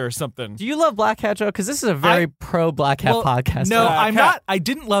Malaysia or something. Do you love Black Hat, Joe? Because this is a very pro Black Hat Well, podcast. No, Black I'm Hat. not. I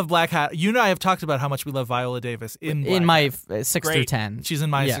didn't love Black Hat. You and I have talked about how much we love Viola Davis in Black in my Hat. 6 through Great. 10. She's in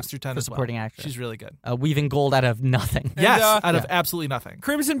my Yeah, 6 through 10 for as well. supporting actress. She's really good. Weaving gold out of nothing. And, Yes, out yeah. of absolutely nothing.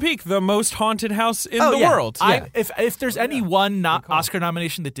 Crimson Peak, the most haunted house in Oh, the yeah. world. Yeah. If there's any one Oscar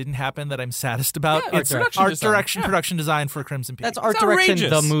nomination that didn't happen that I'm saddest about, Yeah, it's art direction design. Yeah. production design for Crimson Peak. That's art It's direction, the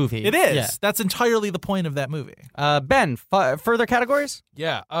outrageous. movie. It is. Yeah. That's entirely the point of that movie. Ben, further categories?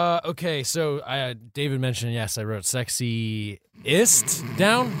 Yeah. Okay. So David mentioned, yes, I wrote sexiest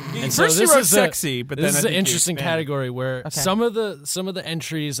down. And so First you this wrote is sexy, but this then is I an think you interesting expanded. category where Okay. some of the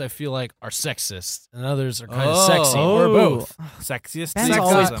entries I feel like are sexist and others are kind of Oh. sexy or both. Sexiest. Ben's sexism.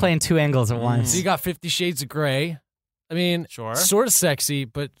 always playing two angles at once. So you got 50 Shades of Grey. I mean, Sure. sort of sexy,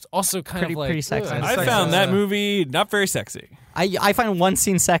 but also kind Pretty- of like pretty sexy. ugh. I found that movie not very sexy. I find one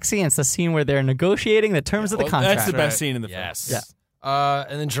scene sexy, and it's the scene where they're negotiating the terms of the Well, contract. that's the Right. best scene in the film. Yes. Yeah.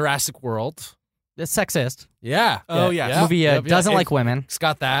 And then Jurassic World. It's sexist. Yeah. Oh, yeah. yes. yeah. Movie Yep, doesn't yeah. like women. It's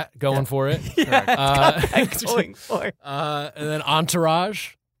got that going for it. Going for it. And then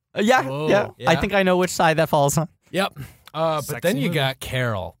Entourage. Yeah, Whoa. yeah. Yeah. I think I know which side that falls on. Yep. But Sexy then you movie. got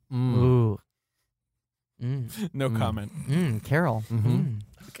Carol. Mm. Ooh. No comment. Carol. Mhm.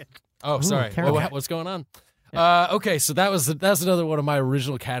 Oh, sorry. Carol. What's going on? Okay, so that's another one of my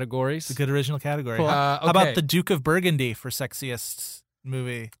original categories. It's a good original category. Cool. How Okay. about the Duke of Burgundy for sexiest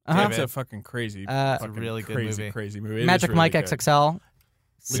movie? Uh-huh. That's a fucking crazy, It's a really good crazy, movie. crazy movie. It Magic is really Mike good. XXL.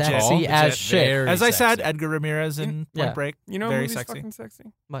 Sexy Legit. as shit. Very As I said, sexy. Edgar Ramirez in Point Yeah. Break. You know, very movie's sexy. fucking sexy.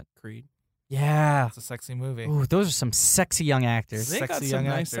 What? Creed. Yeah. It's a sexy movie. Ooh, those are some sexy young actors. They got Sexy some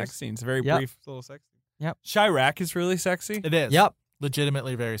young nice actors. sex scenes. Very Yep. brief little sex scene. Yep. Chirac is really sexy. It is. Yep.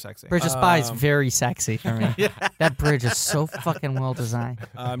 Legitimately very sexy. Bridge of Spies, Um, very sexy for me. That bridge is so fucking well designed.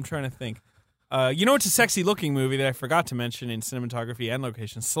 I'm trying to think. You know, it's a sexy looking movie that I forgot to mention in cinematography and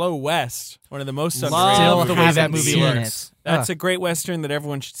location. Slow West, one of the most Love underrated. Still the way that haven't movie seen looks. it. That's a great Western that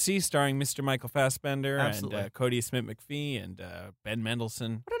everyone should see, starring Mr. Michael Fassbender Absolutely. and Cody Smith McPhee and Ben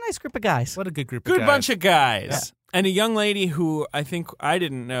Mendelsohn. What a nice group of guys. What a good group of Good guys. bunch of guys. And a young lady who I think I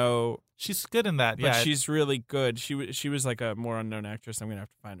didn't know, She's good in that. but Yeah. she's really good. She was like a more unknown actress. I'm going to have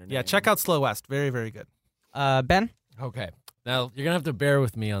to find her name. Yeah, check out Slow West. Very, very good. Ben, Okay. Now, you're going to have to bear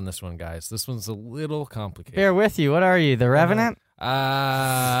with me on this one, guys. This one's a little complicated. bear with you. What are you, The Revenant?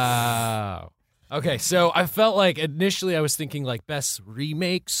 Okay, so I felt like initially I was thinking like best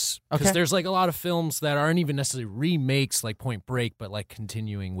remakes because Okay. there's like a lot of films that aren't even necessarily remakes like Point Break, but like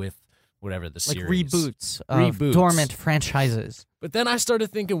continuing with whatever the Like series. reboots of Reboots. dormant franchises. But then I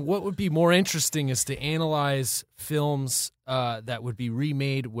started thinking what would be more interesting is to analyze films that would be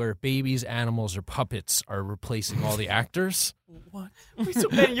remade where babies, animals, or puppets are replacing all the actors. So,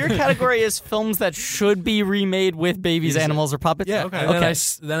 Ben, your category is films that should be remade with babies, animals, or puppets? Yeah. Okay. And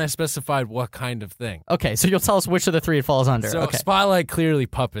then I specified what kind of thing. Okay, so you'll tell us which of the three it falls under. So okay. Spotlight, clearly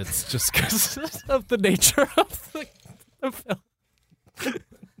puppets, just because of the nature of the film.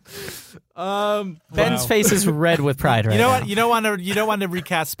 Ben's face is red with pride right You know now. what? You don't want to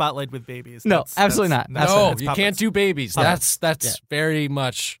recast Spotlight with babies. No, absolutely not. No, Absolutely. you puppets. can't do babies. Puppets. That's very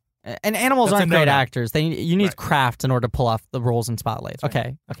much. And animals That's a aren't great no-no. actors. You need Right. craft in order to pull off the roles in Spotlight.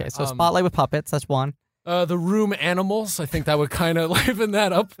 Okay. So Um, Spotlight with puppets, that's one. The room animals, I think that would kind of liven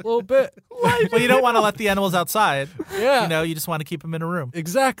that up a little bit. Well, you don't want to let the animals outside. Yeah. You know, you just want to keep them in a room.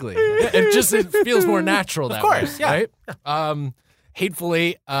 Exactly. It feels more natural that course, way, yeah. right?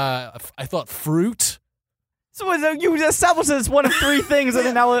 Hatefully, I thought fruit. So you established it's one of three things, and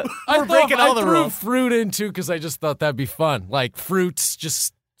then now I breaking all the threw rules. fruit in too because I just thought that'd be fun. Like fruits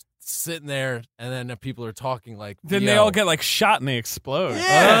just sitting there, and then people are talking like. Then yo. they all get like shot and they explode.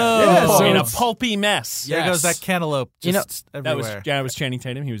 Yeah, Oh, so in a it's- pulpy mess. Yeah. There goes that cantaloupe You know, just That was everywhere. Channing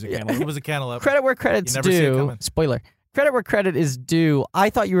Tatum. He was a It cantaloupe. was a cantaloupe. credit where credit's You never see it due. coming. Spoiler. Credit where credit is due. I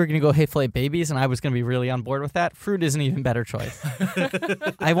thought you were going to go Hateful Eight Babies, and I was going to be really on board with that. Fruit is an even better choice.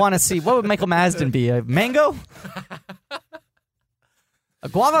 I want to see, what would Michael Masden be? A mango? A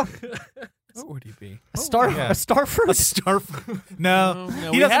guava? What would he be? A star? yeah. A star fruit? A star. No, No, he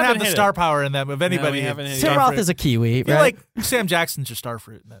we doesn't haven't have the hit star it. power in that of anybody. we haven't hit it. Tim Star Roth fruit. is a Kiwi, I feel right? like Sam Jackson's your star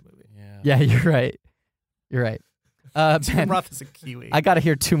fruit in that movie. Yeah, you're right. You're right. Tim Ben, Roth is a Kiwi. I got to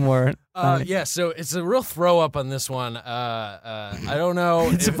hear two more. Yeah, so it's a real throw up on this one. I don't know.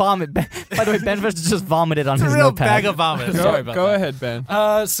 It's if- vomit. By the way, Ben just vomited on It's a his real notepad. bag of vomit. Sorry about Go that. ahead,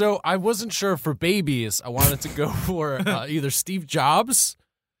 Ben. So I wasn't sure for babies. I wanted to go for either Steve Jobs.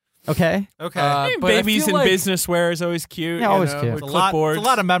 Okay. Okay. but I Babies feel in like- business wear is always cute. Yeah, always you know, cute. With it's a clipboards.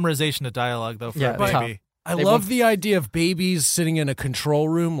 lot of memorization of dialogue though for Yeah, a but- baby. I They love won't- the idea of babies sitting in a control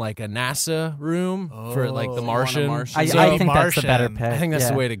room, like a NASA room for like the Oh, Martian. Martian. I So think that's the better Martian. pick. I think that's yeah.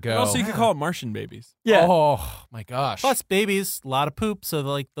 the way to go. Also, you could call it Martian babies. Yeah. Oh my gosh. Plus babies, a lot of poop, so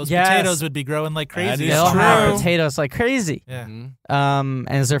like those Yes. potatoes would be growing like crazy. is They'll have true. potatoes like crazy. Yeah. Mhm.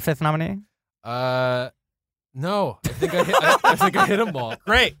 And is there a fifth nominee? No, I think I think I hit them all.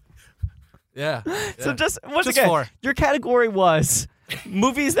 Great. Yeah. So just once Just again, four. your category was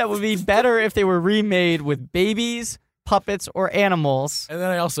movies that would be better if they were remade with babies, puppets, or animals. And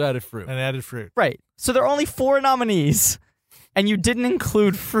then I also added fruit. And added fruit. Right. So there are only 4 nominees, and you didn't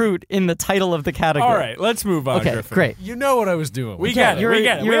include fruit in the title of the category. All right, let's move on. Okay, Griffin. great. You know what I was doing. We with get that. it. We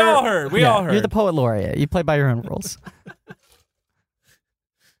get it. We you're- all heard. We yeah, all heard. You're the poet laureate. You play by your own rules.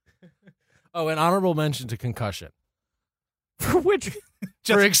 Oh, an honorable mention to Concussion. For which?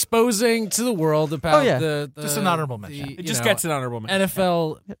 For exposing to the world about Oh, yeah. the Just an honorable mention. the, It you just know, gets an honorable mention.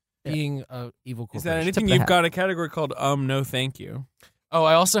 NFL being a evil Is corporation. that anything? Tip the You've hat. got a category called No Thank You. Oh,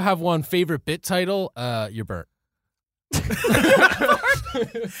 I also have one favorite bit title. You're burnt.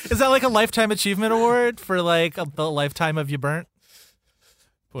 Is that like a lifetime achievement award for like the lifetime of you burnt?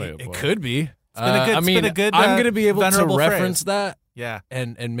 Boy, It could be. been a good- I it's mean, been a good, I'm going to be able to venerable reference phrase. that Yeah.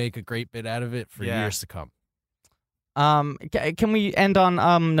 and make a great bit out of it for Yeah. years to come. Can we end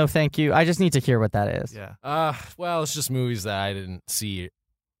on no thank you? I just need to hear what that is. Yeah. Well, it's just movies that I didn't see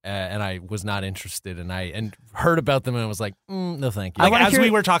and I was not interested, and heard about them and I was like, no, thank you. I Like, wanna as hear- we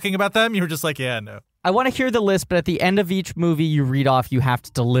were talking about them, you were just like, yeah, no. I want to hear the list, but at the end of each movie you read off, you have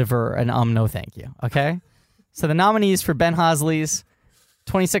to deliver an no thank you, okay? So the nominees for Ben Hosley's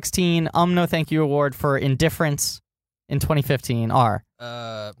 2016 no thank you award for Indifference in 2015 are...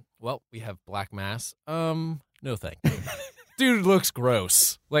 Well, we have Black Mass. No, thank you. Dude looks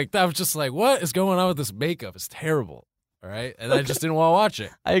gross. Like, I was just like, what is going on with this makeup? It's terrible. All right, and I just didn't want to watch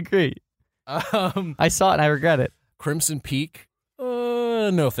it. I agree. I saw it and I regret it. Crimson Peak.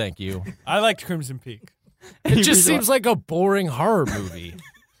 No, thank you. I liked Crimson Peak. It just seems like a boring horror movie.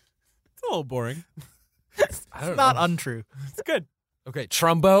 It's a little boring. I don't Not know. untrue. It's good. Okay,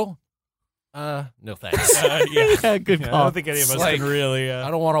 Trumbo. No thanks. Yeah. Yeah, good I call. don't think any of us Like, can really. I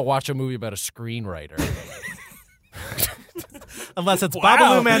don't want to watch a movie about a screenwriter. Unless it's Wow.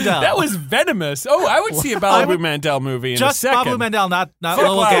 Babalu Mandel. That was venomous. Oh, I would see a Babalu Mandel movie in just a second. Babalu Mandel, not Fuck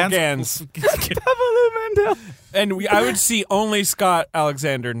Lil Lyle Gans. Gans. Babalu Mandel. And I would see only Scott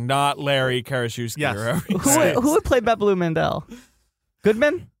Alexander, not Larry Karaszewski. Yes. or however Who would play Babalu Mandel?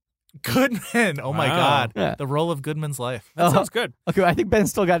 Goodman? Goodman. Oh my Wow. God. Yeah. The role of Goodman's life. That sounds good. Okay, I think Ben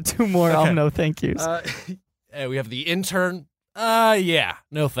still got two more Okay. no thank yous. We have The Intern. Yeah,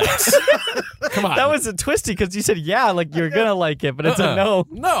 no thanks. Come on. That was a twisty because you said yeah, like you're gonna like it, but it's a no.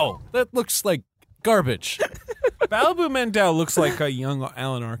 No, that looks like garbage. Babalu Mandel looks like a young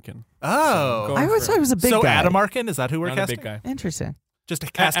Alan Arkin. Oh. Go- I always thought he was a big So guy. Adam Arkin, is that who we're Not a casting? big guy. Interesting. Just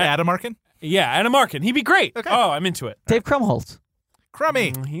to cast Uh, Adam Arkin? Yeah, Adam Arkin. He'd be great. Okay. Oh, I'm into it. Dave Krumholtz.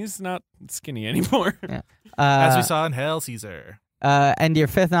 Crummy. He's not skinny anymore. As we saw in Hail Caesar. And your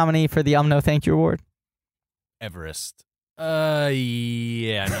fifth nominee for the no thank you award. Everest.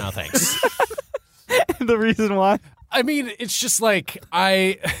 Yeah, no thanks. The reason why? I mean, it's just like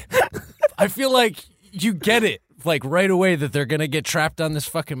I feel like you get it like right away that they're gonna get trapped on this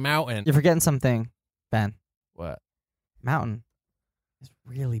fucking mountain. You're forgetting something, Ben. What? Mountain is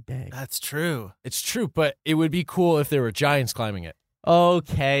really big. That's true. It's true, but it would be cool if there were giants climbing it.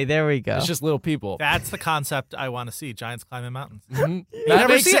 Okay, there we go. It's just little people. That's the concept I want to see. Giants climbing mountains. Mhm. You That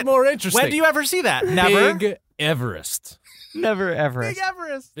never makes see it more interesting. When do you ever see that? Never. Big Everest. Never Everest. Big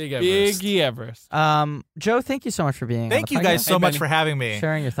Everest. Big Everest. Big Everest. Joe, thank you so much for being on Thank the you guys podcast. so much Benny. for having me.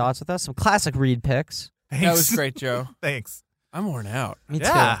 sharing your thoughts with us. Some classic read picks. Thanks. That was great, Joe. Thanks. I'm worn out. Me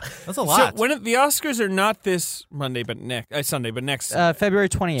Yeah, that's a lot. So when the Oscars are not this Monday, but next Sunday, but next. too. February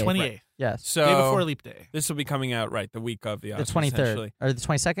 28th. 28th. Yes. So Day before Leap Day. this will be coming out right the week of the Oscars. The 23rd. essentially. Or the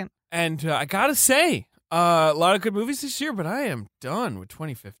 22nd? And I gotta say, a lot of good movies this year, but I am done with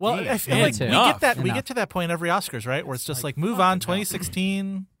 2015. Well, I feel Me like too. we Enough. get that. We Enough. get to that point every Oscars, right? Where it's just like move on.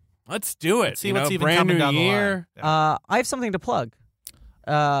 2016. Let's do it. Let's see you what's know, even brand coming new down year. the line. I have something to plug.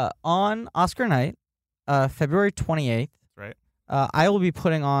 On Oscar night, February 28th, Right. I will be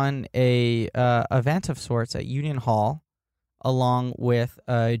putting on a event of sorts at Union Hall, along with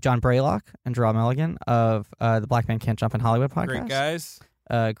John Braylock and Gerard Milligan of the Black Man Can't Jump in Hollywood podcast. Great guys.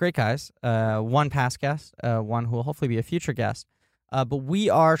 Great guys. One past guest, one who will hopefully be a future guest. But we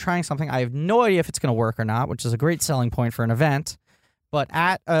are trying something. I have no idea if it's going to work or not, which is a great selling point for an event. But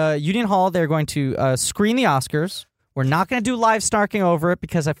at Union Hall, they're going to screen the Oscars. We're not going to do live snarking over it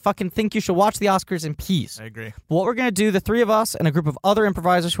because I fucking think you should watch the Oscars in peace. I agree. But what we're going to do, the three of us and a group of other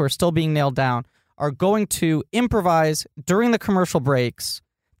improvisers who are still being nailed down, are going to improvise during the commercial breaks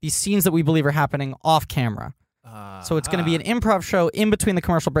these scenes that we believe are happening off camera. So it's going to be an improv show in between the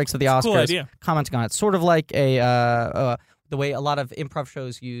commercial breaks of the Oscars, Cool idea. commenting on it. Sort of like the way a lot of improv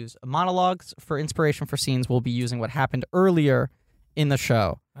shows use monologues for inspiration for scenes. We'll be using what happened earlier in the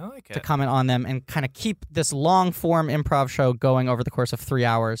show I like to it. comment on them and kind of keep this long-form improv show going over the course of 3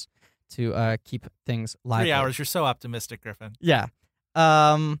 hours to keep things live. 3 hours. You're so optimistic, Griffin. Yeah.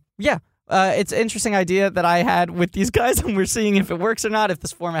 It's an interesting idea that I had with these guys, and we're seeing if it works or not, if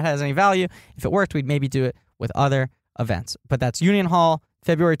this format has any value. If it worked, we'd maybe do it with other events. But that's Union Hall,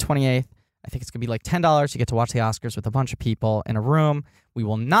 February 28th. I think it's going to be like $10. You get to watch the Oscars with a bunch of people in a room. We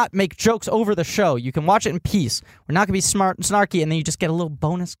will not make jokes over the show. You can watch it in peace. We're not going to be smart and snarky, and then you just get a little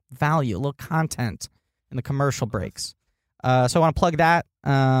bonus value, a little content in the commercial breaks. So I want to plug that.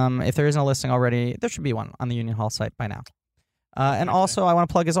 If there isn't a listing already, there should be one on the Union Hall site by now. And also, I want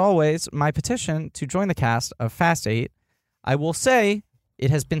to plug, as always, my petition to join the cast of Fast 8. I will say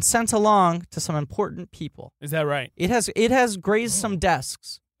it has been sent along to some important people. Is that right? It has grazed some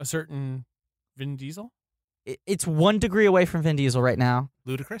desks. A certain Vin Diesel? It's 1 degree away from Vin Diesel right now.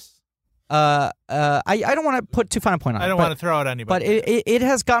 Ludicrous. I don't want to put too fine a point on it. I don't want to throw out anybody. But it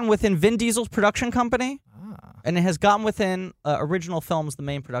has gotten within Vin Diesel's production company, and it has gotten within Original Films, the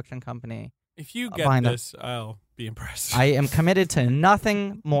main production company. If you get behind them. this, I'll be impressed. I am committed to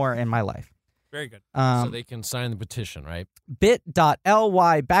nothing more in my life. Very good. So they can sign the petition, right?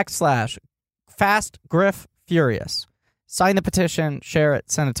 bit.ly/FastGriffFurious. Sign the petition, share it,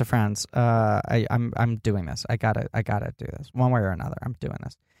 send it to friends. I'm doing this. I gotta do this one way or another. I'm doing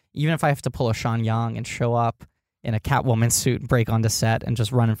this, even if I have to pull a Sean Young and show up in a Catwoman suit and break onto set and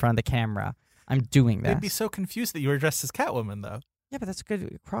just run in front of the camera. I'm doing this. They'd be so confused that you were dressed as Catwoman, though. Yeah, but that's a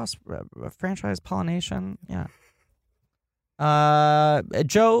good cross franchise pollination. Yeah.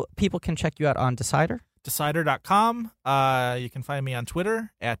 Joe, people can check you out on Decider. Decider.com. You can find me on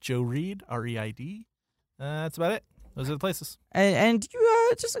Twitter at Joe Reed, R-E-I-D. That's about it. Those are the places. And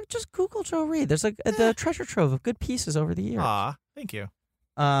you just Google Joe Reed. There's the treasure trove of good pieces over the years. Aw, thank you.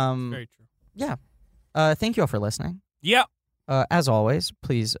 Very true. Yeah. Thank you all for listening. Yep. As always,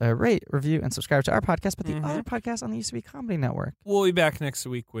 please rate, review, and subscribe to our podcast, but the other podcast on the UCB Comedy Network. We'll be back next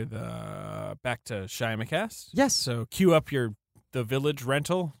week with back to Shyamacast. Yes. So cue up the Village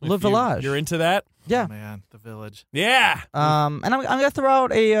rental. Le Village. You're into that? Yeah. Oh, man, the Village. Yeah. And I'm gonna throw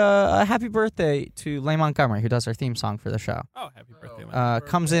out a happy birthday to Leigh Montgomery, who does our theme song for the show. Oh, happy birthday.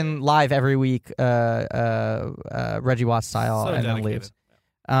 Comes in live every week, Reggie Watts style, So and then dedicated. leaves.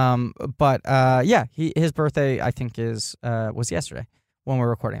 His birthday I think was yesterday when we're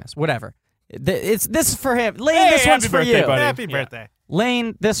recording this. Whatever. This is for him. Lane, Hey, this one's happy for birthday, you. buddy. Happy Yeah. birthday.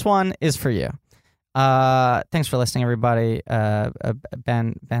 Lane, this one is for you. Thanks for listening, everybody.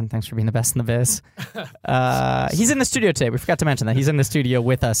 Ben, thanks for being the best in the biz. He's in the studio today. We forgot to mention that. He's in the studio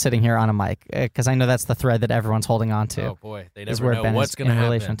with us, sitting here on a mic, because I know that's the thread that everyone's holding on to. Oh boy, they is never where know Ben what's is going to in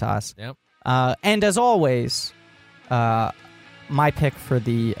happen. relation to us. Yep. And as always, my pick for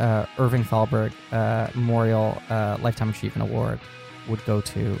the Irving Thalberg Memorial Lifetime Achievement Award would go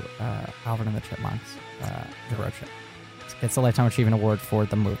to Alvin and the Chipmunks, The Road Trip. It's the Lifetime Achievement Award for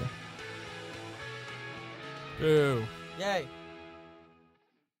the movie. Boo. Yay.